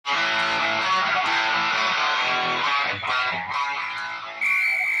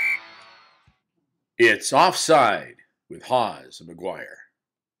It's Offside with Hawes and Maguire.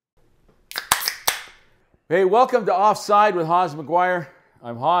 Hey, welcome to Offside with Hawes and Maguire.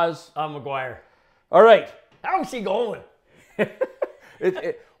 I'm Hawes. I'm Maguire. All right. How's he going?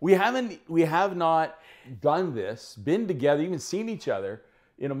 We have not done this, been together, even seen each other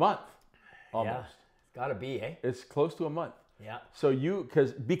in a month. Almost. Yeah, it's got to be, eh? It's close to a month. Yeah. So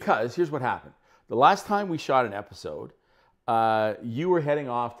because here's what happened. The last time we shot an episode, you were heading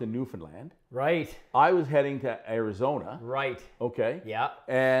off to Newfoundland. Right. I was heading to Arizona. Right. Okay. Yeah.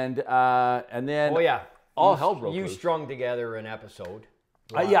 And then Oh, yeah. all hell broke You loose. strung together an episode.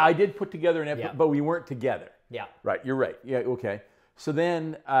 Yeah, I did put together an episode, Yeah. but we weren't together. Yeah. Right, you're right. Yeah, okay. So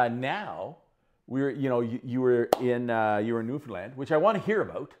then now we were, you were in Newfoundland, which I want to hear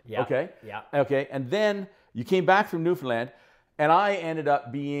about. Yeah. Okay. Yeah. Okay. And then you came back from Newfoundland, and I ended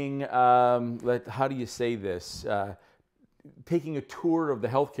up being, how do you say this? Taking a tour of the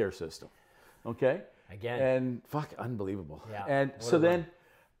healthcare system. Okay. Again. And fuck, unbelievable. Yeah. And What so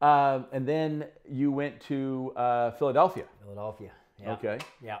a then you went to Philadelphia. Philadelphia. Yeah. Okay.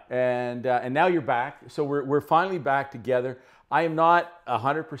 Yeah. And now you're back. So we're finally back together. I am not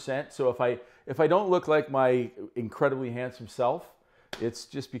 100%. So if I don't look like my incredibly handsome self, it's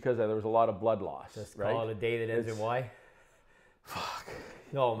just because there was a lot of blood loss. Just right? call it a day that ends in Y. Fuck.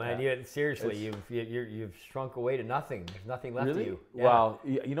 No, man. Seriously, you've shrunk away to nothing. There's nothing left Really? of you. Yeah. Well,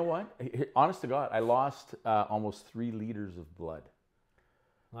 you know what? Honest to God, I lost almost 3 liters of blood.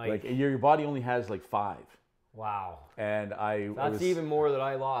 Like your body only has like 5. Wow. And That's even more that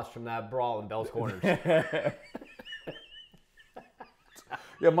I lost from that brawl in Bell's Corners.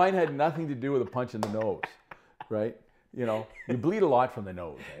 Yeah, mine had nothing to do with a punch in the nose, right? You bleed a lot from the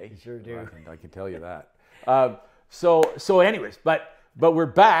nose, eh? You sure do. I can tell you that. So anyways, but we're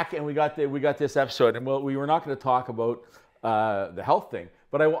back and we got this episode, and we were not going to talk about the health thing,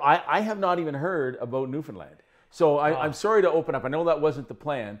 but I have not even heard about Newfoundland. So I'm sorry to open up. I know that wasn't the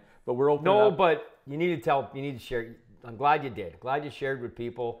plan, but we're opening up. No, but you need to share. I'm glad you did. Glad you shared with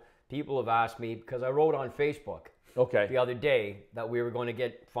people. People have asked me, because I wrote on Facebook the other day that we were going to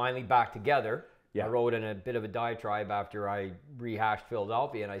get finally back together. Yeah. I wrote in a bit of a diatribe after I rehashed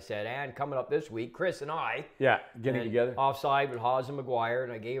Philadelphia, and I said, and coming up this week, Chris and I. Yeah, getting together. Offside with Hawes and Maguire,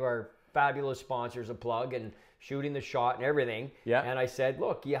 and I gave our fabulous sponsors a plug and Shootin the Shot and everything. Yeah. And I said,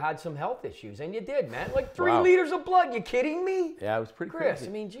 look, you had some health issues, and you did, man. Like 3 Wow. liters of blood. You kidding me? Yeah, it was pretty Chris, crazy.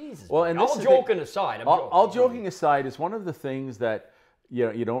 I mean, Jesus. Well, and all joking aside. All joking aside, is one of the things that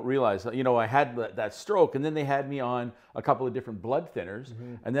you don't realize. I had that stroke, and then they had me on a couple of different blood thinners,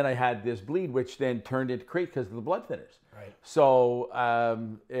 and then I had this bleed, which then turned into crate because of the blood thinners. Right. So,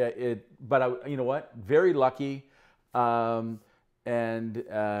 but you know what? Very lucky. And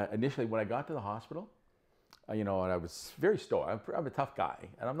initially, when I got to the hospital, and I was very stoic. I'm a tough guy,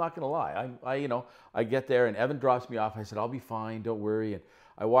 and I'm not going to lie. I get there, and Evan drops me off. I said, I'll be fine, don't worry. And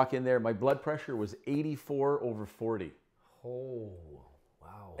I walk in there. My blood pressure was 84/40. Oh,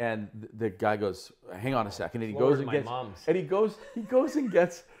 wow. And the guy goes, "Hang on a second," and he Lower goes than and my gets, mom's. and he goes and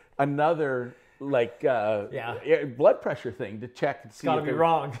gets another blood pressure thing to check and see. It's got to if be it-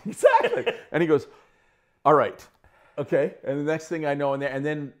 wrong. Exactly. And he goes, "All right, okay." And the next thing I know, and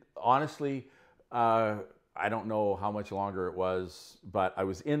then honestly, I don't know how much longer it was, but I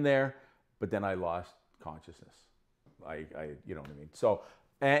was in there, but then I lost consciousness. You know what I mean? So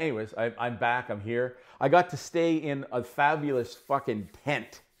anyways, I'm back. I'm here. I got to stay in a fabulous fucking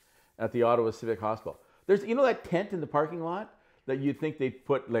tent at the Ottawa Civic Hospital. There's, that tent in the parking lot that you'd think they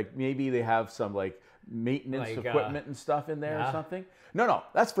put, like, maybe they have some, like, maintenance equipment and stuff in there or something. No,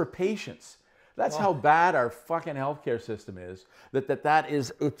 that's for patients. That's how bad our fucking healthcare system is. That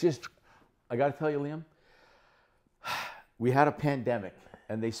is, it just, I got to tell you, Liam, we had a pandemic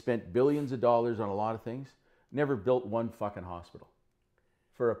and they spent billions of dollars on a lot of things. Never built one fucking hospital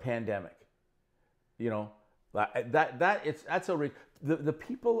for a pandemic. That's a the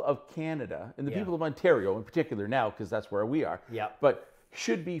people of Canada and the people of Ontario in particular now, because that's where we are. Yeah. But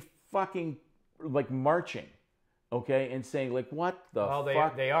should be fucking like marching, okay, and saying like, what the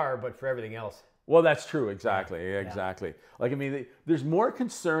fuck? They are, but for everything else. Well, that's true. Exactly. Yeah, exactly. Like, I mean, there's more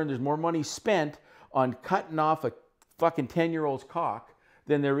concern, there's more money spent on cutting off a fucking 10-year-old's cock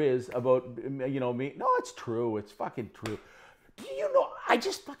than there is about, me. No, it's true. It's fucking true. Do you know, I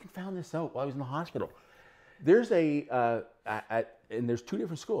just fucking found this out while I was in the hospital. There's and there's 2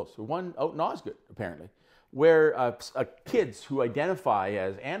 different schools. One out in Osgood, apparently, where kids who identify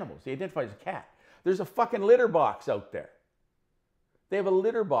as animals, they identify as a cat. There's a fucking litter box out there. They have a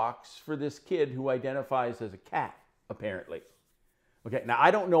litter box for this kid who identifies as a cat, apparently. Okay, now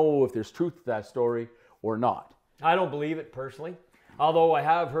I don't know if there's truth to that story or not. I don't believe it personally. Although I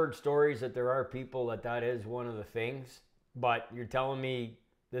have heard stories that there are people that is one of the things. But you're telling me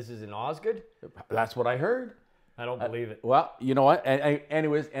this is in Osgood? That's what I heard. I don't believe it. Well, you know what?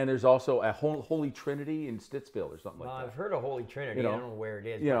 Anyways, and there's also a Holy Trinity in Stittsville or something like that. I've heard of Holy Trinity. I don't know where it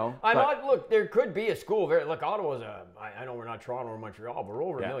is. Look, there could be a school. Look, Ottawa's I know we're not Toronto or Montreal, but we're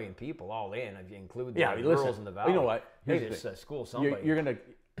over 1 million people all in. If you include the girls in the valley. You know what? Maybe it's a school somebody. You're going to,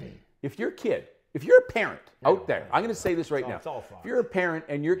 if you're a parent out there, I'm going to say this right now. If you're a parent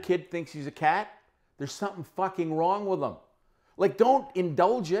and your kid thinks he's a cat, there's something fucking wrong with them. Like, don't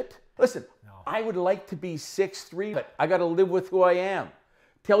indulge it. Listen, I would like to be 6'3", but I got to live with who I am.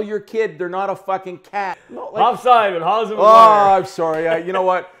 Tell your kid they're not a fucking cat. Offside with Hawes and Maguire. Oh, I'm sorry. You know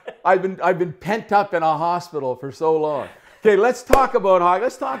what? I've been pent up in a hospital for so long. Okay, let's talk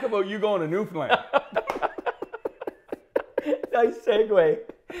about you going to Newfoundland. Nice segue.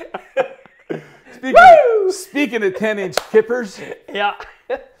 Speaking of 10-inch kippers. Yeah.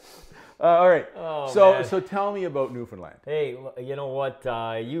 All right. Oh, so tell me about Newfoundland. Hey, you know what?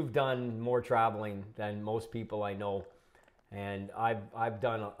 You've done more traveling than most people I know, and I've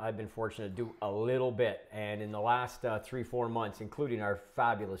been fortunate to do a little bit. And in the last 3-4 months, including our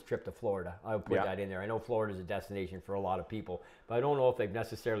fabulous trip to Florida, I would put that in there. I know Florida is a destination for a lot of people, but I don't know if they've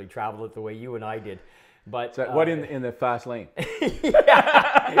necessarily traveled it the way you and I did. But what in the fast lane?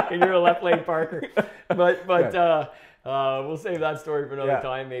 Yeah, you're a left lane parker. But we'll save that story for another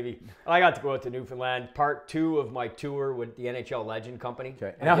time, maybe. I got to go out to Newfoundland, part 2 of my tour with the NHL Legend Company.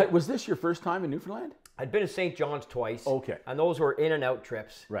 Okay. Now, was this your first time in Newfoundland? I'd been to St. John's twice. Okay. And those were in and out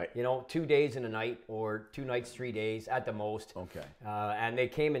trips. Right. 2 days and a night, or 2 nights, 3 days at the most. Okay. And they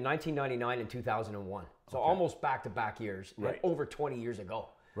came in 1999 and 2001. So almost back-to-back years. Right. Over 20 years ago.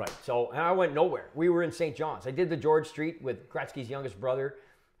 Right. So, and I went nowhere. We were in St. John's. I did the George Street with Gretzky's youngest brother,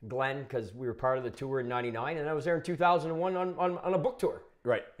 Glenn, because we were part of the tour in 99, and I was there in 2001 on a book tour.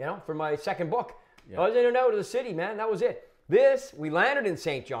 Right. For my second book. Yeah. I was in and out of the city, man. That was it. We landed in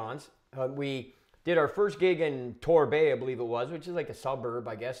St. John's. We did our first gig in Torbay, I believe it was, which is like a suburb,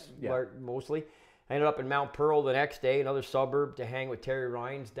 I guess, mostly. I ended up in Mount Pearl the next day, another suburb, to hang with Terry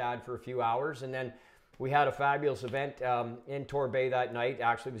Ryan's dad for a few hours, and then we had a fabulous event in Torbay that night.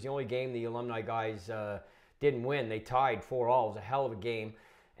 Actually, it was the only game the alumni guys didn't win. They tied 4-4. It was a hell of a game.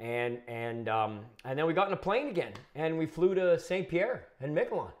 And then we got in a plane again, and we flew to Saint Pierre and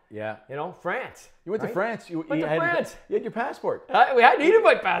Miquelon. Yeah. France. You went to France. You went to France. You had your passport. Needed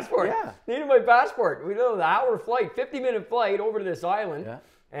my passport. Yeah. Needed my passport. We did an hour flight, 50-minute flight over to this island. Yeah.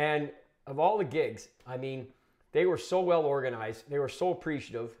 And of all the gigs, they were so well organized. They were so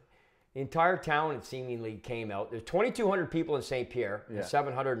appreciative. The entire town, it seemingly came out. There's 2,200 people in St. Pierre and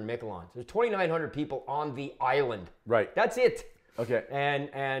 700 in Miquelon. There's 2,900 people on the island. Right. That's it. Okay.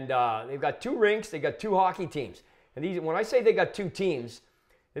 And they've got 2 rinks. They've got 2 hockey teams. And when I say they got 2 teams,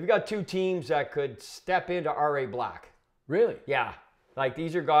 they've got 2 teams that could step into RA Black. Really? Yeah. Like,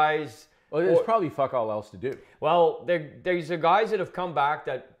 these are guys. Well, there's probably fuck all else to do. Well, there's the guys that have come back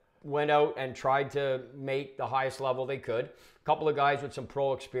that went out and tried to make the highest level they could. A couple of guys with some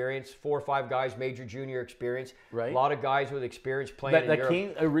pro experience, 4 or 5 guys, major, junior experience. Right. A lot of guys with experience playing in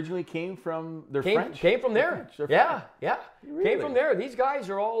Europe. Originally came from French? Came from there. Yeah. Really? Came from there. These guys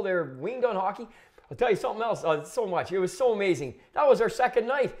are they're weaned on hockey. I'll tell you something else. So much. It was so amazing. That was our second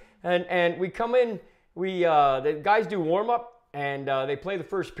night. And we come in, the guys do warm up, and they play the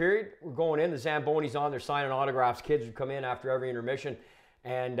first period. We're going in. The Zamboni's on. They're signing autographs. Kids would come in after every intermission.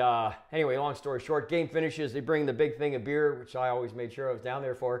 And anyway, long story short, game finishes. They bring the big thing of beer, which I always made sure I was down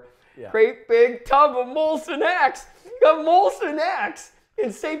there for. Yeah. Great big tub of Molson X. Got Molson X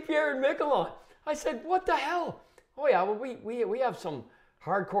in St. Pierre and Miquelon. I said, what the hell? Oh yeah, well we have some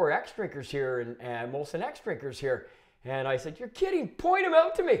hardcore X drinkers here and Molson X drinkers here. And I said, you're kidding? Point them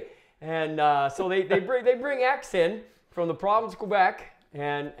out to me. And so they bring X in from the province of Quebec.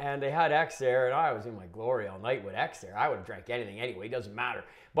 And they had X there, and I was in my glory all night with X there. I would have drank anything anyway, it doesn't matter.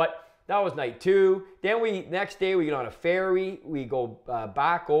 But that was night 2. Then next day we get on a ferry, we go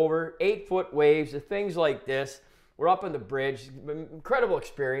back over, 8-foot waves, things like this. We're up on the bridge, incredible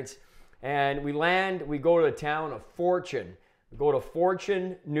experience. And we land, we go to the town of Fortune. We go to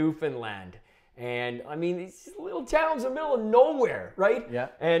Fortune, Newfoundland. And these little towns in the middle of nowhere, right? Yeah.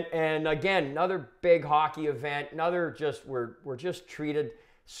 And again, another big hockey event. We're just treated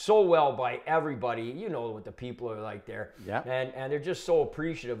so well by everybody. You know what the people are like there. Yeah. And they're just so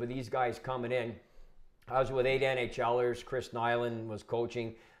appreciative of these guys coming in. I was with 8 NHLers. Chris Nyland was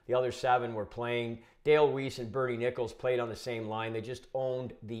coaching. The other 7 were playing. Dale Weiss and Bernie Nichols played on the same line. They just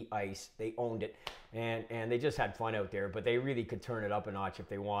owned the ice. They owned it. And they just had fun out there, but they really could turn it up a notch if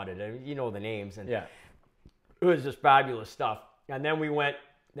they wanted. You know the names. And it was just fabulous stuff. And then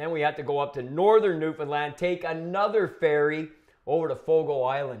we had to go up to northern Newfoundland, take another ferry over to Fogo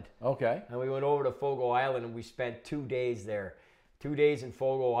Island. Okay. And we went over to Fogo Island and we spent 2 days there. 2 days in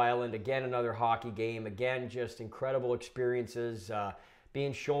Fogo Island. Again, another hockey game. Again, just incredible experiences.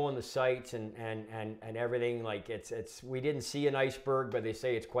 Being shown the sights and everything. Like it's we didn't see an iceberg, but they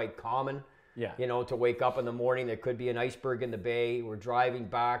say it's quite common. Yeah. You know, to wake up in the morning, there could be an iceberg in the bay. We're driving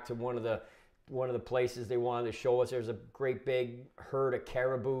back to one of the places they wanted to show us. There's a great big herd of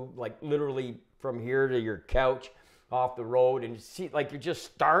caribou, like literally from here to your couch off the road, and you see, like, you're just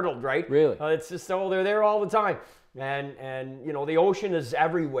startled, right? Really? It's just, oh, they're there all the time. And you know, the ocean is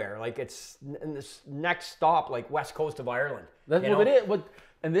everywhere. Like, it's in this next stop, like west coast of Ireland. That's what it is.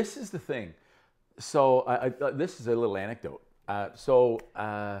 And this is the thing. So this is a little anecdote.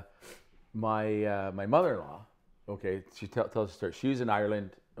 My mother-in-law, okay, she tells us a story. She was in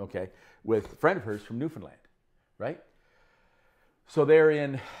Ireland, okay, with a friend of hers from Newfoundland, right? So they're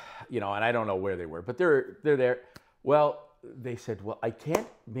in, you know, and I don't know where they were, but they're there. Well, they said, well, I can't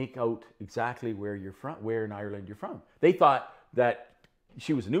make out exactly where you're from, where in Ireland you're from. They thought that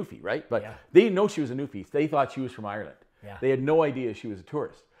she was a Newfie, right? But they didn't know she was a Newfie. They thought she was from Ireland. Yeah. They had no idea she was a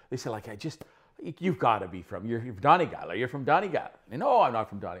tourist. They said, like, you've got to be from, you're from Donegal. You're from Donegal. And no, I'm not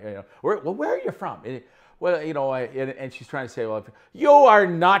from Donegal. You know, where are you from? Well, you know, and she's trying to say, well, you are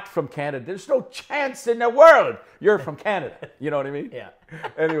not from Canada. There's no chance in the world you're from Canada. You know what I mean? Yeah.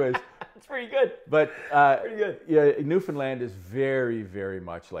 Anyways. It's pretty good. But pretty good. Yeah, Newfoundland is very, very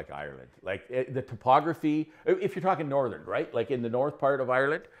much like Ireland. Like the topography, if you're talking northern, right? Like in the north part of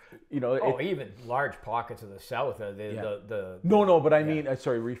Ireland, you know. Even large pockets of the south. No, but I mean,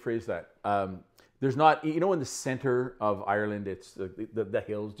 sorry, rephrase that. There's not, you know, in the center of Ireland, it's the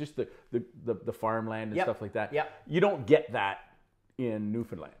hills, just the farmland and stuff like that. Yeah. You don't get that in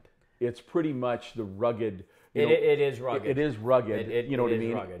Newfoundland. It's pretty much the rugged. It is rugged. It is rugged. You know what I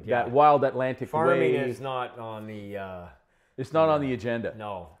mean? Rugged, yeah. That wild Atlantic farming way. is not on the. It's not on the agenda.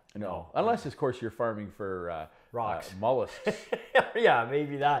 No. Unless, of course, you're farming for rocks, mollusks. Yeah,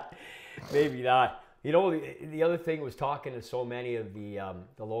 maybe that. Maybe that. You know, the other thing was talking to so many of the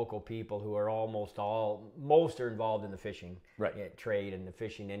local people who are most are involved in the fishing trade and the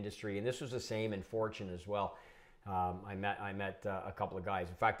fishing industry, and this was the same in Fortune as well. I met a couple of guys.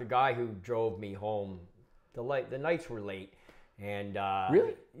 In fact, the guy who drove me home, the nights were late, and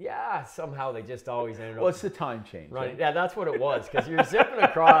really, yeah, somehow they just always ended up. Well, it's the time change. Right? Yeah, that's what it was, because you're zipping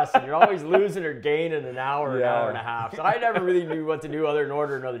across and you're always losing or gaining an hour and a half. So I never really knew what to do other than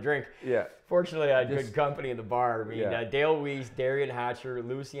order another drink. Yeah. Fortunately, I had good company in the bar. I mean, Dale Weiss, Darian Hatcher,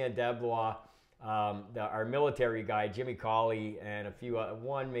 Lucien Deblois, our military guy, Jimmy Colley, and a few,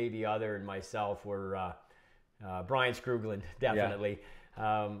 one maybe other, and myself were Brian Scrugland, definitely.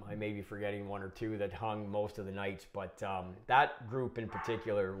 Yeah. I may be forgetting one or two that hung most of the nights, but that group in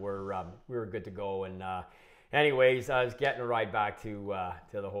particular we were good to go. And anyways, I was getting a ride back to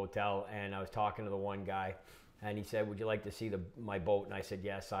the hotel, and I was talking to the one guy. And he said, "Would you like to see my boat?" And I said,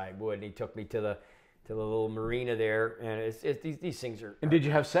 "Yes, I would." And he took me to the little marina there, and these things are. And did you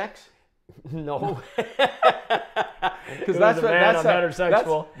have sex? No, because that's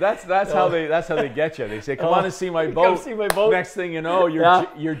how they get you. They say, "Come on and see my boat." Come see my boat. Next thing you know,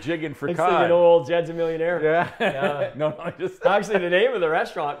 you're jigging for cod. Next thing you know, old Jed's a millionaire. Yeah. No, just actually, the name of the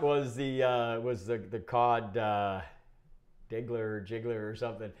restaurant was the cod Jiggler or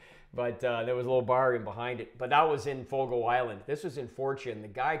something. But there was a little bar in behind it. But that was in Fogo Island. This was in Fortune. The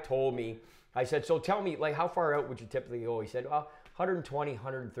guy told me, I said, "So tell me, like, how far out would you typically go?" He said, 120,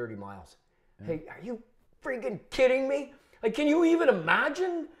 130 miles. Hey, are you freaking kidding me? Like, can you even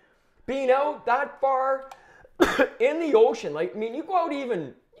imagine being out that far in the ocean? Like, I mean, you go out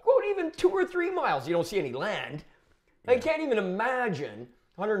even 2 or 3 miles, you don't see any land. I can't even imagine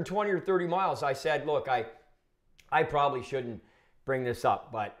 120 or 30 miles. I said, look, I probably shouldn't bring this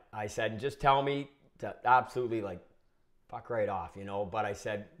up, but I said, just tell me to absolutely, like, fuck right off, you know. But I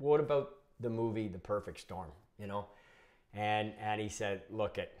said, what about the movie The Perfect Storm, you know? And he said,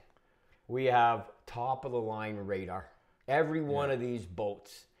 look, we have top of the line radar. Every one of these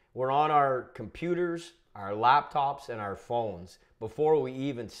boats, we're on our computers, our laptops, and our phones before we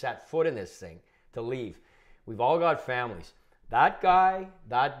even set foot in this thing to leave. We've all got families. That guy,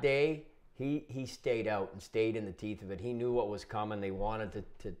 that day, he stayed out and stayed in the teeth of it. He knew what was coming. They wanted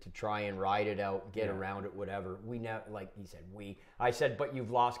to try and ride it out, get around it, whatever. We never, like he said, I said, but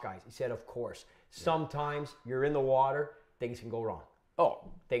you've lost guys. He said, of course. Sometimes you're in the water, things can go wrong.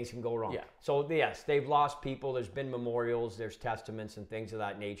 Things can go wrong. Yeah. So yes, they've lost people. There's been memorials, there's testaments and things of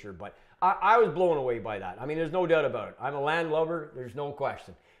that nature. But I was blown away by that. I mean, there's no doubt about it. I'm a land lover. There's no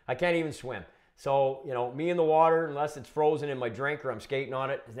question. I can't even swim. So, you know, me in the water, unless it's frozen in my drink or I'm skating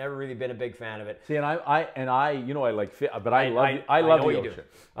on it, has never really been a big fan of it. See, and I, you know, I like fit, but I love the ocean.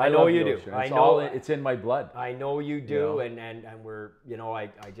 I know you do. I know it's in my blood. I know you do, and we're, you know,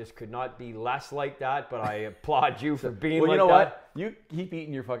 I just could not be less like that. But I applaud you for being well, like you know that. what? You keep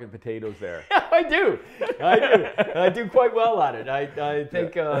eating your fucking potatoes there. I do. I do quite well at it. I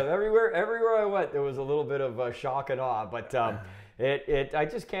think everywhere I went, there was a little bit of shock and awe, but. I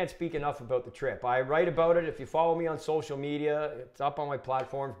just can't speak enough about the trip. I write about it. If you follow me on social media, it's up on my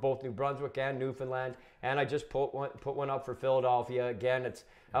platforms, both New Brunswick and Newfoundland. And I just put one up for Philadelphia. Again, that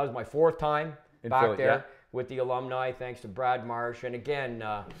was my 4th time back there with the alumni, thanks to Brad Marsh. And again,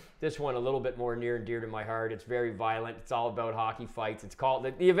 this one a little bit more near and dear to my heart. It's very violent. It's all about hockey fights. It's called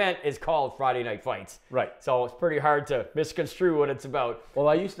the event is called Friday Night Fights. Right. So it's pretty hard to misconstrue what it's about.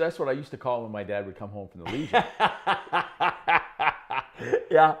 Well, that's what I used to call when my dad would come home from the Legion.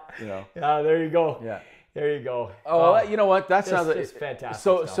 Yeah. You know. Yeah, there you go. Yeah. There you go. Oh, well, you know what? That's just fantastic.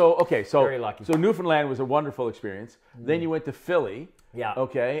 So very lucky. So Newfoundland was a wonderful experience. Then you went to Philly. Yeah.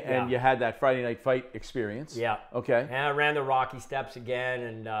 Okay, and you had that Friday Night Fight experience. Yeah. Okay. And I ran the Rocky Steps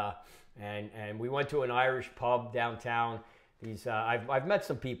again, and we went to an Irish pub downtown. I've met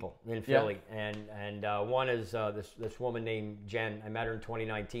some people in Philly, and one is this woman named Jen. I met her in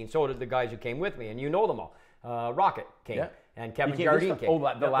 2019. So did the guys who came with me, and you know them all. Rocket came. Yeah. And Kevin Jardine came.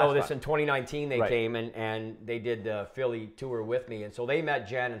 This in 2019 they came and they did the Philly tour with me. And so they met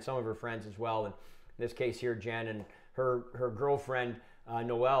Jen and some of her friends as well. And in this case here, Jen and her girlfriend,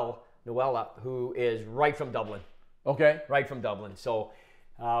 Noella, who is right from Dublin. Okay. Right from Dublin. So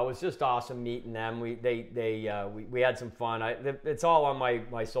it was just awesome meeting them. We had some fun. It's all on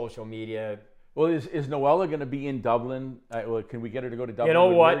my social media. Well, is Noella going to be in Dublin? Can we get her to go to Dublin? You know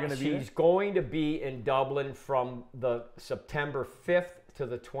what? She's going to be in Dublin from the September 5th to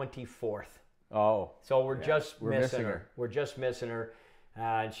the 24th. Oh. So we're missing her. We're just missing her.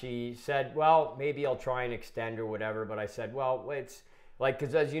 And she said, well, maybe I'll try and extend or whatever. But I said, well, it's like,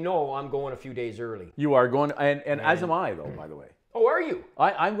 because as you know, I'm going a few days early. You are going, and as am I, though, by the way. Oh, are you?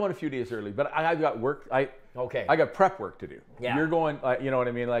 I'm going a few days early, but I've got work. Okay. I got prep work to do. Yeah. You're going, you know what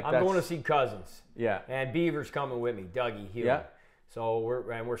I mean? Like I'm going to see cousins. Yeah. And Beaver's coming with me, Dougie Hugh. Yeah. So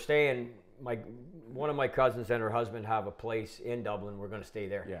we're staying. One of my cousins and her husband have a place in Dublin. We're going to stay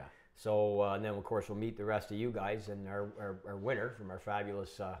there. Yeah. So and then of course we'll meet the rest of you guys and our winner from our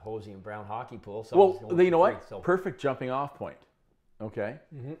fabulous Hawes and Brown hockey pool. So well, you know what? So. Perfect jumping off point. Okay.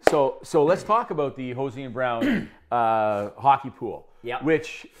 Mm-hmm. So let's talk about the Hawes and Brown hockey pool. Yeah.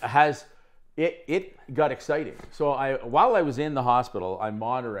 Which has it got exciting. So while I was in the hospital, I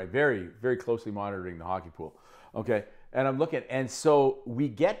very, very closely monitoring the hockey pool. Okay. And I'm looking, and so we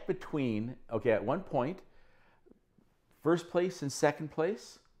get between, at one point, first place and second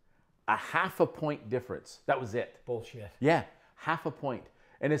place, a half a point difference. That was it. Bullshit. Yeah, half a point.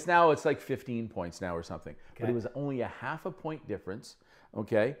 And it's like 15 points now or something. Okay. But it was only a half a point difference.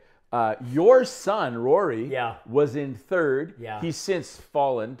 Okay. Your son, Rory, was in third. Yeah. He's since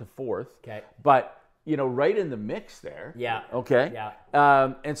fallen to fourth. Okay. But, right in the mix there. Yeah. Okay.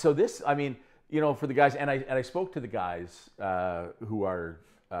 Yeah. And so this, for the guys, and I spoke to the guys who are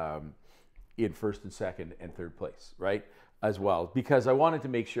in first and second and third place, right, as well, because I wanted to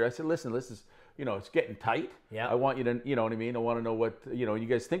make sure. I said, listen, this is, it's getting tight. Yeah. I want you to, you know what I mean? I want to know what, you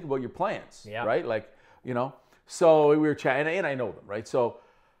guys think about your plans, yeah. right? Like, so we were chatting, and I know them, right? So,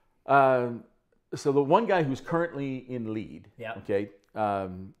 so the one guy who's currently in lead, okay,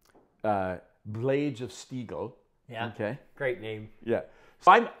 Blades of Stiegel. Yeah. Okay. Great name. Yeah.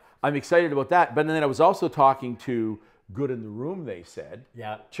 So I'm excited about that. But then I was also talking to Good in the Room, they said.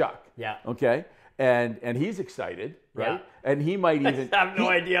 Yeah. Chuck. Yeah. Okay. And he's excited, right? Yeah. And he might even. I have no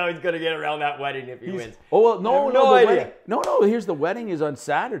idea how he's going to get around that wedding if he wins. Oh, well, no idea. Wedding, no. Here's the wedding is on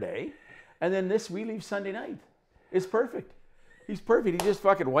Saturday. And then we leave Sunday night. It's perfect. He's perfect. He just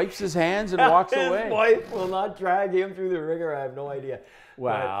fucking wipes his hands and walks away. His wife will not drag him through the ringer. I have no idea.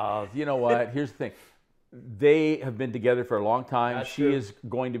 Well, you know what? Here's the thing. They have been together for a long time. That's she true. is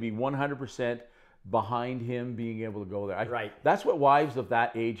going to be 100% behind him being able to go there. Right. That's what wives of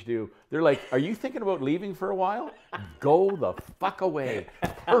that age do. They're like, are you thinking about leaving for a while? Go the fuck away.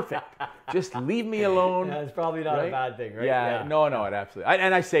 Perfect. Just leave me alone. Yeah, it's probably not a bad thing, right? Yeah. No, it absolutely.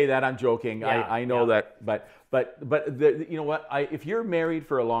 And I say that, I'm joking. Yeah, I know that, but you know what? If you're married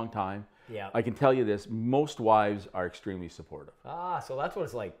for a long time, I can tell you this, most wives are extremely supportive. So that's what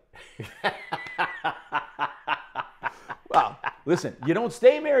it's like. Well, listen, you don't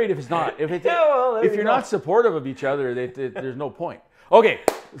stay married if it's not. If you're not supportive of each other, there's no point. Okay,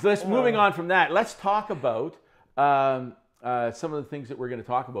 so moving on from that, let's talk about some of the things that we're going to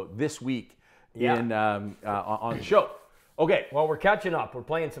talk about this week on the show. Okay. Well, we're catching up. We're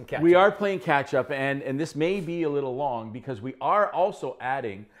playing some catch up. We are playing catch up, and this may be a little long because we are also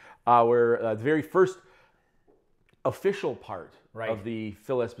adding our the very first official part of the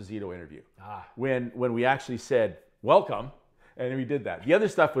Phil Esposito interview. When we actually said welcome, and we did that. The other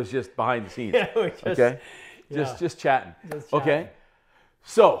stuff was just behind the scenes. Just chatting. Okay.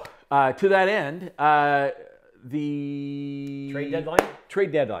 So to that end, the trade deadline.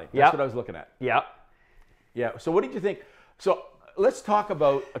 Trade deadline. That's what I was looking at. Yeah. Yeah. So what did you think? So let's talk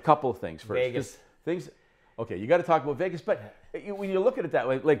about a couple of things first. Vegas. Okay, you got to talk about Vegas, but when you look at it that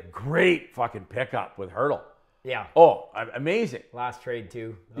way, like great fucking pickup with Hurdle. Yeah. Oh, amazing. Last trade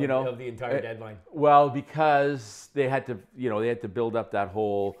too. Of the entire deadline. Well, because they had to build up that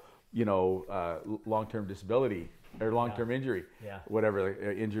whole, long-term disability or long-term injury,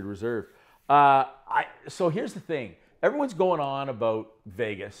 whatever, injured reserve. So here's the thing. Everyone's going on about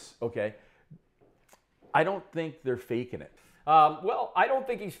Vegas, okay? I don't think they're faking it. Well, I don't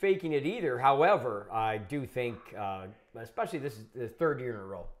think he's faking it either. However, I do think, especially this is the third year in a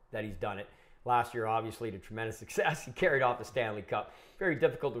row that he's done it. Last year, obviously, to tremendous success. He carried off the Stanley Cup. Very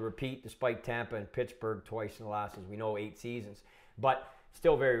difficult to repeat, despite Tampa and Pittsburgh twice in the last, as we know, 8 seasons. But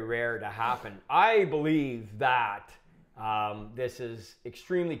still very rare to happen. I believe that this is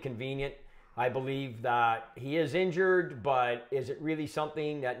extremely convenient. I believe that he is injured, but is it really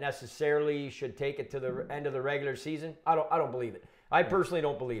something that necessarily should take it to the end of the regular season? I don't believe it. I personally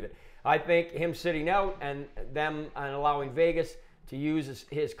don't believe it. I think him sitting out and allowing Vegas to use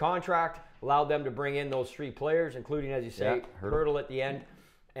his contract allowed them to bring in those 3 players, including, as you say, Hurdle at the end.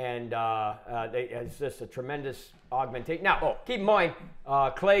 And it's just a tremendous augmentation. Now, keep in mind,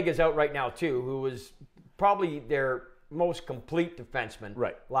 Clegg is out right now, too, who was probably their most complete defenseman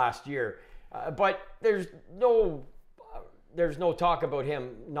last year. But there's no talk about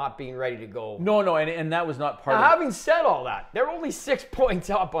him not being ready to go. No, and that was not part of it. Having said all that, they're only 6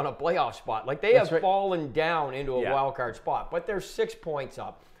 points up on a playoff spot. Like, they have fallen down into a wild card spot, but they're 6 points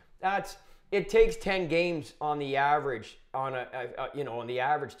up. It takes 10 games on the average on the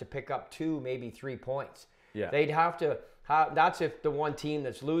average to pick up 2, maybe 3 points. Yeah. They'd have to that's if the one team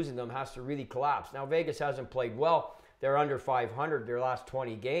that's losing them has to really collapse. Now, Vegas hasn't played well. They're under 500 their last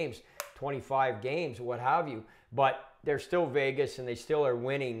 20 games, 25 games, what have you. But they're still Vegas, and they still are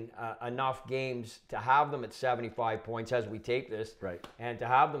winning enough games to have them at 75 points as we tape this. Right. And to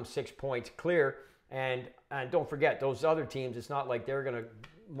have them 6 points clear. And don't forget, those other teams, it's not like they're going to,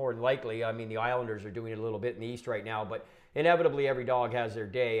 more than likely, I mean, the Islanders are doing it a little bit in the East right now, but inevitably every dog has their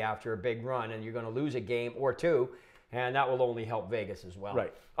day after a big run, and you're going to lose a game or 2, and that will only help Vegas as well.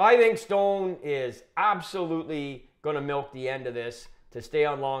 Right. I think Stone is absolutely going to milk the end of this to stay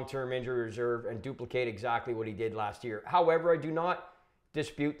on long-term injury reserve and duplicate exactly what he did last year. However, I do not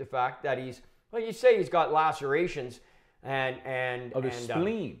dispute the fact that he's got lacerations and of his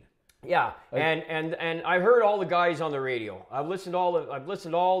spleen. Yeah, and I heard all the guys on the radio. I've listened to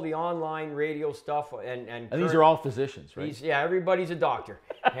all the online radio stuff, and these are all physicians, right? Everybody's a doctor,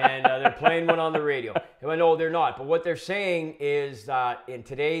 and they're playing one on the radio. And no, they're not. But what they're saying is that in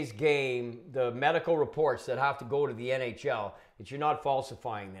today's game, the medical reports that have to go to the NHL, that you're not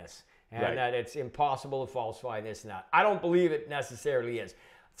falsifying this, and that it's impossible to falsify this and that. I don't believe it necessarily is.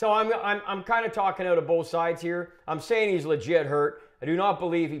 So I'm kind of talking out of both sides here. I'm saying he's legit hurt. I do not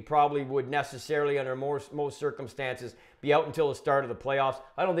believe he probably would necessarily, under most circumstances, be out until the start of the playoffs.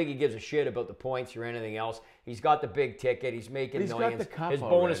 I don't think he gives a shit about the points or anything else. He's got the big ticket. He's making millions. Got the cup His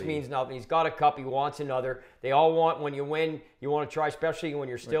bonus already. means nothing. He's got a cup. He wants another. They all want, when you win, you want to try, especially when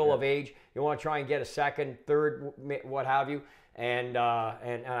you're still of age, you want to try and get a second, third, what have you. And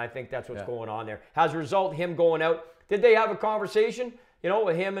I think that's what's going on there. As a result, him going out, did they have a conversation,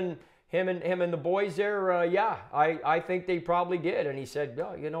 with him and the boys there? I think they probably did. And he said,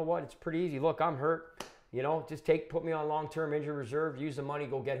 "Oh, you know what? It's pretty easy. Look, I'm hurt. Just put me on long-term injury reserve. Use the money.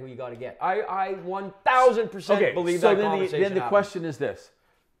 Go get who you got to get." I 1,000% believe that conversation. Then the question is this: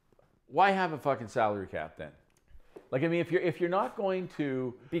 why have a fucking salary cap then? Like, I mean, if you're not going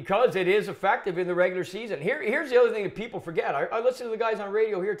to, because it is effective in the regular season. Here's the other thing that people forget. I listened to the guys on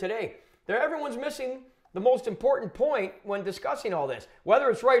radio here today. Everyone's missing the most important point when discussing all this. Whether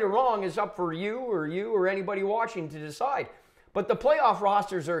it's right or wrong is up for you or anybody watching to decide. But the playoff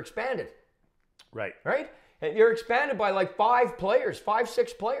rosters are expanded. Right? And you're expanded by like 5 players,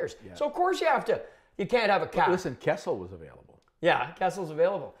 6 players. Yeah. So of course you can't have a cap. But listen, Kessel was available. Yeah, Kessel's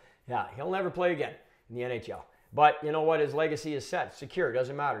available. Yeah, he'll never play again in the NHL. But you know what? His legacy is set, secure.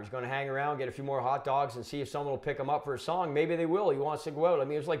 Doesn't matter. He's going to hang around, get a few more hot dogs, and see if someone will pick him up for a song. Maybe they will. He wants to go out. I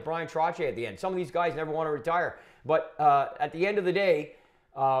mean, it was like Brian Trottier at the end. Some of these guys never want to retire. But at the end of the day,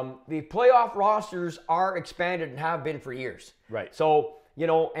 the playoff rosters are expanded and have been for years. Right. So,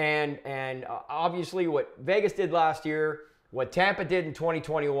 and obviously what Vegas did last year, what Tampa did in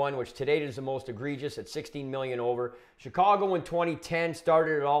 2021, which to date is the most egregious at 16 million over. Chicago in 2010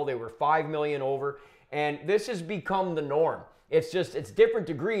 started it all. They were 5 million over. And this has become the norm. It's different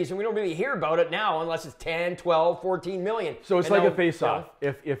degrees, and we don't really hear about it now unless it's 10, 12, 14 million. So it's like a face-off.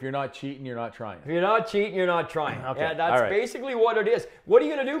 If you're not cheating, you're not trying. If you're not cheating, you're not trying. Okay. Yeah, that's basically what it is. What are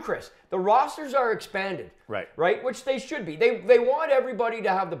you going to do, Chris? The rosters are expanded. Right? Which they should be. They want everybody to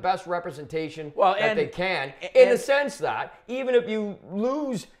have the best representation that they can, in the sense that even if you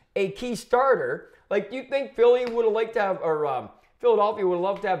lose a key starter, like you think Philly would have liked to have, or Philadelphia would have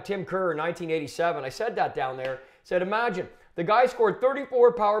loved to have Tim Kerr in 1987. I said that down there. Said, imagine. The guy scored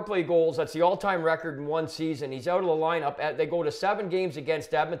 34 power play goals. That's the all-time record in one season. He's out of the lineup. They go to 7 games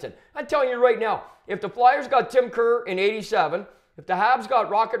against Edmonton. I'm telling you right now, if the Flyers got Tim Kerr in 87, if the Habs got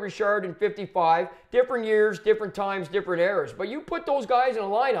Rocket Richard in 55, different years, different times, different eras. But you put those guys in the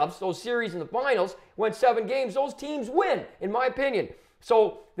lineups, those series in the finals, went 7 games, those teams win, in my opinion.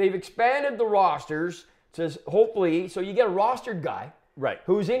 So they've expanded the rosters, hopefully, so you get a rostered guy.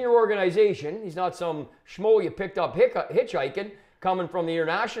 Who's in your organization. He's not some schmo you picked up hitchhiking coming from the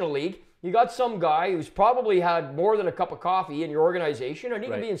International League. You got some guy who's probably had more than a cup of coffee in your organization, and he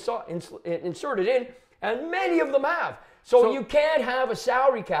can be inserted in, and many of them have. So you can't have a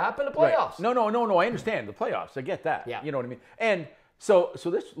salary cap in the playoffs. No, I understand the playoffs. I get that. Yeah. You know what I mean? And so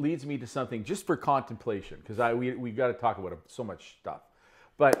this leads me to something just for contemplation, because we got to talk about so much stuff.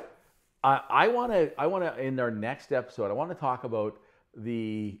 But I want to in our next episode, I want to talk about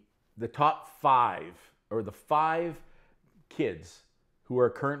the top 5, or the 5 kids who are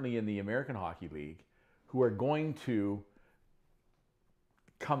currently in the American Hockey League who are going to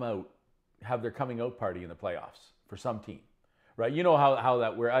come out, have their coming out party in the playoffs for some team, right? You know how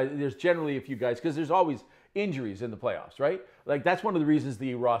that works. There's generally a few guys, because there's always injuries in the playoffs, right? Like that's one of the reasons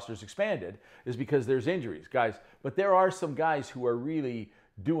the roster's expanded, is because there's injuries, guys. But there are some guys who are really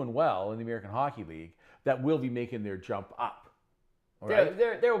doing well in the American Hockey League that will be making their jump up. Right.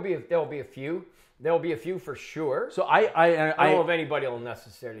 There will be a few. There will be a few for sure. So I don't know if anybody will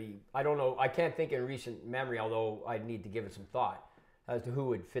necessarily. I don't know. I can't think in recent memory, although I need to give it some thought as to who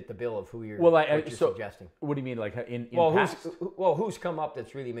would fit the bill of who you're, what you're suggesting. What do you mean, like in past? past? Who's come up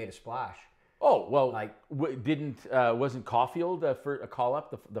that's really made a splash? Oh well, like wasn't Caulfield a call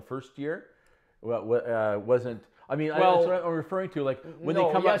up the first year? Well, wasn't. I mean, that's what I'm referring to. Like when they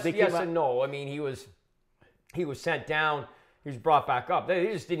come up, they came up. And no. I mean, he was sent down. He was brought back up. They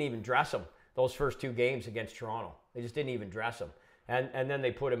just didn't even dress him those first 2 games against Toronto. They just didn't even dress him, and then they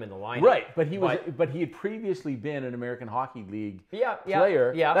put him in the lineup. Right, but he had previously been an American Hockey League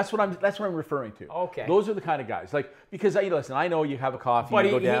player. Yeah. That's what I'm referring to. Okay. Those are the kind of guys. Like, because listen, I know you have a coffee, but you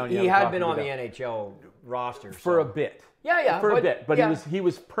go down. He had been on the NHL roster for a bit. Yeah. For a bit, but he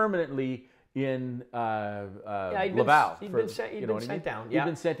was permanently in Laval. He'd been sent down. He'd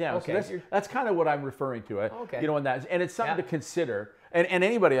been sent down. Okay. So that's kind of what I'm referring to. Okay. You know, and it's something to consider. And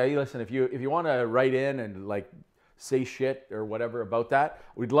anybody, listen, if you want to write in and like say shit or whatever about that,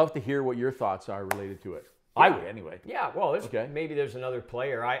 we'd love to hear what your thoughts are related to it. Yeah. I would anyway. Yeah. Well, maybe there's another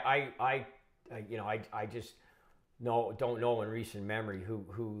player. I just don't know in recent memory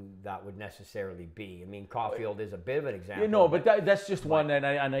who that would necessarily be. I mean, Caulfield is a bit of an example. But that's just one,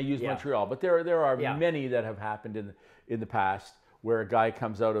 and I use Montreal. But there are many that have happened in the past where a guy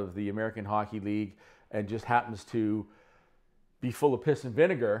comes out of the American Hockey League and just happens to be full of piss and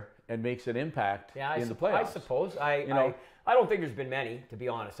vinegar and makes an impact in the playoffs. I suppose. I don't think there's been many, to be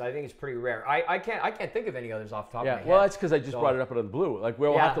honest. I think it's pretty rare. I can't think of any others off the top of my head. Well, that's because I just brought it up out of the blue. Like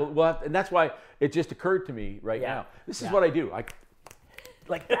we'll have to, and that's why it just occurred to me right now. This is what I do.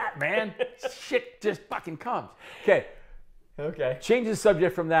 Like that, man. Shit just fucking comes. Okay. Change the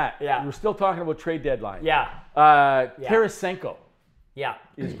subject from that. Yeah. We're still talking about trade deadline. Yeah. Tarasenko.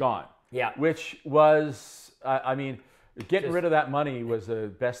 Is gone. Yeah. Which was, getting rid of that money was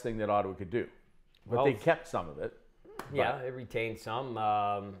the best thing that Ottawa could do. But they kept some of it. Yeah, they retained some.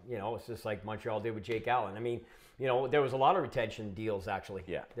 It's just like Montreal did with Jake Allen. I mean, there was a lot of retention deals, actually.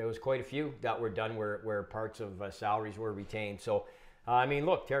 Yeah. There was quite a few that were done where parts of salaries were retained. So,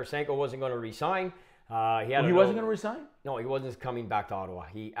 look, Tarasenko wasn't going to resign. He wasn't going to resign? No, he wasn't coming back to Ottawa.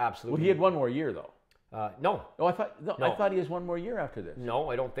 He absolutely... Well, he had one more year, though. No. Oh, I thought he has one more year after this. No,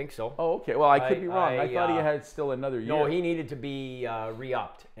 I don't think so. Oh, okay. Well, I could be wrong. I thought he had still another year. No, he needed to be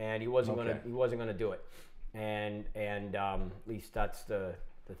re-upped, and he wasn't going to do it. And at least that's the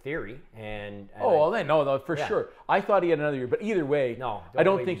theory. For sure. I thought he had another year, but either way, no, I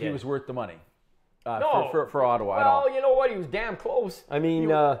don't think he was worth the money. for Ottawa at Well, all. you know what? He was damn close. I mean,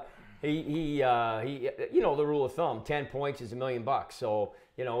 he you know the rule of thumb: 10 points is $1 million. So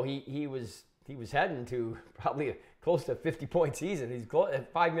you know he was heading to probably close to 50-point season. He's a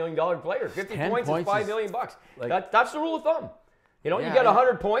 $5 million player. 50 points is $5 million. That's the rule of thumb. You know, you get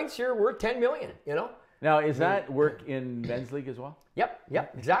 100 points, you're worth $10 million. You know. Now, is that work in men's league as well? Yep.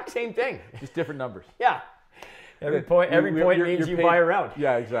 Exact same thing. Just different numbers. Yeah. Every point means you buy a round.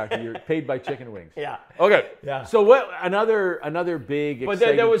 Yeah, exactly. You're paid by chicken wings. Yeah. Okay. Yeah. So what? Another big. But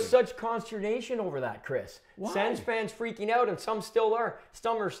there was such consternation over that, Chris. Why? Sens fans freaking out, and some still are.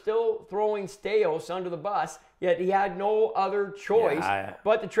 Some are still throwing Staios under the bus. Yet he had no other choice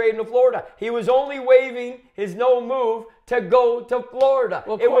but to trade him to Florida. He was only waiving his no move to go to Florida.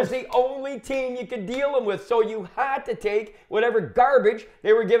 Well, it was the only team you could deal him with. So you had to take whatever garbage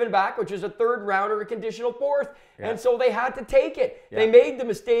they were giving back, which is a third round or a conditional fourth. Yeah. And so they had to take it. Yeah. They made the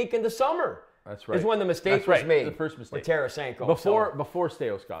mistake in the summer. That's right. Is when the mistake was made. The first mistake. With Tarasenko. Before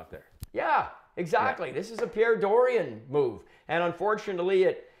Staios got there. Yeah, exactly. Yeah. This is a Pierre Dorian move. And unfortunately,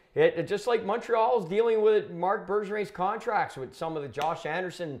 it just like Montreal's dealing with Marc Bergevin's contracts with some of the Josh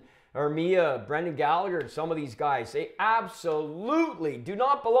Anderson, Armia, Brendan Gallagher, and some of these guys. They absolutely do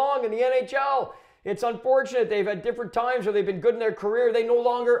not belong in the NHL. It's unfortunate. They've had different times where they've been good in their career. They no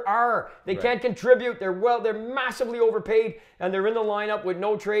longer are. They can't contribute. They're massively overpaid, and they're in the lineup with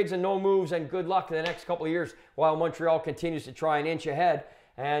no trades and no moves, and good luck in the next couple of years while Montreal continues to try and inch ahead.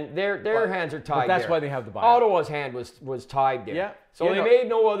 And their hands are tied. But that's there. why they have the buyout. Ottawa's hand was tied there. Yeah. So they made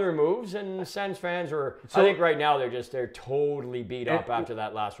no other moves, and the Sens fans are. I think right now they're totally beat up after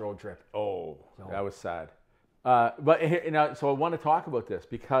that last road trip. Oh, that was sad. But so I want to talk about this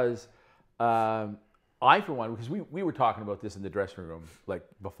because I, for one, because we were talking about this in the dressing room like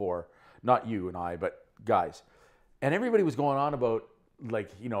before, not you and I, but guys, and everybody was going on about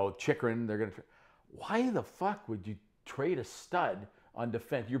Chychrun. They're gonna. Why the fuck would you trade a stud on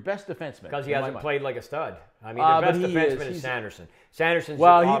defense, your best defenseman? Because he hasn't played like a stud. I mean, the best defenseman is Sanderson. Sanderson's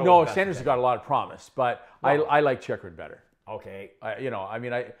Sanderson's got a lot of promise, but I like Chychrun better. Okay.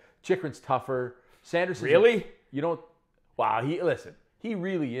 Chychrun's tougher. Sanderson. Really? You don't. Wow. He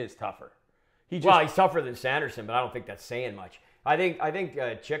really is tougher. He's tougher than Sanderson, but I don't think that's saying much. I think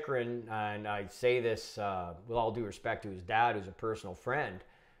Chychrun, and I say this with all due respect to his dad, who's a personal friend.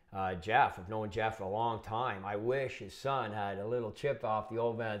 Jeff, I've known Jeff for a long time. I wish his son had a little chip off the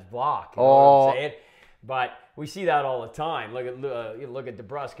old man's block. You know what I'm saying? But we see that all the time. Look at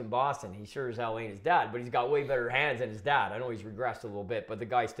DeBrusk in Boston. He sure as hell ain't his dad, but he's got way better hands than his dad. I know he's regressed a little bit, but the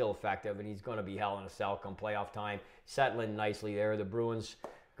guy's still effective, and he's going to be hell in a cell come playoff time. Settling nicely there. The Bruins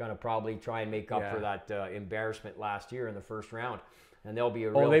going to probably try and make up for that embarrassment last year in the first round, and they'll be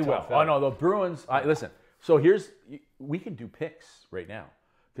a real tough will. Oh no, the Bruins. Listen. So we can do picks right now.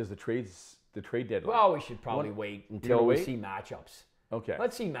 Because the trade deadline. Well, we should probably wait until we see matchups. Okay.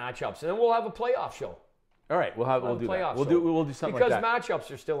 Let's see matchups, and then we'll have a playoff show. All right, we'll do that. We'll do something because like that. Because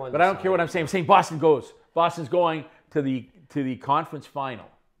matchups are still undecided. But I don't care what I'm saying. I'm saying Boston goes. Boston's going to the conference final.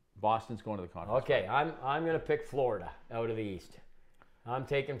 Boston's going to the conference. Okay, final. I'm going to pick Florida out of the East. I'm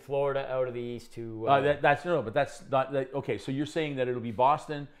taking Florida out of the East to. That's not. Okay, so you're saying that it'll be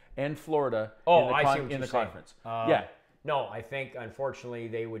Boston and Florida in the conference. Yeah. No, I think unfortunately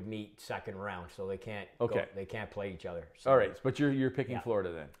they would meet second round, so they can't. They can't play each other. So. All right, but you're picking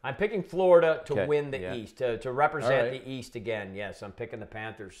Florida then. I'm picking Florida to win the East, to represent the East again. Yes, I'm picking the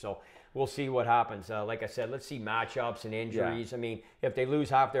Panthers. So we'll see what happens. Like I said, let's see matchups and injuries. Yeah. I mean, if they lose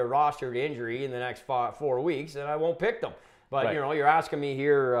half their roster to injury in the next 4 weeks, then I won't pick them. But, you're asking me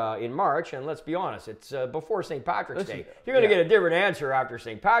here in March, and let's be honest, it's before St. Patrick's Day. You're going to get a different answer after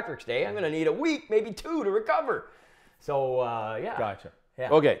St. Patrick's Day. I'm going to need a week, maybe 2 to recover. So, Gotcha. Yeah.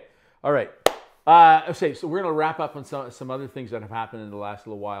 Okay. All right. So we're going to wrap up on some other things that have happened in the last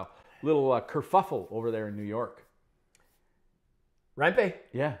little while. Little kerfuffle over there in New York. Rempe?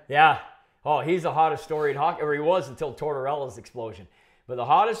 Yeah. Yeah. Oh, he's the hottest story in hockey, or he was until Tortorella's explosion. But the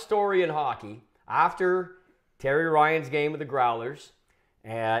hottest story in hockey, after Terry Ryan's game with the Growlers,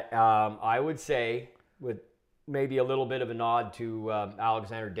 I would say, with maybe a little bit of a nod to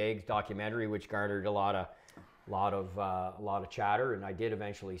Alexander Daig's documentary, which garnered a lot of chatter, and I did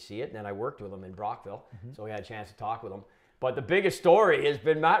eventually see it. And then I worked with him in Brockville, so we had a chance to talk with him. But the biggest story has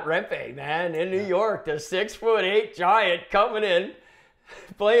been Matt Rempe, man, in New York, the 6'8" giant coming in,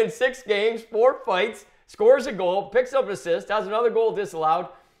 playing 6 games, 4 fights, scores a goal, picks up an assist, has another goal disallowed,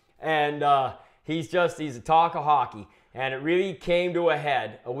 and he's a talk of hockey. And it really came to a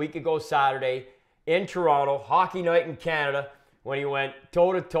head a week ago Saturday in Toronto, hockey night in Canada. when he went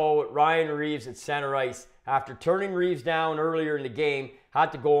toe-to-toe with Ryan Reeves at center ice after turning Reeves down earlier in the game.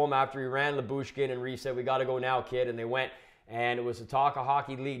 Had to go home after he ran Labushkin, and Reeves said, "We got to go now, kid." And they went, and it was a talk of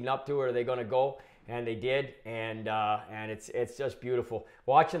hockey leading up to it. Are they going to go? And they did, and it's just beautiful.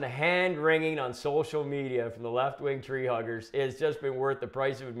 Watching the hand-wringing on social media from the left-wing tree huggers has just been worth the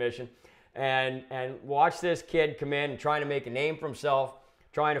price of admission. And watch this kid come in and trying to make a name for himself,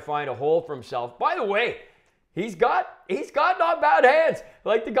 trying to find a hole for himself. By the way, he's got not bad hands.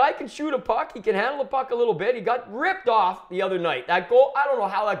 Like, the guy can shoot a puck. He can handle the puck a little bit. He got ripped off the other night. That goal, I don't know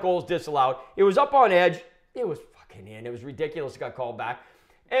how that goal's disallowed. It was up on edge. It was fucking in. It was ridiculous. It got called back.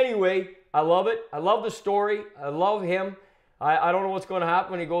 Anyway, I love it. I love the story. I love him. I don't know what's going to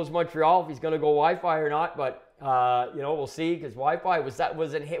happen when he goes to Montreal, if he's going to go Wi-Fi or not, but we'll see, because Wi-Fi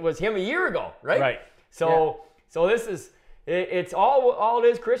was him a year ago, right? Right. So this is it's all it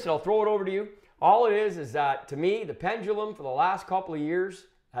is, Chris, and I'll throw it over to you. All it is that, to me, the pendulum for the last couple of years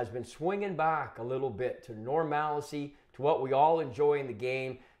has been swinging back a little bit to normalcy, to what we all enjoy in the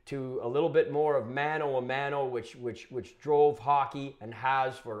game, to a little bit more of mano a mano, which drove hockey and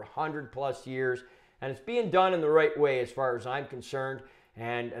has for 100+ years. And it's being done in the right way as far as I'm concerned.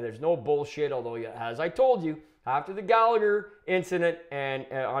 And there's no bullshit, although, as I told you, after the Gallagher incident and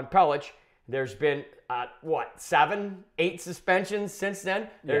on Pellich, there's been, 7, 8 suspensions since then?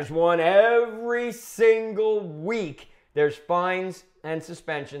 There's one every single week. There's fines and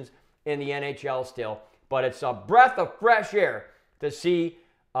suspensions in the NHL still. But it's a breath of fresh air to see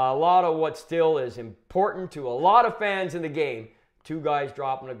a lot of what still is important to a lot of fans in the game. 2 guys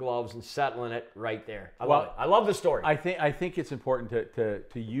dropping the gloves and settling it right there. I love it. I love the story. I think it's important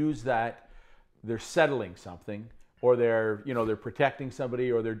to use that they're settling something, or they're protecting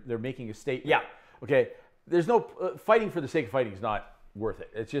somebody, or they're making a statement. Yeah. Okay. There's no fighting for the sake of fighting is not worth it.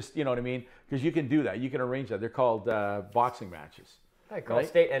 It's just, you know what I mean? Because you can do that. You can arrange that. They're called boxing matches.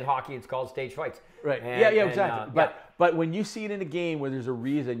 In hockey, it's called stage fights. Right. And, Exactly. But when you see it in a game where there's a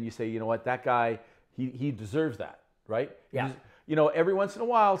reason, you say, you know what, that guy, he deserves that, right? Yeah. Every once in a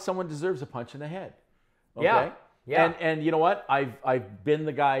while, someone deserves a punch in the head. Okay? Yeah. Yeah. And you know what? I've been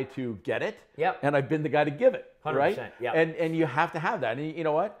the guy to get it. Yep. And I've been the guy to give it. 100%. Right? Yeah. And you have to have that. And you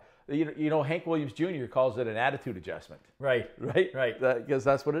know what? Hank Williams Jr. calls it an attitude adjustment. Right. Because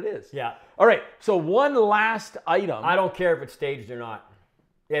that's what it is. Yeah. All right. So one last item. I don't care if it's staged or not.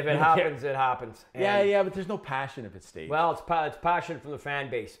 If it happens, it happens. And but there's no passion if it's staged. Well, it's passion from the fan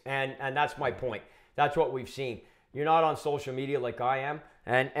base, and that's my point. That's what we've seen. You're not on social media like I am,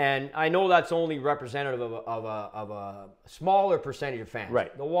 and I know that's only representative of a smaller percentage of fans.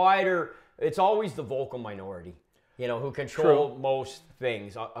 Right. The wider, it's always the vocal minority, who control most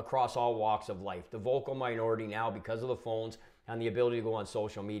things across all walks of life. The vocal minority now, because of the phones and the ability to go on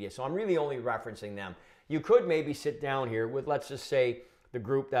social media. So I'm really only referencing them. You could maybe sit down here with, let's just say, the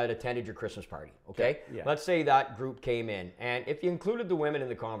group that attended your Christmas party, okay? Yeah. Let's say that group came in, and if you included the women in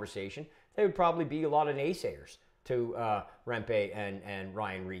the conversation, they would probably be a lot of naysayers to Rempe and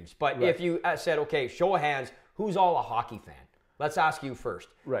Ryan Reeves. But if you said, okay, show of hands, who's all a hockey fan? Let's ask you first.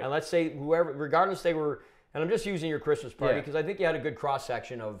 Right. And let's say whoever, regardless they were, and I'm just using your Christmas party because I think you had a good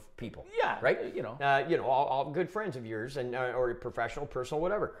cross-section of people. Yeah. Right? All good friends of yours, and or professional, personal,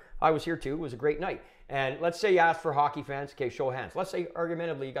 whatever. I was here too. It was a great night. And let's say you asked for hockey fans. Okay, show of hands. Let's say,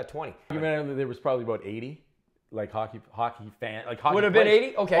 argumentatively, you got 20. Argumentatively, there was probably about 80, like hockey fan, like hockey. Would have been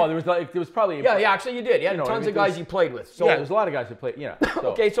 80? Okay. Oh, there was probably. Yeah, actually you did. You had tons of guys you played with. So yeah, there's a lot of guys that played. Yeah.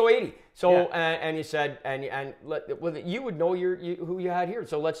 So. Okay, so 80. So and you said you would know who you had here.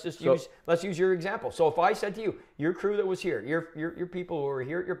 So let's use your example. So if I said to you, your crew that was here, your people who were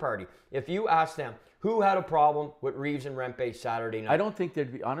here at your party, if you asked them who had a problem with Reeves and Rempe Saturday night, I don't think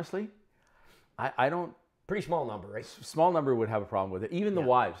there'd be, honestly. I don't. Pretty small number, right? Small number would have a problem with it. Even the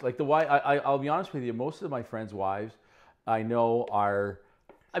wives, like I'll be honest with you. Most of my friends' wives, I know are.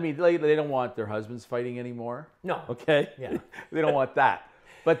 I mean, they don't want their husbands fighting anymore. No. Okay. Yeah. They don't want that.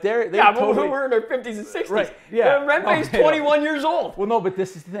 But they're totally, we're in their 50s and 60s. Right. Yeah. Rempe's 21 years old. Well, no, but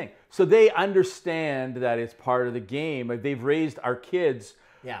this is the thing. So they understand that it's part of the game. They've raised our kids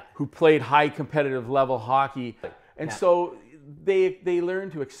who played high competitive level hockey. And so they learn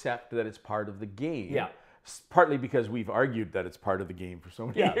to accept that it's part of the game. Yeah. Partly because we've argued that it's part of the game for so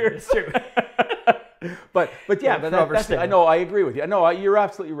many years. It's true. but that's it. I know, I agree with you. No, you're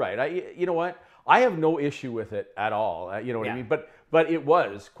absolutely right. You know what? I have no issue with it at all. You know what I mean? But it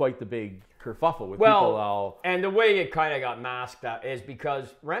was quite the big kerfuffle with people all. And the way it kind of got masked is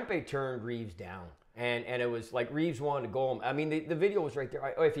because Rempe turned Reeves down. And it was like Reeves wanted to go home. I mean, the video was right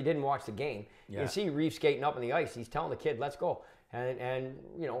there. If you didn't watch the game, you see Reeves skating up on the ice. He's telling the kid, let's go. and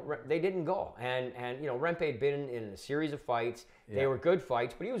you know, they didn't go. And you know, Rempe had been in a series of fights. They were good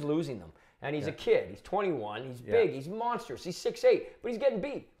fights, but he was losing them. And he's a kid. He's 21. He's big. He's monstrous. He's 6'8", but he's getting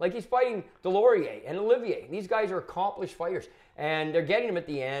beat. Like, he's fighting Delorier and Olivier. These guys are accomplished fighters. And they're getting him at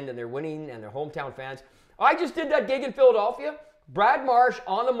the end, and they're winning, and they're hometown fans. I just did that gig in Philadelphia. Brad Marsh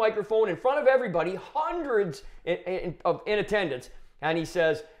on the microphone in front of everybody, hundreds in attendance. And he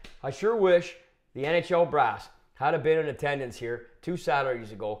says, I sure wish the NHL brass had been in attendance here 2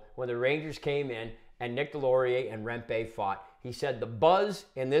 Saturdays ago when the Rangers came in and Nick Delorier and Rempe fought. He said the buzz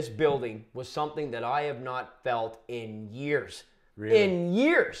in this building was something that I have not felt in years. Really? In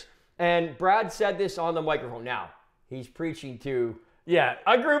years. And Brad said this on the microphone. Now, he's preaching to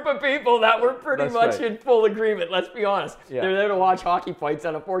a group of people that were pretty much in full agreement, let's be honest. Yeah. They're there to watch hockey fights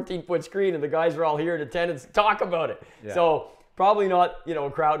on a 14-foot screen, and the guys are all here in attendance to talk about it. Yeah. So probably not, you know,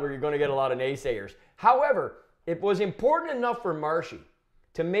 a crowd where you're going to get a lot of naysayers. However, it was important enough for Marshy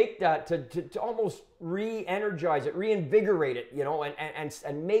to make that, to almost re-energize it, reinvigorate it, you know,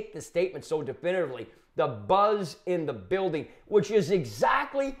 and make the statement so definitively. The buzz in the building, which is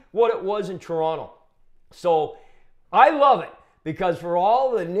exactly what it was in Toronto. So I love it, because for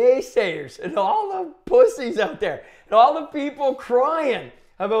all the naysayers and all the pussies out there and all the people crying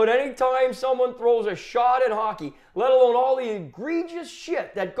about any time someone throws a shot in hockey, let alone all the egregious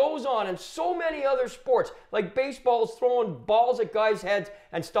shit that goes on in so many other sports, like baseball's throwing balls at guys' heads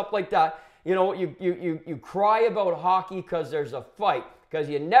and stuff like that. You know, you cry about hockey because there's a fight, because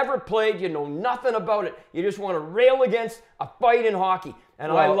you never played, you know nothing about it. You just want to rail against a fight in hockey.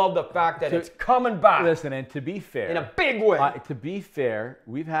 And I love the fact that it's coming back. Listen, and to be fair, in a big way. To be fair,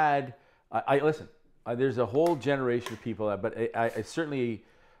 we've had, there's a whole generation of people that, but I certainly,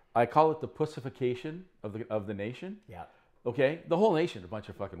 I call it the pussification of the nation. Yeah. Okay, the whole nation, a bunch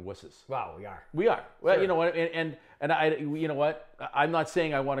of fucking wusses. Wow, we are. We are. Well, Sure. you know what, and I, you know what, I'm not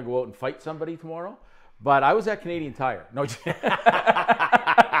saying I want to go out and fight somebody tomorrow, but I was at Canadian Tire. No,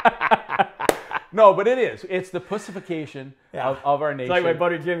 no, but it is. It's the pussification of our nation. It's like my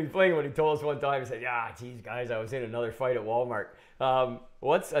buddy Jimmy Fling when he told us one time, he said, yeah, geez, guys, I was in another fight at Walmart.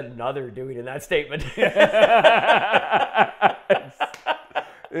 What's another doing in that statement?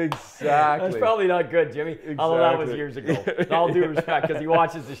 Exactly. That's probably not good, Jimmy. Exactly. Although that was years ago. With all due respect, because he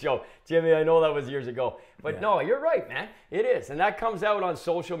watches the show. Jimmy, I know that was years ago. But no, you're right, man. It is. And that comes out on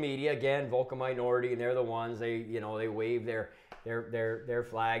social media. Again, vocal minority, and they're the ones, they wave their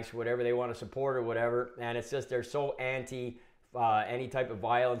flags, whatever they want to support or whatever. And it's just, they're so anti any type of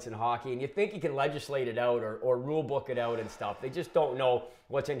violence in hockey. And you think you can legislate it out or rule book it out and stuff. They just don't know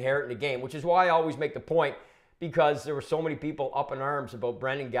what's inherent in the game, which is why I always make the point, because there were so many people up in arms about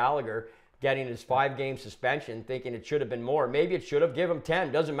Brendan Gallagher getting his 5-game suspension, thinking it should have been more. Maybe it should have. Give him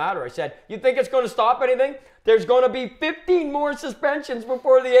 10. Doesn't matter. I said, you think it's going to stop anything? There's going to be 15 more suspensions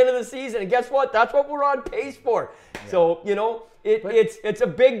before the end of the season. And guess what? That's what we're on pace for. Yeah. So, you know, it's a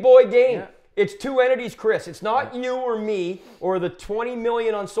big boy game. Yeah. It's two entities, Chris. It's not you or me or the 20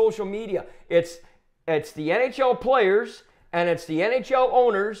 million on social media. It's the NHL players and it's the NHL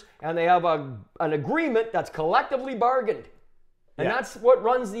owners, and they have an agreement that's collectively bargained. And that's what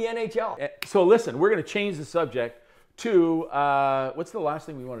runs the NHL. So listen, we're going to change the subject to, what's the last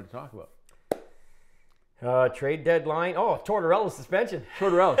thing we wanted to talk about? Trade deadline. Oh, Tortorella's suspension.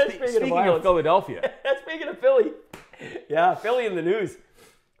 Tortorella. Speaking of Philadelphia. Speaking of Philly. Yeah, Philly in the news.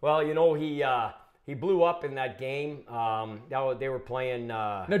 Well, you know, he blew up in that game. They were playing.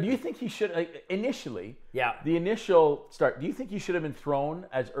 Now, do you think he should initially? Yeah. The initial start. Do you think he should have been thrown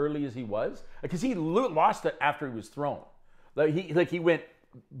as early as he was? Because he lost it after he was thrown. He went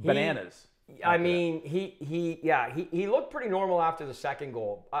bananas. I mean, he looked pretty normal after the second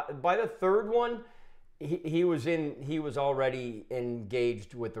goal. By the third one, he was already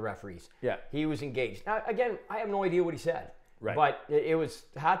engaged with the referees. Yeah. He was engaged. Now, again, I have no idea what he said. Right. But it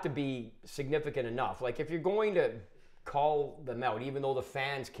had to be significant enough. Like, if you're going to call them out, even though the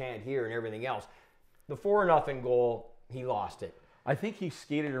fans can't hear and everything else, the 4-0 goal, he lost it. I think he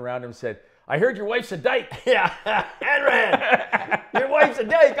skated around him and said, I heard your wife's a dyke. Yeah, and ran. Your wife's a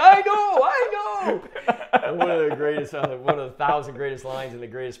dyke. I know. One of the greatest, one of the 1,000 greatest lines in the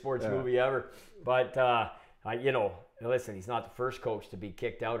greatest sports movie ever. But, you know, listen, he's not the first coach to be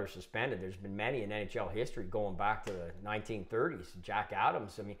kicked out or suspended. There's been many in NHL history going back to the 1930s. Jack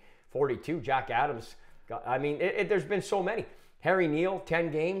Adams, 42, Jack Adams. There's been so many. Harry Neal,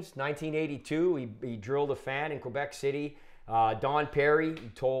 10 games, 1982. He drilled a fan in Quebec City. Don Perry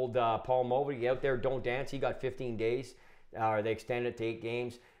told Paul Mulvey, get out there, don't dance. He got 15 days. They extended it to 8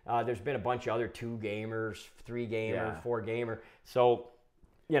 games. There's been a bunch of other 2-gamers, 3-gamer, 4-gamer. So,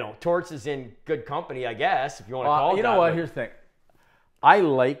 you know, Torts is in good company, I guess, if you want to call it that. You know what? Here's the thing. I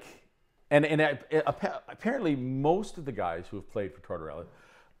like, and apparently most of the guys who have played for Tortorella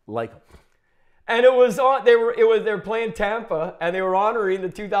like him. And it was on. They were playing Tampa, and they were honoring the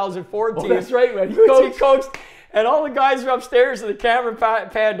 2004 team. That's right, man. He coached, and all the guys were upstairs, and the camera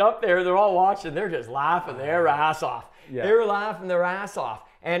panned up there. They're all watching. They're just laughing their ass off. Yeah. They were laughing their ass off,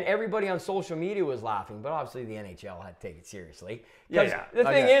 and everybody on social media was laughing. But obviously, the NHL had to take it seriously. Yeah. The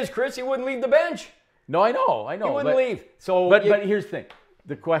thing is, Chris, he wouldn't leave the bench. No, I know. He wouldn't leave. So, but here's the thing.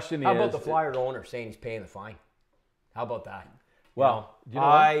 The question is, how about the Flyer owner saying he's paying the fine? How about that? Well,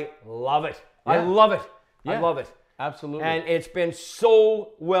 I love it. Yeah. I love it. Yeah. I love it. Absolutely. And it's been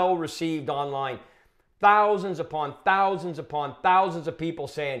so well received online. Thousands upon thousands upon thousands of people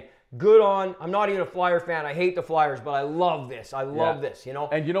saying, good on, I'm not even a Flyer fan. I hate the Flyers, but I love this. I love this, you know?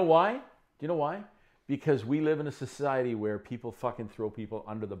 And you know why? Do you know why? Because we live in a society where people fucking throw people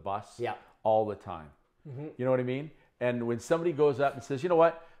under the bus all the time. Mm-hmm. You know what I mean? And when somebody goes up and says, you know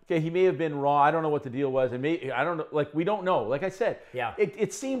what? Okay, he may have been wrong. I don't know what the deal was. I don't know. Like, we don't know. Like I said,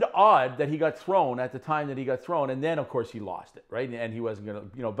 it seemed odd that he got thrown at the time that he got thrown. And then, of course, he lost it, right? And he wasn't going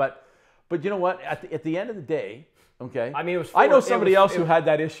to, you know, but you know what? At the end of the day, okay. I mean, I know somebody else who had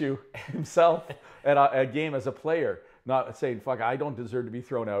that issue himself at a game as a player, not saying, fuck, I don't deserve to be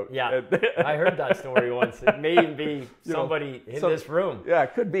thrown out. Yeah, I heard that story once. It may even be somebody in this room. Yeah,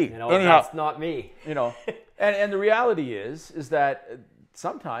 it could be. You know, that's not me. You know, and the reality is that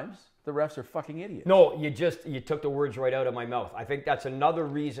sometimes the refs are fucking idiots. No, you took the words right out of my mouth. I think that's another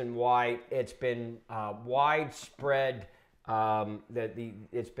reason why it's been widespread.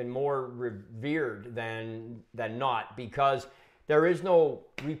 It's been more revered than not, because there is no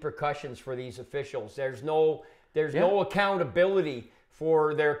repercussions for these officials. There's no accountability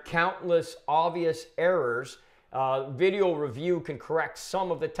for their countless obvious errors. Video review can correct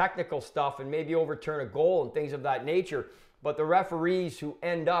some of the technical stuff and maybe overturn a goal and things of that nature. But the referees who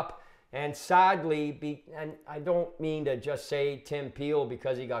end up, and sadly, and I don't mean to just say Tim Peel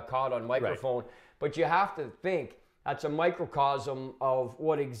because he got caught on microphone, but you have to think that's a microcosm of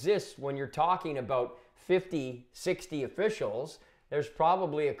what exists when you're talking about 50, 60 officials. There's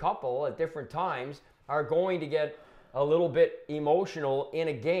probably a couple at different times are going to get a little bit emotional in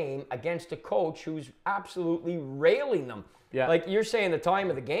a game against a coach who's absolutely railing them. Yeah. Like you're saying, the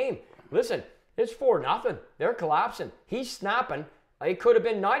time of the game. Listen, it's 4-0. They're collapsing. He's snapping. It could have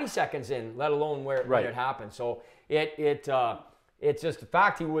been 90 seconds in, let alone when it happened. So it's just the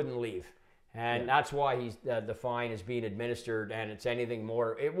fact he wouldn't leave. And that's why the fine is being administered, and it's anything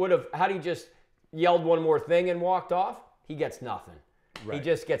more. It would have, had he just yelled one more thing and walked off, he gets nothing. Right. He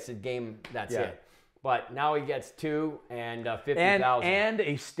just gets the game, that's it. But now he gets 2 and 50,000. And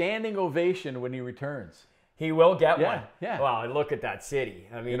a standing ovation when he returns. He will get one. Yeah. Well, look at that city.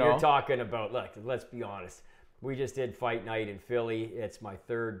 I mean, you're talking about, look, let's be honest. We just did fight night in Philly. It's my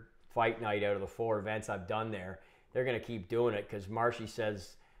 3rd fight night out of the 4 events I've done there. They're going to keep doing it because Marshy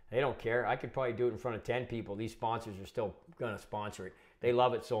says they don't care. I could probably do it in front of 10 people. These sponsors are still going to sponsor it. They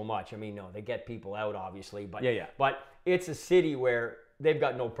love it so much. I mean, no, they get people out, obviously. But, but it's a city where they've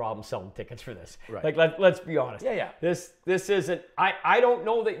got no problem selling tickets for this. Right. Like, let's be honest. This isn't, I don't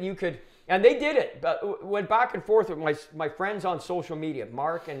know that you could. And they did it, but went back and forth with my friends on social media,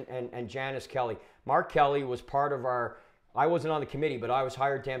 Mark and Janice Kelly. Mark Kelly was part of I wasn't on the committee, but I was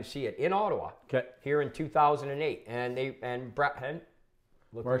hired to MC it in Ottawa here in 2008. And Brad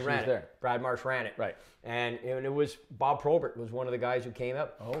Marsh ran it. Right. And it was Bob Probert was one of the guys who came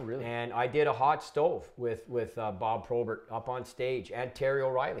up. Oh, really? And I did a hot stove with Bob Probert up on stage, and Terry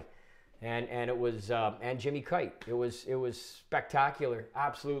O'Reilly. And it was and Jimmy Kite. It was spectacular,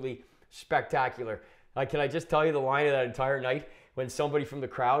 absolutely spectacular. Can I just tell you the line of that entire night when somebody from the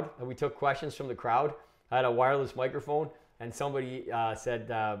crowd, and we took questions from the crowd, I had a wireless microphone, and somebody said,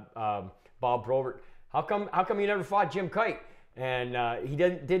 Bob Probert, how come you never fought Jim Kite? And he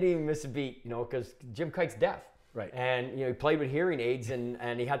didn't even miss a beat, because Jim Kite's deaf. Right. And he played with hearing aids,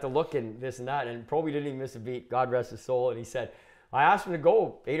 and he had to look and this and that, and probably didn't even miss a beat. God rest his soul. And he said, I asked him to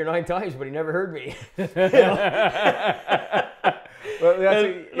go 8 or 9 times, but he never heard me. Well,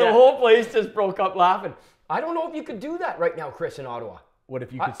 the whole place just broke up laughing. I don't know if you could do that right now, Chris, in Ottawa. What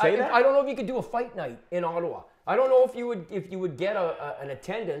if you could say that? I don't know if you could do a fight night in Ottawa. I don't know if you would get an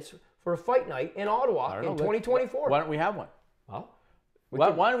attendance for a fight night in Ottawa in 2024. Why don't we have one?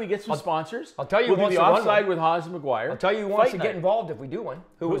 Well, why don't we get some sponsors? I'll tell you. We'll do the Offside with Hawes and Maguire. I'll tell you who wants to get involved if we do one.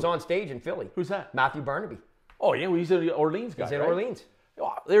 Who was on stage in Philly? Who's that? Matthew Barnaby. Oh yeah, well, he's an Orleans guy. He's in Orleans.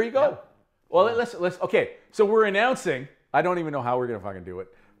 Oh, there you go. Yeah. Well, let's. Okay, so we're announcing. I don't even know how we're gonna fucking do it,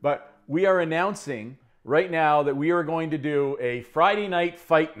 but we are announcing right now that we are going to do a Friday night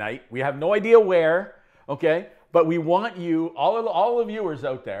fight night. We have no idea where. Okay, But we want you, all the viewers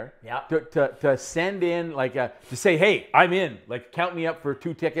out there, Yeah. to send in, like, to say, hey, I'm in. Like, count me up for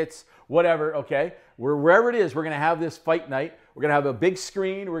 2 tickets, whatever, okay? Wherever it is, we're going to have this fight night. We're going to have a big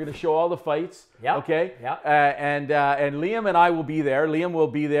screen. We're going to show all the fights, Yeah. okay? Yeah. And Liam and I will be there. Liam will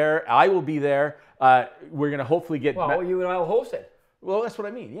be there. I will be there. We're going to hopefully get... Well, you and I will host it. Well, that's what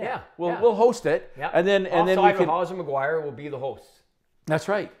I mean, yeah. Yeah, We'll host it. Yeah. And then we Offside can... with Hawes and Maguire will be the hosts. That's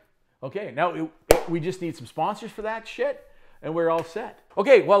right. Okay, now we just need some sponsors for that shit, and we're all set.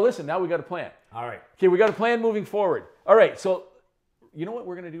 Okay, well, listen, now we got a plan. All right. Okay, we got a plan moving forward. All right, so you know what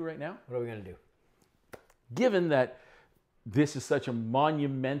we're going to do right now? What are we going to do? Given that this is such a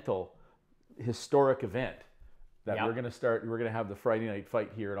monumental, historic event, that Yeah. we're going to have the Friday night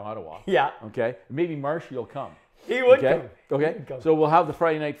fight here in Ottawa. Yeah. Okay, maybe Marshy will come. He would Okay, come. okay. He would come. So we'll have the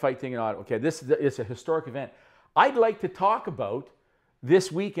Friday night fight thing in Ottawa. Okay, it's a historic event. I'd like to talk about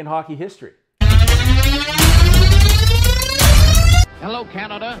this week in hockey history. Hello,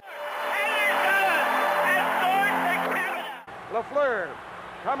 Canada. Lafleur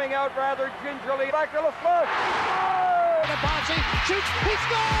coming out rather gingerly. Back to Lafleur. Shoots. He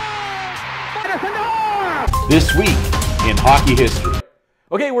scores! This week in hockey history.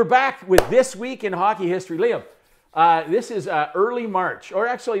 Okay, we're back with This Week in Hockey History. Liam, this is early March, or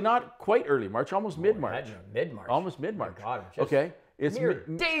actually not quite early March, almost mid-March. Mid-March. Almost mid-March. Oh my God, just okay, it's mere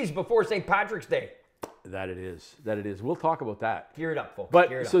days before St. Patrick's Day. that it is. That it is. We'll talk about that. Gear it up, folks. But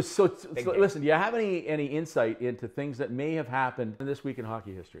Gear it so up. Big day. listen. Do you have any insight into things that may have happened this week in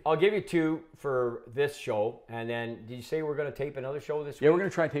hockey history? I'll give you 2 for this show, and then did you say we're going to tape another show this week? Yeah, we're going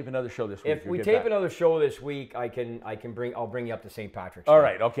to try and tape another show this week. If we We'll tape get back. another show this week, I'll bring you up to St. Patrick's Day. All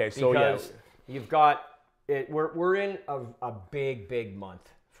right. Okay. So Because you've got it. We're in a big month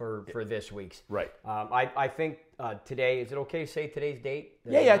for this week's. Right. I think today, is it okay to say today's date?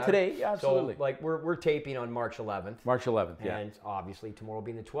 Yeah, today. Yeah, absolutely. So like we're taping on March 11th. March 11th. Yeah. And obviously tomorrow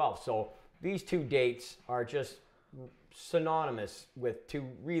being the 12th. So these 2 dates are just synonymous with 2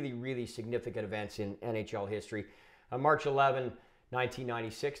 really significant events in NHL history. On March 11,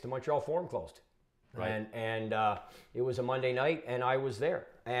 1996, the Montreal Forum closed. Right. And it was a Monday night, and I was there.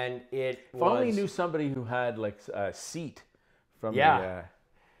 And it If was... only knew somebody who had like a seat from Yeah.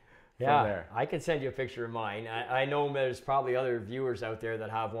 Yeah, there. I can send you a picture of mine. I know there's probably other viewers out there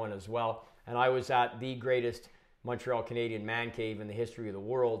that have one as well. And I was at the greatest Montreal Canadian man cave in the history of the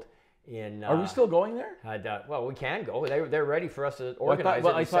world. Are we still going there? Well, we can go. They're ready for us to Well, organize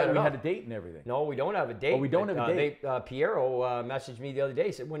I it. thought we had a date and everything. No, we don't have a date. Oh, we don't have a date. Piero messaged me the other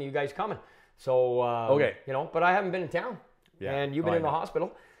day. Said, "When are you guys coming?" So Okay. but I haven't been in town, Yeah. and you've been Oh, in the I know.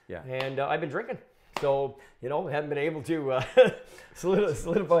 hospital, Yeah. and I've been drinking. So haven't been able to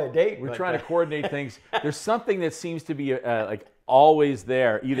solidify a date. We're trying to coordinate things. There's something that seems to be like always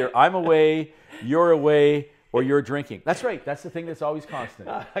there. Either I'm away, you're away, or you're drinking. That's right. That's the thing that's always constant.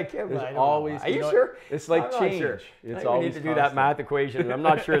 I can't. There's I don't always. know. Are you know, sure? It's like I'm not change. sure. It's we always need to do that constant. math equation. I'm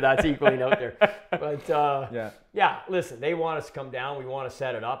not sure that's equaling out there. But Yeah. Listen, they want us to come down. We want to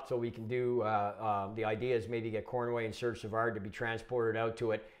set it up so we can do. The idea is maybe get Cornway and Serge Savard to be transported out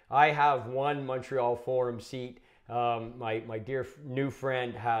to it. I have 1 Montreal Forum seat. My dear new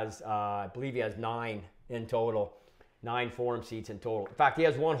friend has, I believe he has 9 in total, 9 Forum seats in total. In fact, he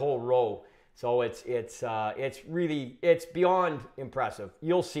has 1 whole row. So it's beyond impressive.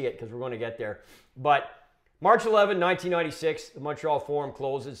 You'll see it because we're going to get there. But March 11, 1996, the Montreal Forum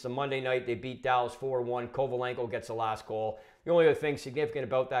closes. It's a Monday night. They beat Dallas 4-1. Kovalenko gets the last goal. The only other thing significant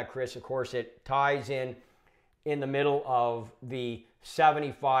about that, Chris, of course, it ties in the middle of the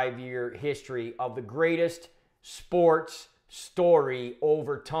 75-year history of the greatest sports story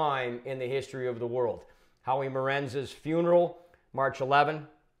over time in the history of the world. Howie Morenza's funeral, March 11,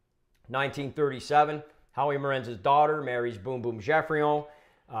 1937. Howie Morenza's daughter marries Boom Boom Geoffrion.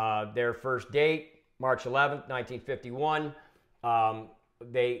 Their first date, March 11th, 1951.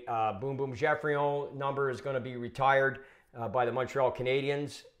 Boom Boom Geoffrion number is going to be retired by the Montreal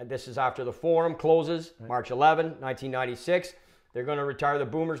Canadiens. And this is after the Forum closes, March 11, 1996. They're going to retire the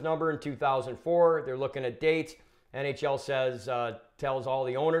Boomers number in 2004. They're looking at dates. NHL says, tells all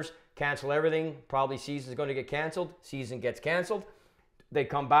the owners, cancel everything. Probably season's going to get canceled. Season gets canceled. They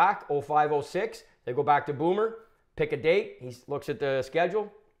come back, 05-06. They go back to Boomer, pick a date. He looks at the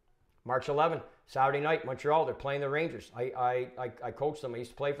schedule. March 11, Saturday night, Montreal. They're playing the Rangers. I coached them. I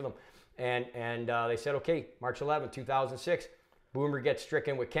used to play for them. And they said, okay, March 11, 2006. Boomer gets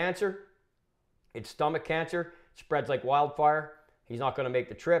stricken with cancer. It's stomach cancer. Spreads like wildfire. He's not going to make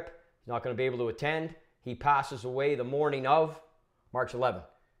the trip. He's not going to be able to attend. He passes away the morning of March 11,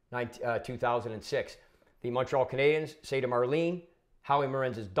 2006. The Montreal Canadiens say to Marlene, Howie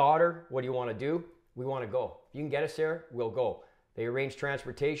Morenza's daughter, what do you want to do? We want to go. If you can get us there, we'll go. They arrange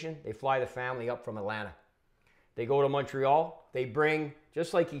transportation. They fly the family up from Atlanta. They go to Montreal. They bring,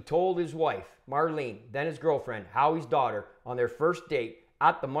 just like he told his wife, Marlene, then his girlfriend, Howie's daughter, on their first date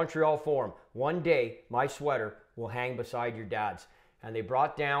at the Montreal Forum. One day, my sweater will hang beside your dad's. And they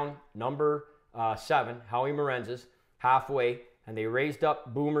brought down number 7, Howie Morenz's, halfway, and they raised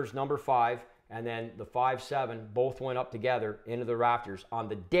up Boomer's number 5, and then the 5-7 both went up together into the rafters on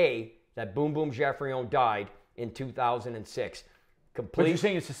the day that Boom Boom Geoffrion died in 2006. But you're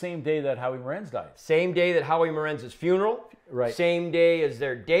saying it's the same day that Howie Morenz died? Same day that Howie Morenz's funeral. Right. Same day as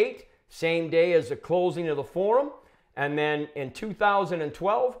their date. Same day as the closing of the Forum. And then in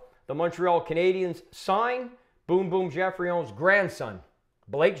 2012, the Montreal Canadiens sign Boom Boom Geoffrion's grandson,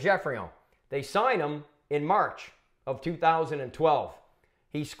 Blake Geoffrion. They sign him in March of 2012.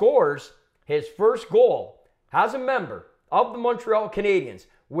 He scores his first goal as a member of the Montreal Canadiens,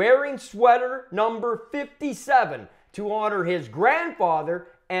 wearing sweater number 57 to honor his grandfather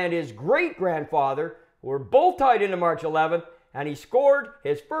and his great-grandfather, who were both tied into March 11th, and he scored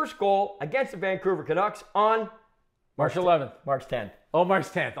his first goal against the Vancouver Canucks on March 11th. March 10th. Oh, March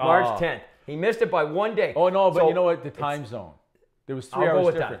 10th. Oh. March 10th. He missed it by one day. Oh, no, but So you know what? The time zone. There was 3 I'll go hours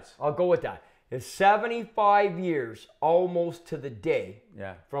with difference. that. I'll go with that. It's 75 years, almost to the day,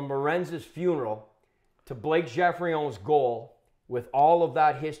 Yeah. from Morenz's funeral to Blake Geoffrion's goal, with all of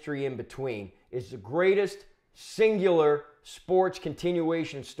that history in between, is the greatest singular sports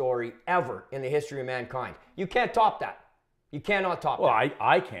continuation story ever in the history of mankind. You can't top that. You cannot top Well, that.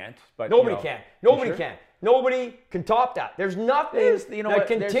 I can't, but Nobody you know. can. You Nobody sure? can. Nobody can top that. There's nothing that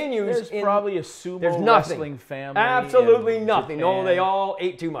continues. There's probably a sumo There's nothing. wrestling family. Absolutely in nothing. No, Japan. they all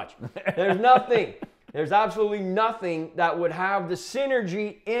ate too much. There's nothing. There's absolutely nothing that would have the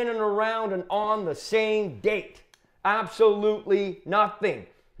synergy in and around and on the same date. Absolutely nothing.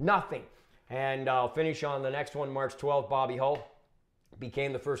 Nothing. And I'll finish on the next one, March 12th. Bobby Hull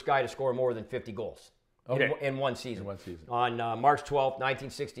became the first guy to score more than 50 goals in one season. In one season. On March 12th,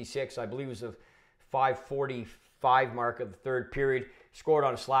 1966, I believe it was the 5:45 mark of the third period. Scored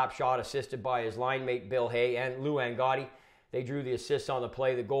on a slap shot, assisted by his line mate Bill Hay and Lou Angotti. They drew the assists on the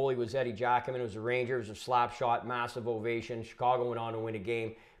play. The goalie was Eddie Jackman. It was a Ranger. It was a slap shot, massive ovation. Chicago went on to win a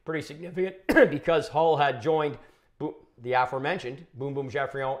game. Pretty significant because Hull had joined the aforementioned Boom Boom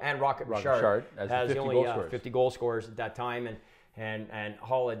Geoffrion and Rocket Richard as the 50 only goal scorers. 50 goal scorers at that time, and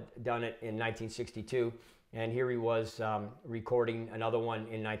Hull had done it in 1962, and here he was recording another one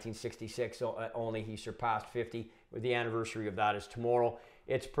in 1966. So only he surpassed 50. The anniversary of that is tomorrow.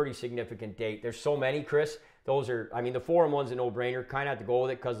 It's a pretty significant date. There's so many, Chris. Those are, I mean, the Forum one's a no-brainer. Kind of have to go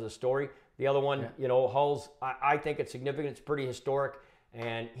with it because of the story. The other one, you know, Hull's, I think it's significant. It's pretty historic.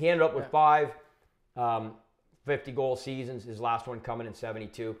 And he ended up with 5 50-goal seasons, his last one coming in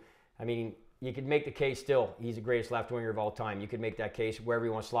 72. I mean, you could make the case still. He's the greatest left winger of all time. You could make that case wherever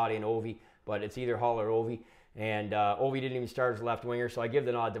you want to slot in Ovi, but it's either Hull or Ovi. And Ovi didn't even start as a left winger, so I give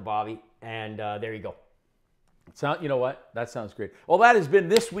the nod to Bobby. And there you go. You know what? That sounds great. Well, that has been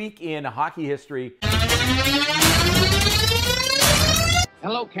This Week in Hockey History.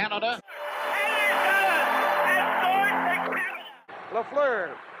 Hello, Canada.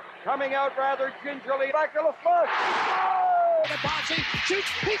 Lafleur coming out rather gingerly. Back to Lafleur. Oh! The bossy shoots.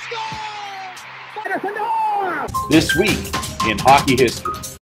 He scores! This Week in Hockey History.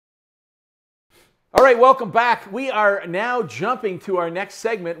 All right, welcome back. We are now jumping to our next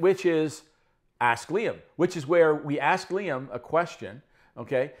segment, which is Ask Liam, which is where we ask Liam a question,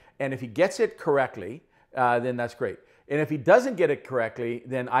 okay? And if he gets it correctly, then that's great. And if he doesn't get it correctly,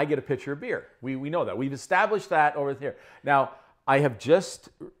 then I get a pitcher of beer. We know that. We've established that over here. Now, I have just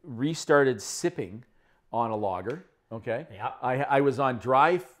restarted sipping on a lager, okay? Yeah. I was on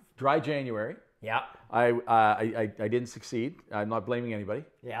dry January. Yeah. I didn't succeed. I'm not blaming anybody.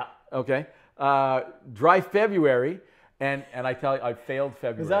 Yeah. Okay. Dry February, and I tell you, I failed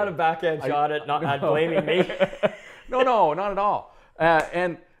February. Is that a backhand shot at not blaming me? No, not at all.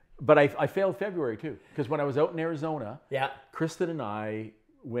 But I failed February too, because when I was out in Arizona, Yeah. Kristen and I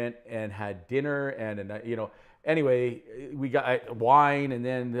went and had dinner, and you know, anyway, we got wine and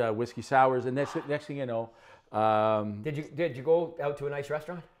then whiskey sours, and next thing you know, Did you go out to a nice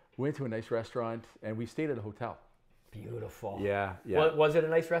restaurant? went to a nice restaurant, and we stayed at a hotel. Beautiful. Yeah. Was it a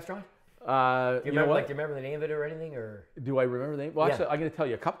nice restaurant? You Do you know remember, what? do you remember the name of it or anything? Or Do I remember the name? Well, Yeah. actually, I'm going to tell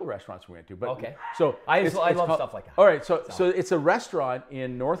you a couple of restaurants we went to. But Okay. So I it's love called- stuff like that. All right, so it's a restaurant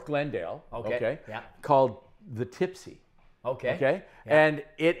in North Glendale. Okay, yeah. Called The Tipsy. Okay. Okay. Yeah. And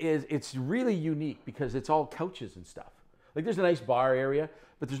it's really unique because it's all couches and stuff. Like there's a nice bar area,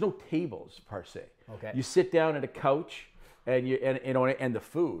 but there's no tables per se. Okay. You sit down at a couch, and the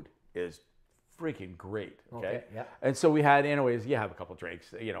food is freaking great. Okay. Yeah. And so we had, anyways, you have a couple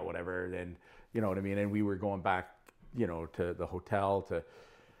drinks, whatever. And you know what I mean? And we were going back, to the hotel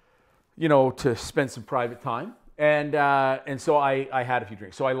to spend some private time. And so I had a few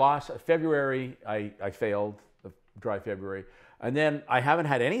drinks. So I lost February. I failed the dry February. And then I haven't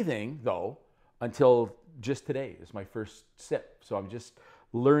had anything though until just today is my first sip. So I'm just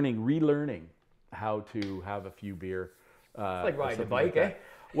relearning how to have a few beer. It's like riding a bike, eh?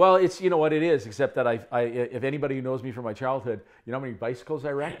 Well, it's, what it is, except that if anybody who knows me from my childhood, you know how many bicycles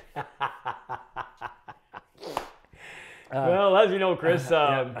I wrecked? Well, as you know, Chris,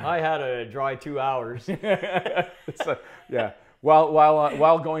 I had a dry 2 hours. Yeah.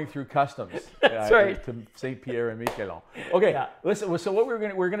 While going through customs. That's right. To St. Pierre and Miquelon. Okay, Yeah. Listen, so what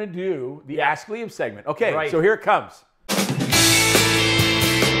we're gonna do, the Ask Liam segment. Okay, Right. So here it comes.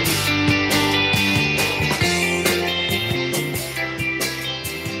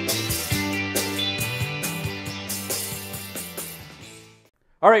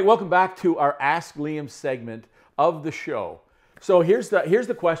 All right, welcome back to our Ask Liam segment of the show. So here's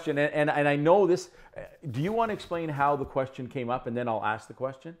the question, and I know this. Do you want to explain how the question came up, and then I'll ask the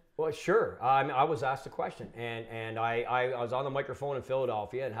question? Well, sure. I was asked a question, and I was on the microphone in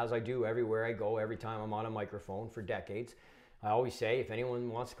Philadelphia, and as I do everywhere I go, every time I'm on a microphone for decades, I always say, if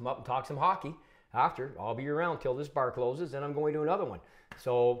anyone wants to come up and talk some hockey after, I'll be around till this bar closes, and I'm going to another one.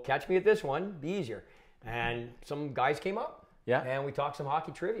 So catch me at this one, be easier. And some guys came up. Yeah. And we talked some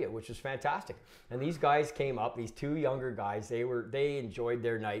hockey trivia, which was fantastic. And these guys came up, these two younger guys, they enjoyed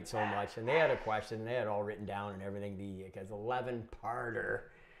their night so much. And they had a question, they had it all written down and everything, the 11-parter,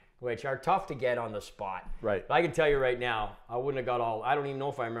 which are tough to get on the spot. Right. But I can tell you right now, I wouldn't have got all, I don't even know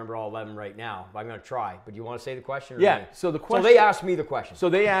if I remember all 11 right now, but I'm going to try. But you want to say the question? Or Yeah. me? So the question. So they asked me the question. So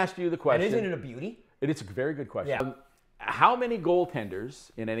they asked you the question. And isn't it a beauty? It's a very good question. Yeah. How many goaltenders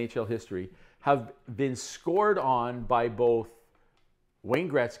in NHL history have been scored on by both Wayne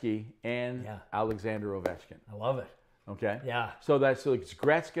Gretzky and Alexander Ovechkin? I love it. Okay. Yeah. So it's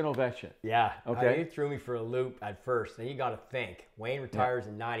Gretzky and Ovechkin. Yeah. Okay. You threw me for a loop at first. Then you got to think. Wayne retires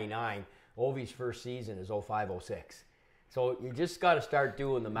in 99. Ovi's first season is 05-06. So you just got to start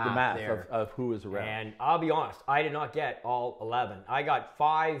doing the math there. Of who is around. And I'll be honest, I did not get all 11. I got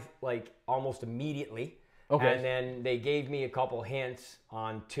 5 almost immediately. Okay. And then they gave me a couple hints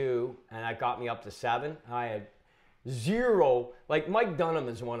on 2, and that got me up to 7. I had 0. Mike Dunham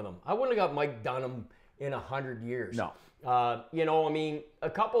is one of them. I wouldn't have got Mike Dunham in 100 years. No. A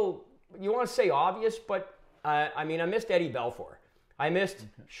couple, you want to say obvious, but I missed Eddie Belfour. I missed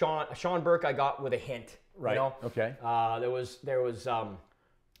Sean Burke. I got with a hint. Right. Okay. There was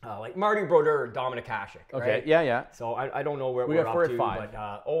Marty Brodeur, Dominic Hasek. Okay. Right? Yeah. So I don't know where we we're got 4 up at to, 5.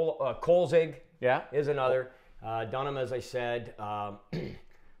 but Kolzig is another. Yeah. Dunham, as I said,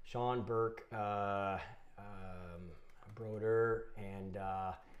 Sean Burke, Brodeur, and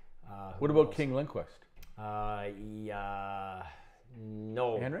what about King Lindquist?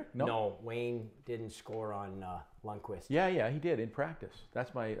 No. Henrik? No. Wayne didn't score on Lundqvist. Yeah, he did in practice.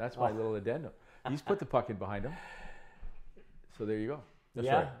 That's my little addendum. He's put the puck in behind him. So there you go. That's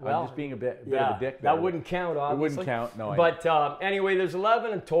right. I'm just being a bit of a dick. That wouldn't count, obviously. It wouldn't count, no. But anyway, there's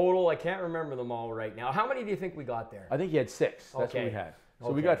 11 in total. I can't remember them all right now. How many do you think we got there? I think you had 6. That's what we had.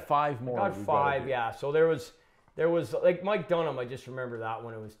 So we got 5 more. Got 5, yeah. So there was Mike Dunham. I just remember that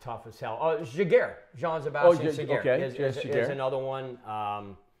one. It was tough as hell. Jaguar, Jean-Sébastien Jaguar is another one.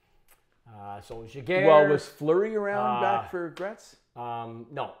 So Jaguar. Well, was Fleury around back for Gretz?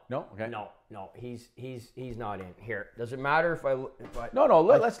 No. Okay. No. He's not in here. Does it matter if I? No.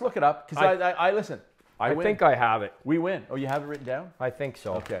 Let's look it up because I listen. I win. think I have it. We win. Oh, you have it written down? I think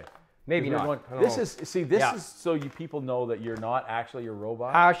so. Okay. Maybe not. This is so you people know that you're not actually a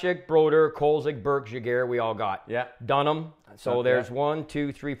robot. Hasek, Brodeur, Kolzig, Burke, Jaguar, we all got. Yeah. Dunham. So there's 1,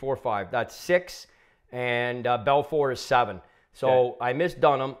 2, 3, 4, 5. That's 6, and Belfour is 7. So I missed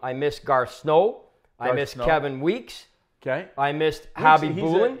Dunham. I missed Garth Snow. I missed Kevin Weeks. Okay. I missed Habby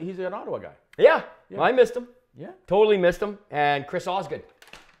Boulin. He's an Ottawa guy. Yeah. I missed him. Yeah. Totally missed him. And Chris Osgood.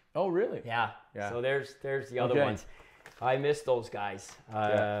 Oh, really? Yeah. So there's the other ones. I miss those guys.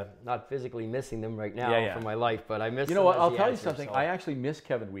 Not physically missing them right now for my life, but I miss them. You know what? I'll tell you answer, something. so. I actually miss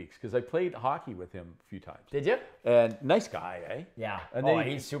Kevin Weeks because I played hockey with him a few times. Did you? And nice guy, eh? Yeah. And then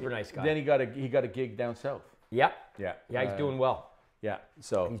he's super nice guy. Then he got a gig down south. Yeah. Yeah. Yeah, he's doing well. Yeah.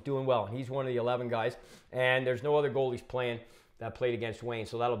 So he's doing well. He's one of the 11 guys, and there's no other goalies playing that played against Wayne,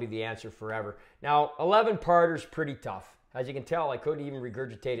 so that'll be the answer forever. Now, 11 parter's pretty tough. As you can tell, I couldn't even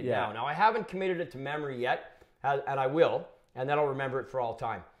regurgitate it now. Now, I haven't committed it to memory yet, and I will, and then I'll remember it for all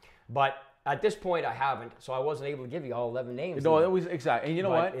time. But at this point, I haven't, so I wasn't able to give you all 11 names. No, that was exactly. And you know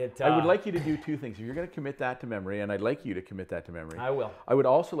But what? I would like you to do two things. If you're going to commit that to memory, and I'd like you to commit that to memory. I will. I would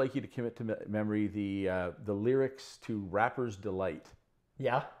also like you to commit to memory the lyrics to Rapper's Delight.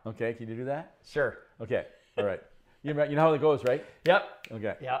 Yeah. Okay, can you do that? Sure. Okay, all right. You know how it goes, right? Yep.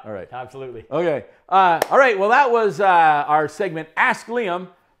 Okay. Yeah. All right. Absolutely. Okay. All right. Well, that was our segment. Ask Liam.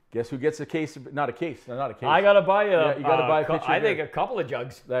 Guess who gets a case? Not a case. I gotta buy a. Yeah, you gotta buy a pitcher I of beer. think a couple of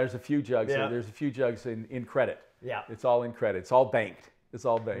jugs. There's a few jugs. Yeah. There's a few jugs in credit. Yeah. It's all in credit. It's all banked. It's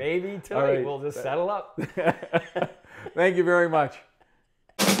all banked. Maybe tonight right. we'll just settle up. Thank you very much.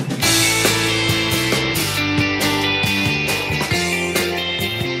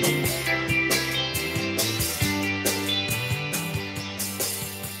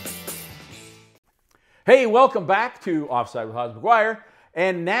 Hey, welcome back to Offside with Hawes and Maguire.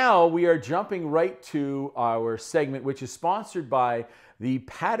 And now we are jumping right to our segment, which is sponsored by the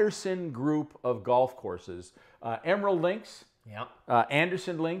Patterson Group of Golf Courses. Emerald Links, Yeah.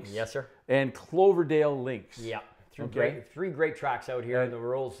 Anderson Links, Yes, sir. and Cloverdale Links. Yeah. Okay. Three great tracks out here in the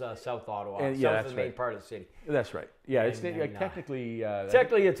rural South Ottawa. And, South yeah, of that's the main right. part of the city. That's right. Yeah, it's And, like technically...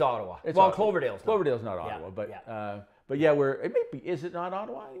 Technically, it's Ottawa. it's well, Ottawa. Cloverdale's not. Cloverdale's not Ottawa, but yeah, it may be. Is it not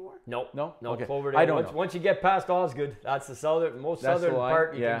Ottawa anymore? No. No? No, Okay. Cloverdale. I don't know. Once you get past Osgood, that's the most That's the southern line,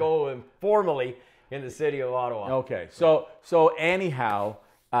 part. You yeah. can go informally in the city of Ottawa. Okay, so anyhow,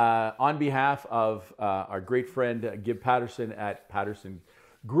 on behalf of our great friend Gib Patterson at Patterson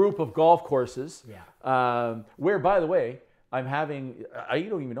Group of Golf Courses, where, by the way, I'm having, you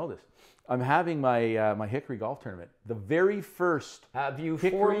don't even know this, I'm having my Hickory Golf Tournament. The very first. Have you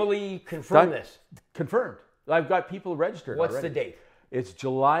Hickory- formally confirmed this? Confirmed. I've got people registered What's already. the date? It's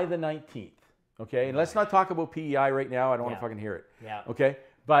July the 19th. Okay, and let's not talk about PEI right now. I don't want to fucking hear it. Yeah. Okay,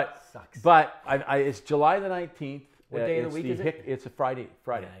 but Sucks. it's July the 19th. What day of the week is it? It's a Friday.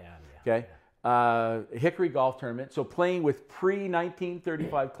 Yeah. Okay. Hickory Golf Tournament. So playing with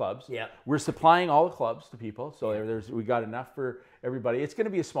pre-1935 clubs. Yeah. We're supplying all the clubs to people. So we got enough for everybody. It's going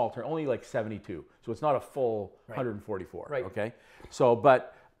to be a small tournament, only like 72. So it's not a full 144. Right. Okay. So,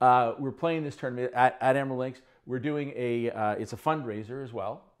 but we're playing this tournament at Emerald Links. We're doing it's a fundraiser as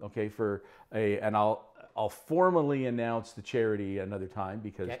well. Okay. And I'll formally announce the charity another time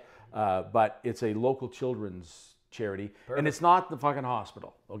because, but it's a local children's charity. Perfect. And it's not the fucking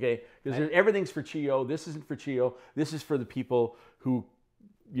hospital, okay? Because everything's for CHEO. This isn't for CHEO. This is for the people who,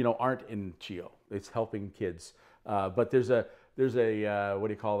 aren't in CHEO. It's helping kids. But there's a what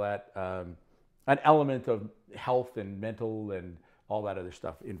do you call that? An element of health and mental and all that other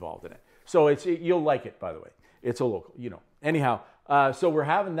stuff involved in it. So you'll like it, by the way. It's a local, Anyhow, so we're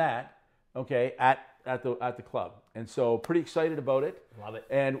having that, okay, at the club, and so pretty excited about it. Love it.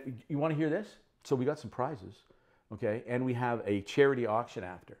 And you want to hear this? So we got some prizes. Okay, and we have a charity auction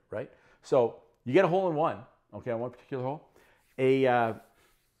after, right? So you get a hole in one, okay, on one particular hole. A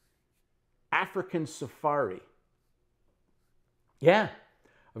African safari. Yeah,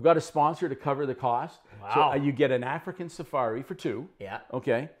 I've got a sponsor to cover the cost. Wow. So you get an African safari for two. Yeah.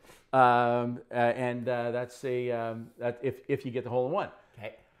 Okay, and that's that if you get the hole in one.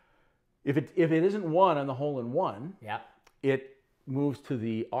 Okay. If it isn't one on the hole in one, it moves to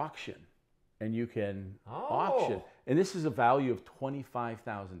the auction. And you can auction. And this is a value of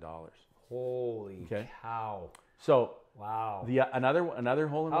 $25,000. Holy cow. So wow. Another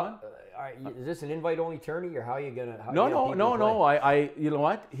hole in one? All right, is this an invite-only tourney, or how are you gonna? No. You know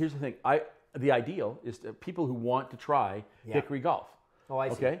what? Here's the thing. The ideal is people who want to try Hickory Golf. Oh, I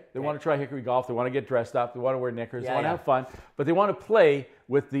see. Okay? They want to try Hickory Golf. They want to get dressed up. They want to wear knickers. They want to have fun. But they want to play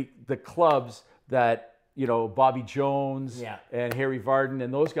with the clubs that Bobby Jones and Harry Varden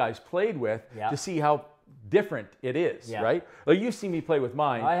and those guys played with to see how different it is, right? Like you've seen me play with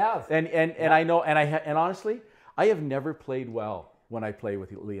mine. I have. And I know, and honestly, I have never played well when I play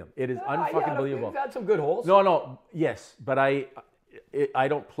with Liam. It is unfucking believable. You've had some good holes. No, yes, but I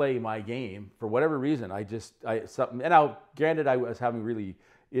don't play my game for whatever reason. And now, granted, I was having really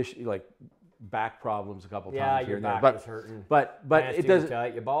back problems a couple times here and there. Your back was hurting. But it doesn't.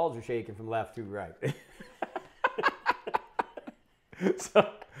 Tight. Your balls are shaking from left to right.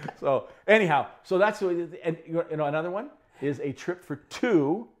 So anyhow, so that's and another one is a trip for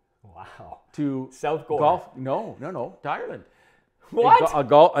two. Wow. To South Goa. Golf. No, to Ireland. What? A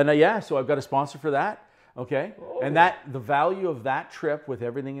golf, and so I've got a sponsor for that. Okay, and the value of that trip with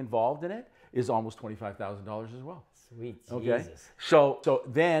everything involved in it is almost $25,000 as well. Sweet Okay. Jesus. So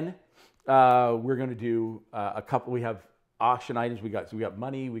then we're going to do a couple. We have auction items. We got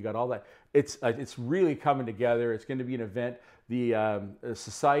money. We got all that. It's really coming together. It's going to be an event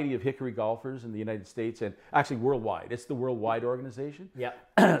Society of Hickory Golfers in the United States, and actually worldwide. It's the worldwide organization. Yeah.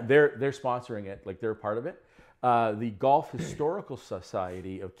 They're sponsoring it, like they're a part of it. The Golf Historical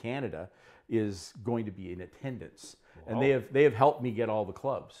Society of Canada is going to be in attendance, and they have helped me get all the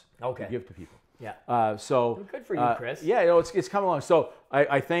clubs to give to people. Yeah. So good for you, Chris. Yeah, you know, it's come along. So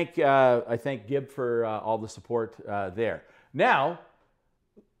I thank Gib for all the support there. Now,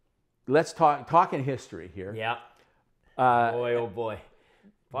 let's talk in history here. Yeah. Boy, oh boy.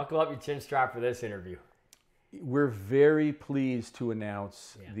 Buckle up your chin strap for this interview. We're very pleased to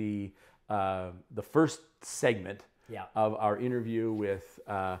announce the first segment of our interview with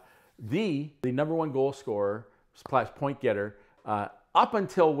the number one goal scorer / point getter up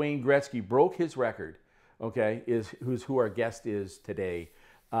until Wayne Gretzky broke his record. Okay, who our guest is today.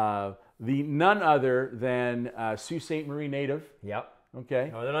 The none other than Sault Ste. Marie native. Yep. Okay.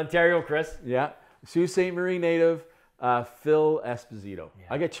 Northern Ontario, Chris. Yeah. Sault Ste. Marie native. Phil Esposito. Yeah.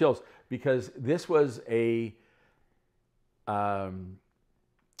 I get chills because this was one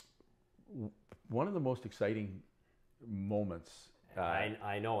of the most exciting moments.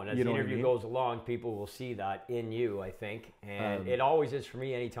 I know, and as the interview goes along, people will see that in you, I think. And it always is for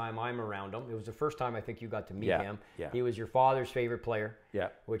me anytime I'm around him. It was the first time I think you got to meet him. Yeah. He was your father's favorite player,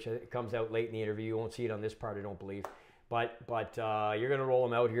 which comes out late in the interview. You won't see it on this part, I don't believe. But you're going to roll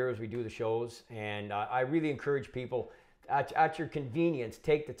them out here as we do the shows. And I really encourage people, at your convenience,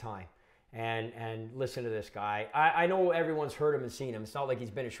 take the time and listen to this guy. I know everyone's heard him and seen him. It's not like he's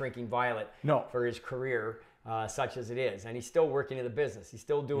been a shrinking violet for his career, such as it is. And he's still working in the business. He's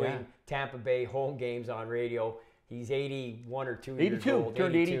still doing Tampa Bay home games on radio. He's 81 or 2 years old.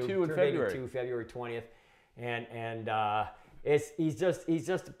 Turned 82 in February. 82, February 20th. And he's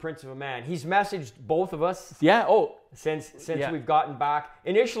just a prince of a man. He's messaged both of us. Yeah. Oh. Since we've gotten back.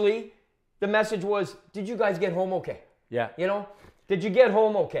 Initially, the message was, "Did you guys get home okay?" Yeah. You know, did you get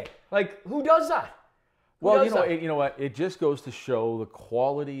home okay? Like, who does that? Well, you know what? It just goes to show the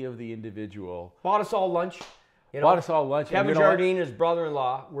quality of the individual. Bought us all lunch. Bought us all lunch. Kevin Jardine, his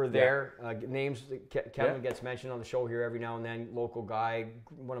brother-in-law, were there. Names. Kevin gets mentioned on the show here every now and then. Local guy,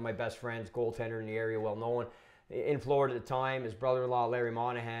 one of my best friends, goaltender in the area, well known. In Florida at the time, his brother-in-law, Larry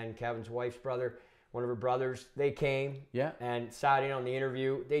Monahan, Kevin's wife's brother, one of her brothers, they came and sat in on the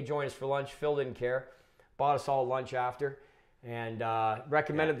interview. They joined us for lunch. Phil didn't care. Bought us all lunch after and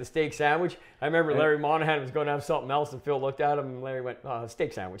recommended the steak sandwich. I remember Larry Monahan was going to have something else, and Phil looked at him, and Larry went,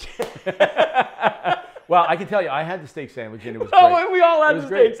 steak sandwich. Well, I can tell you, I had the steak sandwich, and it was great. Oh, we all had the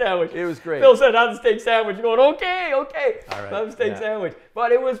steak sandwich. It was great. Phil said, have the steak sandwich. Going, okay. All right. Have the steak sandwich.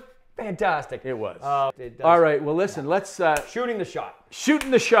 But it was fantastic. It was. All right. Well, listen. Let's Shooting the Shot.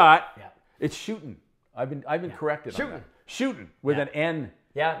 Shootin' the Shot. Yeah. It's shootin'. I've been corrected on Shootin'. that. Shootin' with an N.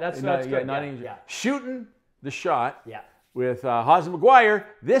 Yeah, that's good. Shootin' the Shot. Yeah. With Hawes and Maguire.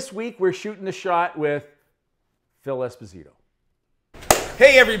 This week we're shooting the shot with Phil Esposito.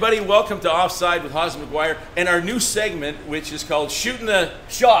 Hey everybody, welcome to Offside with Hawes and Maguire and our new segment, which is called Shootin' the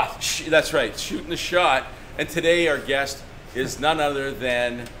Shot. That's right, Shootin' the Shot. And today our guest is none other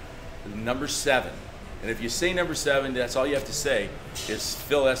than number 7. And if you say number 7, that's all you have to say is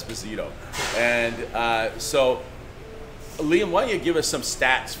Phil Esposito. And so, Liam, why don't you give us some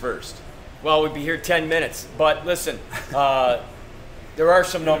stats first? Well, we'd be here 10 minutes, but listen, there are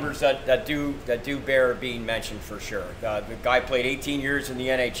some numbers that do bear being mentioned for sure. The guy played 18 years in the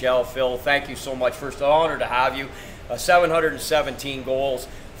NHL. Phil, thank you so much. First, an honor to have you. 717 goals.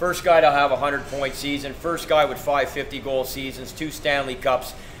 First guy to have a 100-point season. First guy with 550-goal seasons. 2 Stanley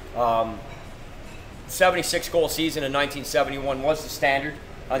Cups. 76-goal season in 1971 was the standard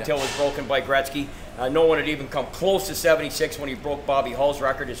until it was broken by Gretzky. No one had even come close to 76 when he broke Bobby Hull's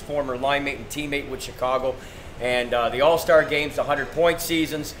record, his former line mate and teammate with Chicago. And the All-Star games, the 100-point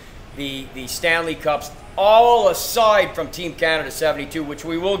seasons, the Stanley Cups, all aside from Team Canada 72, which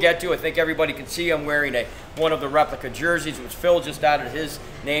we will get to. I think everybody can see I'm wearing one of the replica jerseys, which Phil just added his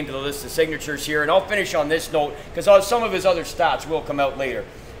name to the list of signatures here. And I'll finish on this note, because some of his other stats will come out later.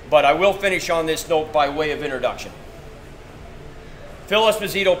 But I will finish on this note by way of introduction. Phil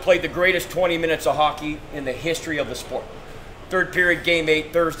Esposito played the greatest 20 minutes of hockey in the history of the sport. Third period, Game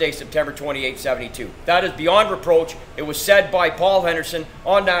 8, Thursday, September 28, 72. That is beyond reproach. It was said by Paul Henderson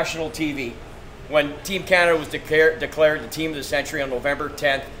on national TV when Team Canada was declared the team of the century on November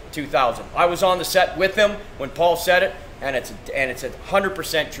 10th, 2000. I was on the set with him when Paul said it, and it's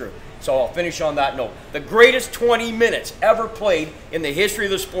 100% true. So I'll finish on that note. The greatest 20 minutes ever played in the history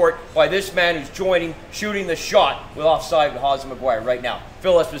of the sport by this man who's shooting the shot with Offside with Hawes and Maguire right now.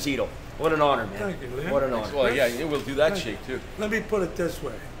 Phil Esposito. What an honor, man. Thank you, Liam. What an honor. Well, yeah, we'll do that shake too. Let me put it this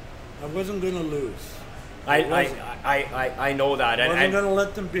way. I wasn't going to lose. I know that. I And, wasn't going to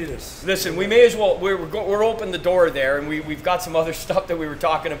let them beat us. listen, we may as well. We're open the door there, and we've got some other stuff that we were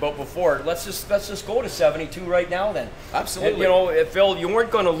talking about before. Let's just go to 72 right now then. Absolutely. And, you know, Phil, you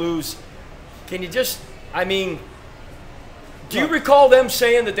weren't going to lose. Can you just? I mean, do you recall them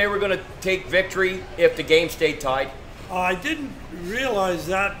saying that they were going to take victory if the game stayed tied? I didn't realize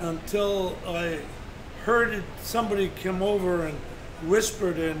that until I heard it, somebody come over and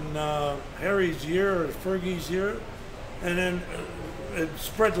whispered in Harry's ear or Fergie's ear, and then it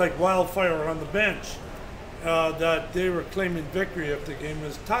spread like wildfire on the bench that they were claiming victory if the game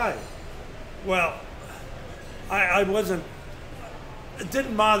was tied. Well, I wasn't, it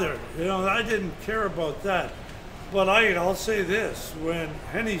didn't bother, you know, I didn't care about that. But I'll say this, when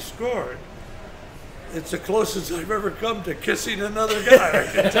Henny scored, it's the closest I've ever come to kissing another guy, I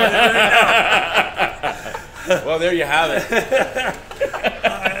can tell you right now. Well, there you have it.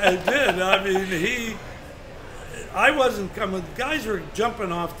 I did. I mean, I wasn't coming. Guys were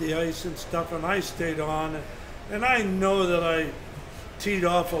jumping off the ice and stuff, and I stayed on. And I know that I teed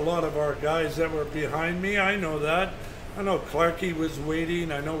off a lot of our guys that were behind me. I know that. I know Clarkey was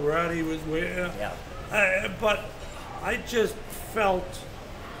waiting. I know Ratty was waiting. Yeah. But I just felt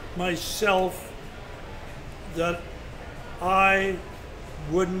myself that I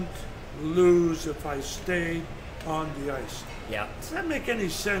wouldn't lose if I stayed on the ice. Yeah. Does that make any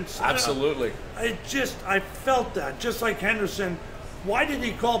sense? Absolutely. I felt that. Just like Henderson, why did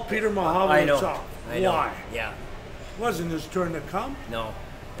he call Peter I Mahovlich know. off? I know. Why? Yeah. Wasn't his turn to come, No.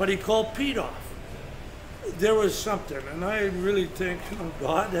 but he called Pete off. There was something, and I really think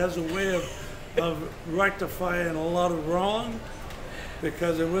God has a way of rectifying a lot of wrong,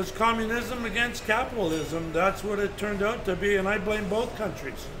 because it was communism against capitalism. That's what it turned out to be, and I blame both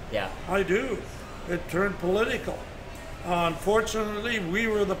countries. Yeah. I do. It turned political. Unfortunately, we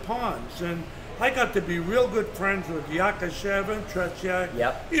were the pawns, and I got to be real good friends with Yakashev and Tretiak,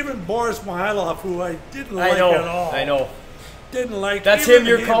 Yep. even Boris Mihailov, who I didn't like I know. at all. I know. Didn't like. That's even him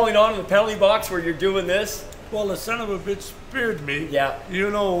you're calling on in the penalty box where you're doing this? Well, the son of a bitch speared me. Yeah.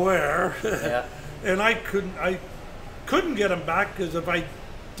 You know where. Yeah. And I couldn't get him back, because if I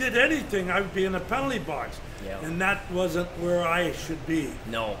did anything, I would be in a penalty box. Yeah. And that wasn't where I should be.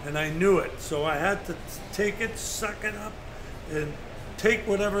 No. And I knew it. So I had to take it, suck it up, and take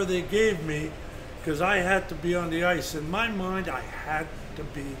whatever they gave me, because I had to be on the ice. In my mind, I had to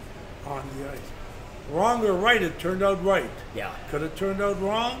be on the ice. Wrong or right, it turned out right. Yeah. Could have turned out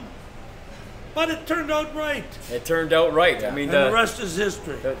wrong, but it turned out right. It turned out right. I mean, And the rest is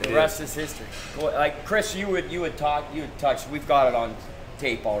history. the rest is history. Well, like Chris, you had touched. We've got it on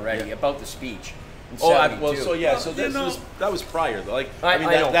tape already about the speech. in Oh, 72. so that was prior. Like, I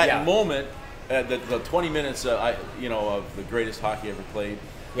know, that yeah. moment, the 20 minutes, of the greatest hockey ever played.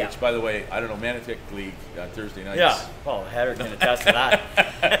 Yeah. Which, by the way, I don't know, Manitowoc League Thursday nights. Yeah. Well, Heather can attest to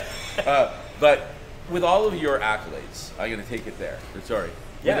that. But with all of your accolades, I'm going to take it there. Sorry.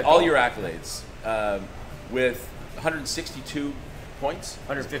 Yeah, With all go. your accolades, with 162 points,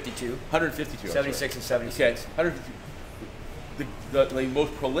 152. 152. I'm 76 and sorry. 76. Okay, 150. The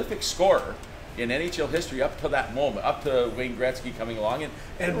most prolific scorer in NHL history up to that moment, up to Wayne Gretzky coming along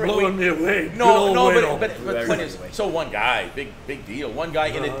And blowing me away. No, Good old but Wayne. the point is, so one guy, big deal. One guy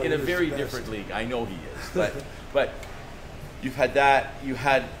in a he's very the best. different league. I know he is, but you've had that. You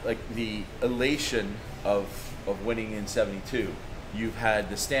had like the elation of winning in '72. You've had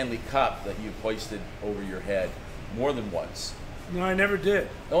the Stanley Cup that you've hoisted over your head more than once. No, I never did.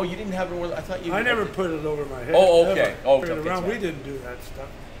 Oh, you didn't have it more. I thought you. I never put it over my head. Oh, okay. Never. Oh, Put it okay, around. sorry. We didn't do that stuff.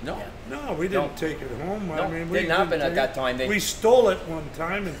 No. Yeah. No, we didn't take it home. No, I mean, we didn't happen at take that it. time. We stole it one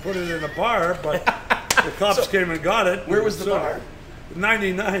time and put it in a bar, but the cops came and got it. Where was the bar?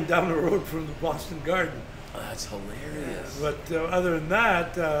 99 down the road from the Boston Garden. Oh, that's hilarious. But other than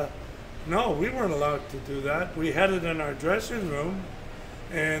that, no, we weren't allowed to do that. We had it in our dressing room,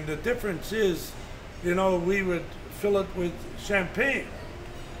 and the difference is, we would fill it with champagne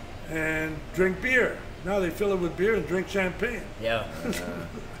and drink beer. Now they fill it with beer and drink champagne. Yeah.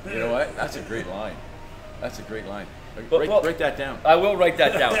 You know what? That's a great line. That's a great line. Well, Write that down. I will write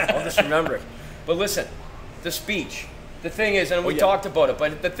that down. I'll just remember it. But listen, the speech. The thing is, and we talked about it,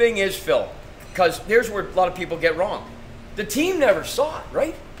 but the thing is, Phil, because here's where a lot of people get wrong. The team never saw it,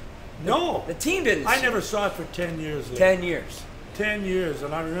 right? No. The team didn't see I never saw it for 10 years. it. 10 years. 10 years,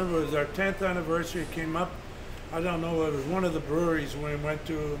 and I remember it was our 10th anniversary. It came up. I don't know. It was one of the breweries when we went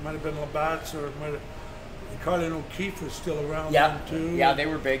to. It might have been Labatt's, or it might have. Colin O'Keefe was still around Yeah. then too. Yeah, they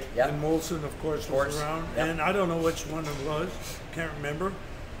were big. Yeah. And Molson, of course, was around. Yep. And I don't know which one it was. Can't remember.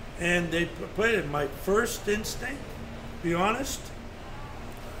 And they played it. My first instinct, be honest,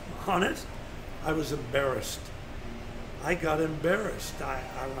 I was embarrassed. I got embarrassed. I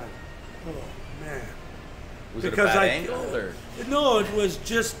went, oh man. Was it a bad angle or? No, it was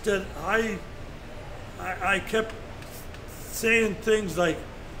just that I kept saying things like,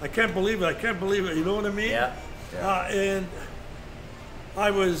 I can't believe it, you know what I mean? Yeah. And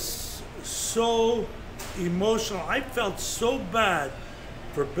I was so emotional. I felt so bad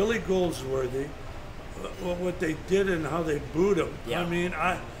for Billy Goldsworthy, what they did and how they booed him. Yeah. I mean,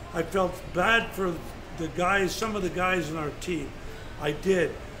 I felt bad for the guys, some of the guys in our team. I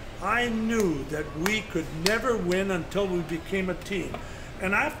did. I knew that we could never win until we became a team.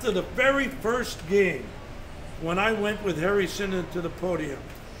 And after the very first game, when I went with Harry Sinden to the podium,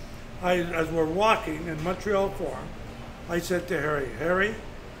 as we're walking in Montreal Forum, I said to Harry,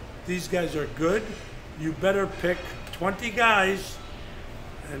 these guys are good. You better pick 20 guys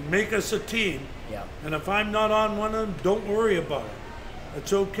and make us a team. Yeah. And if I'm not on one of them, don't worry about it.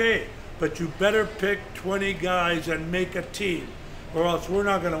 It's okay. But you better pick 20 guys and make a team, or else we're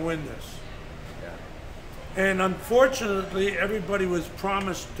not going to win this. Yeah. And unfortunately, everybody was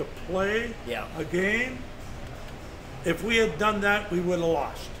promised to play a game. If we had done that, we would have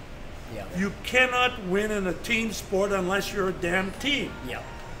lost. Yeah. You cannot win in a team sport unless you're a damn team. Yeah.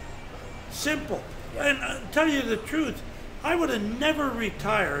 Simple. Yeah. And I'll tell you the truth, I would have never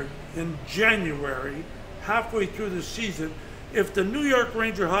retired in January, halfway through the season, if the New York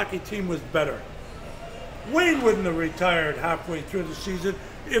Ranger hockey team was better. Wayne wouldn't have retired halfway through the season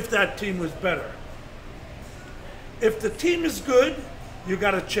if that team was better. If the team is good, you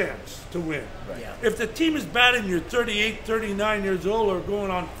got a chance to win. Right. Yeah. If the team is bad and you're 38, 39 years old or going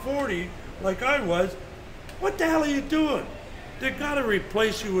on 40, like I was, what the hell are you doing? They've got to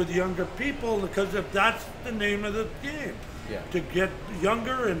replace you with younger people, because if that's the name of the game, to get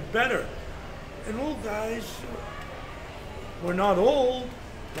younger and better. And old guys, we're not old,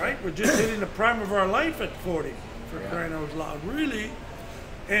 right? We're just hitting the prime of our life at 40, for crying out loud, really.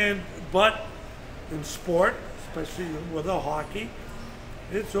 But in sport, especially with the hockey,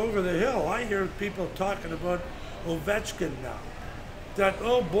 it's over the hill. I hear people talking about Ovechkin now. That,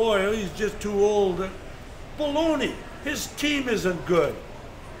 oh boy, he's just too old. Baloney. His team isn't good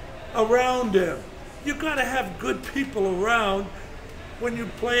around him. You got to have good people around when you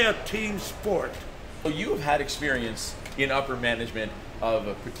play a team sport. Well, you have had experience in upper management of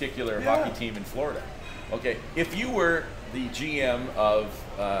a particular hockey team in Florida. Okay, if you were the GM of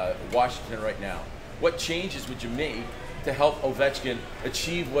Washington right now, what changes would you make to help Ovechkin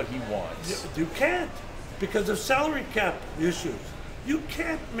achieve what he wants? You can't, because of salary cap issues. You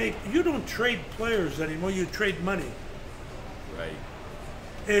don't trade players anymore, you trade money. Right.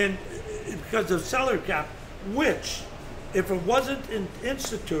 And because of salary cap, which, if it wasn't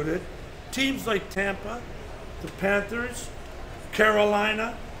instituted, teams like Tampa, the Panthers,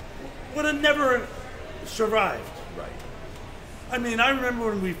 Carolina, would have never survived. Right. I mean, I remember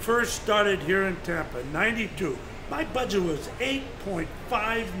when we first started here in Tampa in '92, my budget was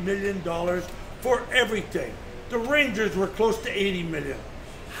 $8.5 million for everything. The Rangers were close to $80 million.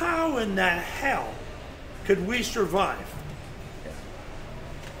 How in the hell could we survive?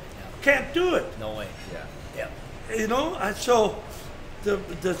 Can't do it. No way. Yeah. You know, so the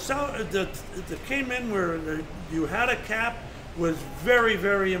came in where you had a cap was very,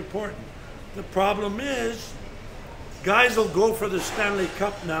 very important. The problem is, guys will go for the Stanley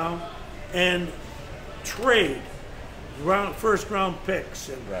Cup now and trade first round picks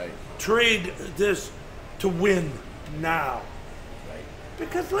and trade this to win now. Right.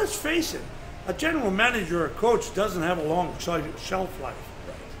 Because let's face it, a general manager or coach doesn't have a long shelf life.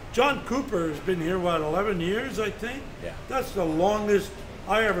 John Cooper has been here, 11 years, I think? Yeah. That's the longest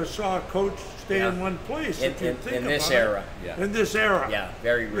I ever saw a coach stay in one place. In this era. Yeah. In this era. Yeah,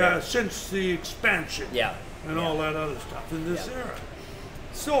 very rare. Yeah, since the expansion. Yeah. And all that other stuff in this era.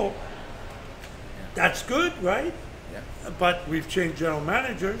 So, that's good, right? Yeah. But we've changed general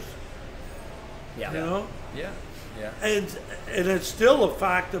managers. Yeah. You know? Yeah. Yeah. And it's still a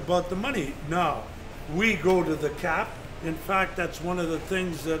fact about the money. Now, we go to the cap. In fact, that's one of the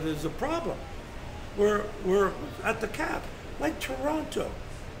things that is a problem. We're at the cap. Like Toronto,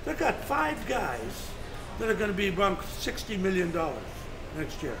 they've got 5 guys that are going to be around $60 million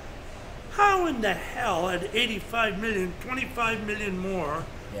next year. How in the hell at 85 million, 25 million more,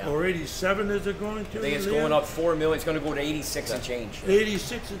 or 87 is it going to? I think it's going up 4 million. It's going to go to 86 and change.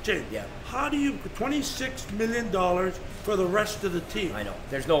 86 and change. Yeah. How do you $26 million for the rest of the team? I know.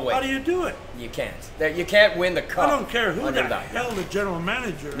 There's no way. How do you do it? You can't. You can't win the cup. I don't care who the that. hell the general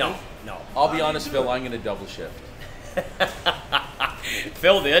manager is. No. I'll be honest, Phil, I'm going to double shift.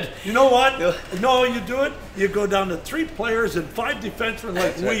 Phil did. You know what? No, you do it. You go down to 3 players and 5 defensemen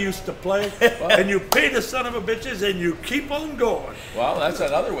like we used to play, and you pay the son of a bitches, and you keep on going. Well, that's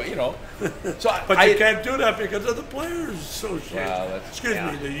another way, you know. So But you can't do that because of the Players Association. Wow, Excuse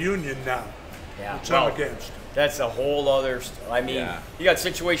me, the union now. Yeah. Which Well, I'm against. that's a whole other. I mean, you got a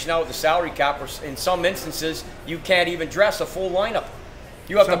situation now with the salary cap where in some instances you can't even dress a full lineup.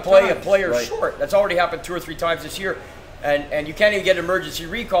 You have to play a player short. That's already happened 2 or 3 times this year. And you can't even get emergency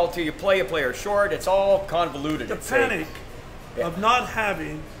recall till you play a player short. It's all convoluted. The panic of not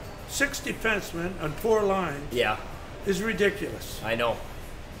having 6 defensemen and 4 lines is ridiculous. I know.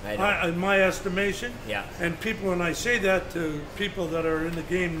 In my estimation. Yeah. And people, when I say that to people that are in the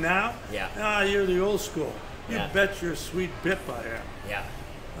game now, you're the old school. You bet your sweet bit by it. Yeah.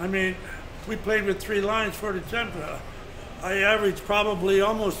 I mean, we played with 3 lines for the temp. I averaged probably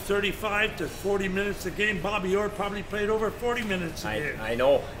almost 35 to 40 minutes a game. Bobby Orr probably played over 40 minutes a game. I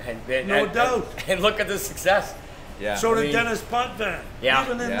know. No doubt. And look at the success. Yeah. So did Dennis Potvin. Yeah.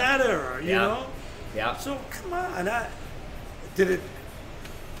 Even in that era, you know? Yeah. So come on. I'm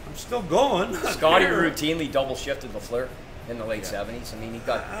still going. Scotty routinely double shifted LaFleur in the late 70s. I mean, he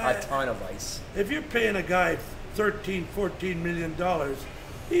got a ton of ice. If you're paying a guy $13, $14 million,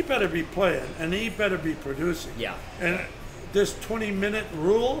 he better be playing and he better be producing. Yeah. And this 20-minute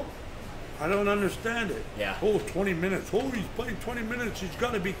rule, I don't understand it. Yeah. Oh, 20 minutes. Oh, he's playing 20 minutes. He's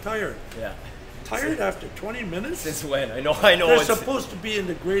got to be tired. Yeah. Tired after 20 minutes? Since when? I know. They're supposed to be in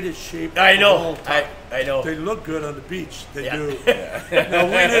the greatest shape I know. of all time. I know. They look good on the beach. They do. Now,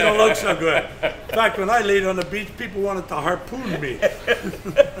 we didn't look so good. In fact, when I laid on the beach, people wanted to harpoon me.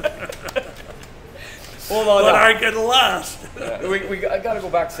 Hold on. But I get last. I got to go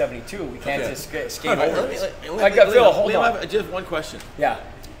back to 72. We can't just skate Let over. me- I got Phil. Hold on. Just one question. Yeah.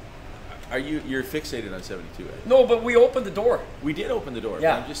 You're fixated on 72? Ed? No, but we opened the door. We did open the door.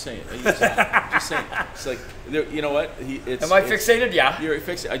 Yeah. I'm just saying. Just saying. It's like, you know what? Am I fixated? Yeah. You're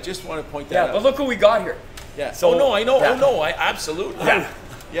fixated. I just want to point that out. Yeah, but look who we got here. Yeah. So, oh no, I know. yeah. Oh no, I absolutely. Yeah.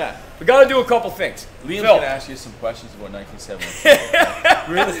 Yeah. We got to do a couple things. Liam's Phil. gonna ask you some questions about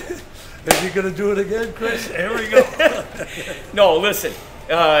 1970. Really? Is he going to do it again, Chris? Here we go. No, listen.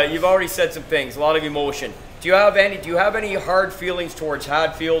 You've already said some things. A lot of emotion. Do you have any hard feelings towards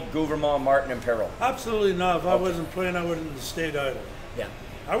Hadfield, Gouvernement, Martin, and Perrault? Absolutely not. If I wasn't playing, I wouldn't have stayed either. Yeah.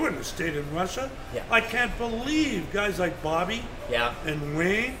 I wouldn't have stayed in Russia. Yeah. I can't believe guys like Bobby Yeah. and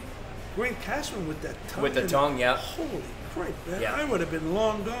Wayne Cashman with that tongue. With the tongue, yeah. Holy crap, man. Yeah. I would have been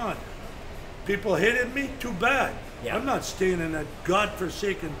long gone. People hated me, too bad. Yeah. I'm not staying in that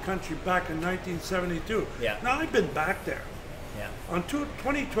godforsaken country back in 1972. Yeah. Now, I've been back there. Yeah. On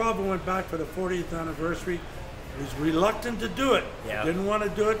 2012, I went back for the 40th anniversary. I was reluctant to do it. Yeah. I didn't want to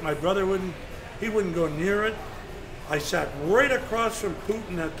do it. My brother wouldn't go near it. I sat right across from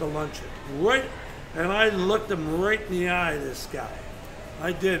Putin at the luncheon. And I looked him right in the eye, this guy.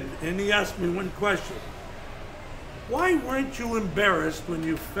 I did. And he asked me one question. Why weren't you embarrassed when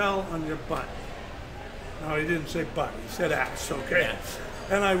you fell on your butt? No, he didn't say butt. He said ass, okay?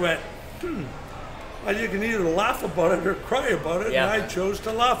 Yeah. And I went, You can either laugh about it or cry about it, Yeah. and I chose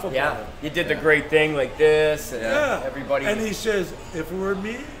to laugh about Yeah. it. You did the great thing like this. And everybody. And he says, if it were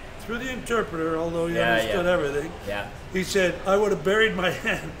me, through the interpreter, although he Yeah, understood everything, Yeah. he said, I would have buried my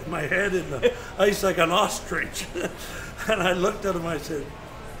head in the ice like an ostrich. And I looked at him, I said,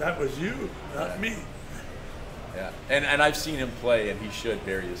 that was you, not me. Yeah. And I've seen him play, and he should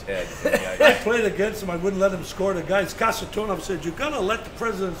bury his head. I played against him. I wouldn't let him score. The guys, Casatonov said, you got to let the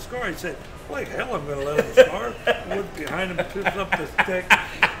president score. I said, like hell I'm going to let him score. I went behind him, picked up the stick.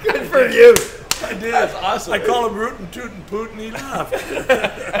 Good for you. I did. That's awesome. I call him rootin' tootin' pootin'. He laughed.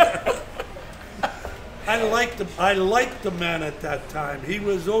 I liked the man at that time. He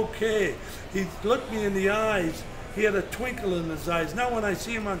was okay. He looked me in the eyes. He had a twinkle in his eyes. Now when I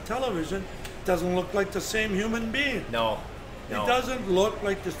see him on television, it doesn't look like the same human being. No. He doesn't look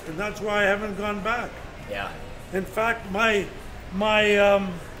like this, and that's why I haven't gone back. Yeah. In fact, my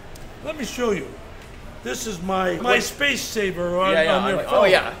let me show you. This is my space saver on your phone. Oh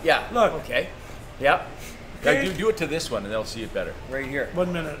yeah, yeah. Look. Okay. Yep. Yeah, do it to this one, and they'll see it better. Right here.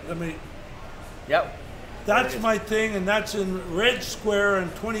 1 minute. Let me. Yep. That's my thing, and that's in Red Square in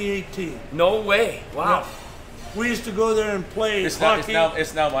 2018. No way. Wow. We used to go there and play It's hockey. now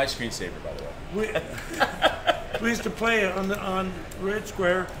my screensaver, by the way. We used to play on Red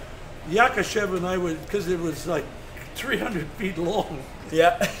Square. Yakashev and I would, because it was like 300 feet long.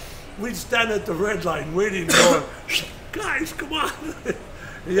 Yeah. We'd stand at the red line waiting, going, guys, come on.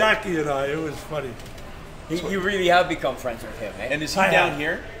 Yaki and I, it was funny. You really have become friends with him, eh? And is he I down have.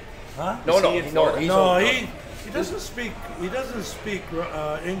 here? Huh? No, Is he in Florida? he's No, over. He doesn't speak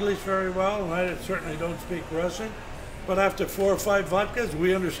English very well, and I certainly don't speak Russian. But after 4 or 5 vodkas,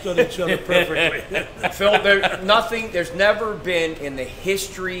 we understood each other perfectly. Phil, there's never been in the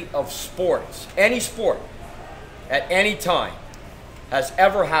history of sports, any sport, at any time, has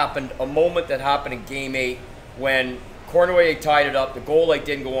ever happened a moment that happened in Game 8 when Cornway tied it up, the goal light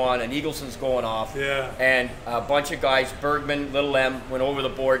didn't go on, and Eagleson's going off, and a bunch of guys, Bergman, Little M, went over the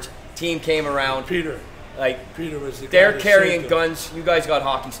boards, team came around. Peter was the guy. They're carrying guns, you guys got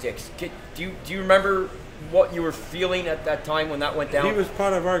hockey sticks. Do you remember what you were feeling at that time when that went down? He was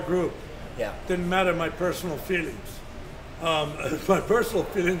part of our group. Yeah. Didn't matter my personal feelings. My personal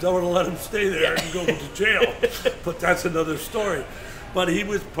feelings, I would have let him stay there and go to jail. But that's another story. But he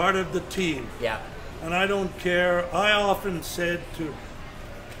was part of the team. Yeah. And I don't care. I often said to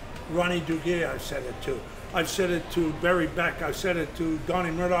Ronnie Duguay, I've said it to Barry Beck, I've said it to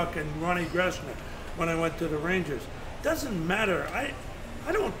Donnie Murdoch and Ronnie Gressner when I went to the Rangers. Doesn't matter.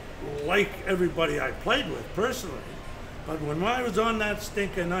 I don't like everybody I played with personally, but when I was on that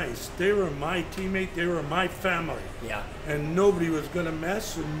stinking ice, they were my teammate, they were my family. Yeah. And nobody was going to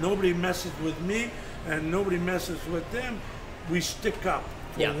mess, and nobody messes with me, and nobody messes with them. We stick up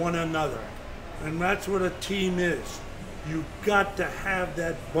for one another. And that's what a team is. You got to have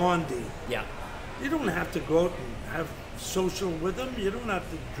that bonding. Yeah. You don't have to go out and have social with them. You don't have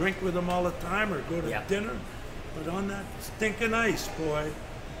to drink with them all the time or go to dinner. But on that stinking ice, boy,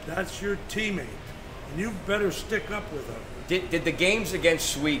 that's your teammate. And you better stick up with them. Did the games against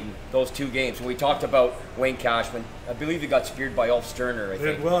Sweden, those 2 games, when we talked about Wayne Cashman, I believe he got speared by Ulf Sterner, I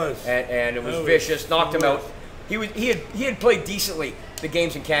think. It was. And it was vicious, knocked him out. He had played decently the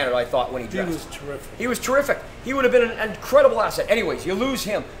games in Canada, I thought, when he dressed. He was terrific. He was terrific. He would have been an incredible asset. Anyways, you lose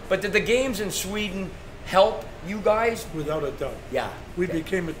him. But did the games in Sweden help you guys? Without a doubt. Yeah. We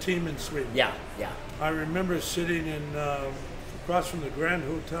became a team in Sweden. Yeah, yeah. I remember sitting in across from the Grand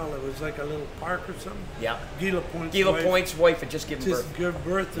Hotel. It was like a little park or something. Yeah. Gila Point's wife had just given birth. Just give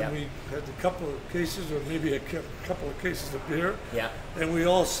birth, and we had a couple of cases, or maybe a couple of cases of beer. Yeah. And we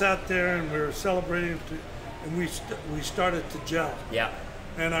all sat there and we were celebrating, and we started to gel. Yeah.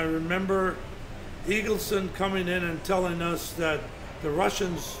 And I remember Eagleson coming in and telling us that the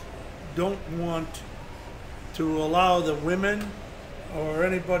Russians don't want to allow the women or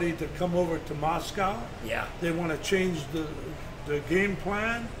anybody to come over to Moscow. Yeah. They want to change the game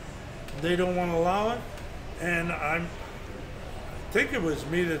plan. They don't want to allow it. And I think it was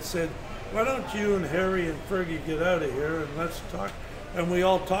me that said, why don't you and Harry and Fergie get out of here and let's talk. And we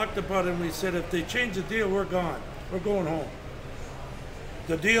all talked about it, and we said, if they change the deal, we're gone. We're going home.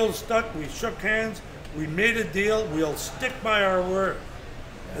 The deal stuck. We shook hands. We made a deal. We'll stick by our word.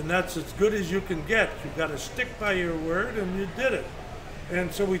 And that's as good as you can get. You've got to stick by your word, and you did it. And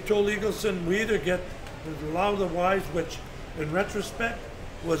so we told Eagleson, we either allow the wives, which in retrospect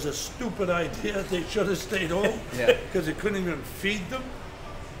was a stupid idea. They should have stayed home because they couldn't even feed them.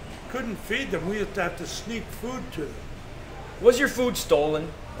 Couldn't feed them. We used to have to sneak food to them. Was your food stolen?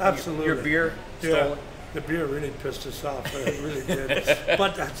 Absolutely. Your beer stolen? The beer really pissed us off. It really did.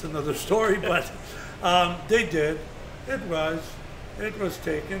 But that's another story. But they did. It was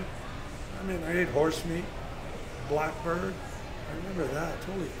taken. I mean, I ate horse meat, blackbird. I remember that.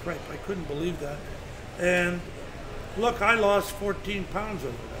 Holy crap, I couldn't believe that. And look, I lost 14 pounds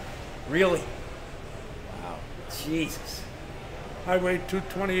over that. Really? Wow. Jesus. I weighed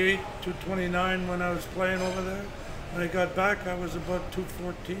 228, 229 when I was playing over there. When I got back, I was about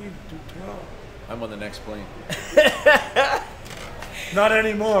 214, 212. I'm on the next plane. Not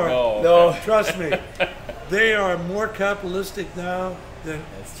anymore. No. Trust me. They are more capitalistic now than...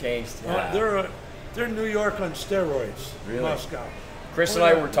 It's changed. Yeah. They're New York on steroids. Really? Moscow. Chris and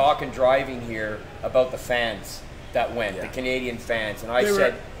I were talking driving here about the fans that went, the Canadian fans, and I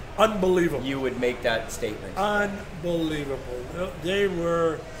said, unbelievable. You would make that statement. Unbelievable. They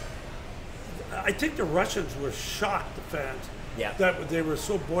were... I think the Russians were shocked, the fans, that they were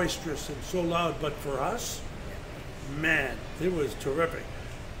so boisterous and so loud. But for us, man, it was terrific.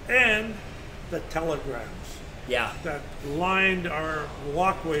 And the telegrams that lined our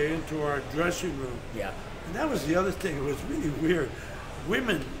walkway into our dressing room. Yeah. And that was the other thing. It was really weird.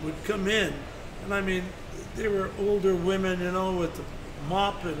 Women would come in, and I mean, they were older women, you know, with the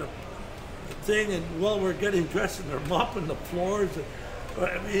mop and a thing, and while we're getting dressed, and they're mopping the floors. And,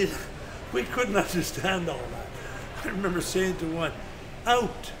 I mean, we couldn't understand all that. I remember saying to one,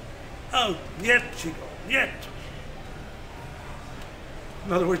 out, yet, she goes, yet.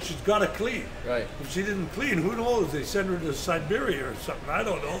 In other words, she's got to clean. Right. If she didn't clean, who knows? They send her to Siberia or something. I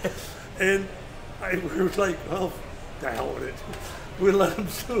don't know. And we were like, well, the hell with it. We let them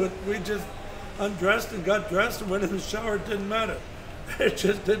do it. undressed and got dressed and went in the shower. It didn't matter. It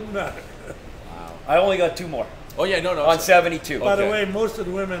just didn't matter. I only got 2 more Oh yeah, no. on 72. By the Okay. way, most of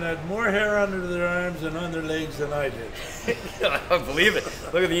the women had more hair under their arms and on their legs than I did. I believe it.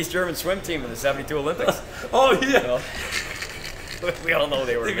 Look at the East German swim team in the 72 Olympics. Oh, You yeah. know? We all know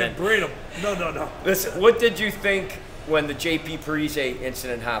they were They men. can braid them. No. Listen, what did you think when the JP Parise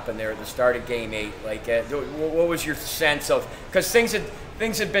incident happened there at the start of Game 8? Like, what was your sense of? Because things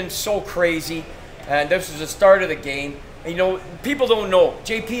had been so crazy, and this was the start of the game. And, you know, people don't know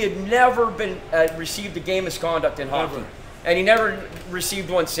JP had never been received a game misconduct in hockey, Never. and he never received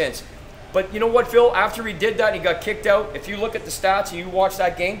one since. But you know what, Phil? After he did that, he got kicked out. If you look at the stats and you watch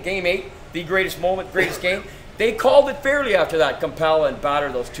that game, Game 8, the greatest moment, greatest game. They called it fairly after that, compel and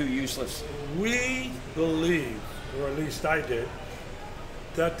batter those two useless. We believe, or at least I did,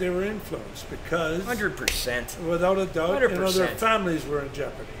 that they were influenced because, 100%. without a doubt, you know, their 100%. families were in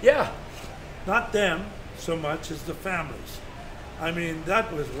jeopardy. Yeah. Not them so much as the families. I mean,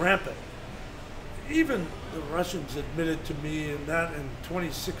 that was rampant. Even the Russians admitted to me in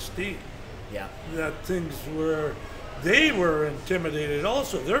 2016 Yeah. that they were intimidated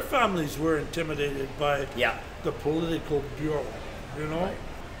also. Their families were intimidated by Yeah. the political bureau, you know?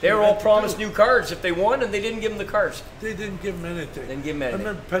 They were all promised new cards if they won, and they didn't give them the cards. They didn't give them anything. Didn't give 'em anything. I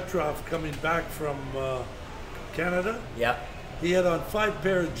remember Petrov coming back from Canada. Yeah. He had on 5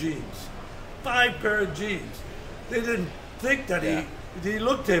 pair of jeans. 5 pair of jeans. They didn't think that he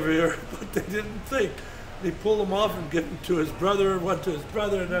looked heavier, but they didn't think. They pulled them off and gave them to his brother, went to his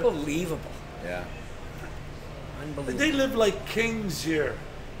brother. And Unbelievable. Yeah. Unbelievable. they live like kings here.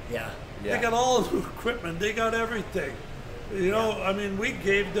 Yeah. Yeah. They got all the equipment. They got everything. You know, I mean, we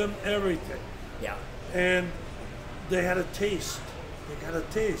gave them everything. Yeah. And they had a taste. They got a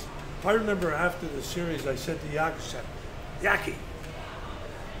taste. I remember after the series, I said to Yakushev, Yaki,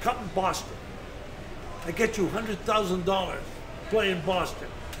 come to Boston. I get you $100,000. Play in Boston.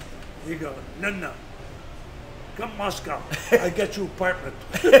 He goes, no. Come Moscow. I get you apartment.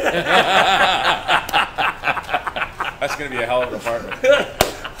 That's going to be a hell of an apartment.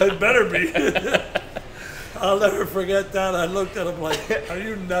 It better be. I'll never forget that. I looked at him like, are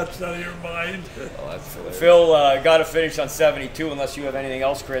you nuts out of your mind? Oh, that's hilarious. Phil, got to finish on 72 unless you have anything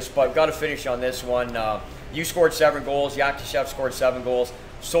else, Chris, but got to finish on this one. You scored 7 goals. Yakushev scored 7 goals.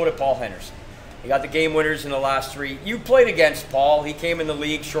 So did Paul Henderson. You got the game winners in the last 3. You played against Paul. He came in the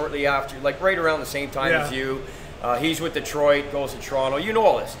league shortly after, like right around the same time as you. He's with Detroit, goes to Toronto. You know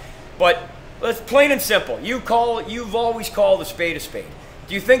all this. But let's plain and simple. You've always called a spade a spade.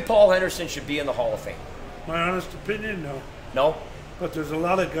 Do you think Paul Henderson should be in the Hall of Fame? My honest opinion, no. No? But there's a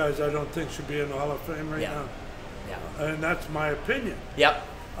lot of guys I don't think should be in the Hall of Fame right now. Yeah. And that's my opinion. Yep.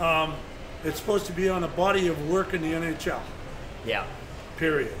 It's supposed to be on a body of work in the NHL, Yeah.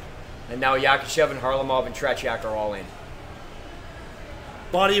 period. And now Yakushev and Harlamov and Tretiak are all in.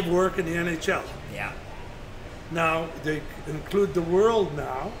 Body of work in the NHL. Yeah. Now, they include the world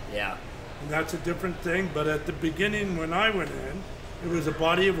now, Yeah. and that's a different thing. But at the beginning, when I went in, it was a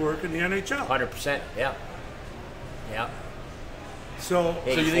body of work in the NHL. 100%. Yeah. Yeah. So,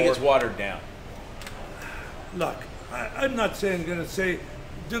 So you think it's watered down? look, I'm not going to say,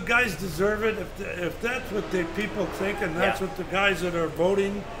 do guys deserve it? If that's what the people think and that's Yeah. what the guys that are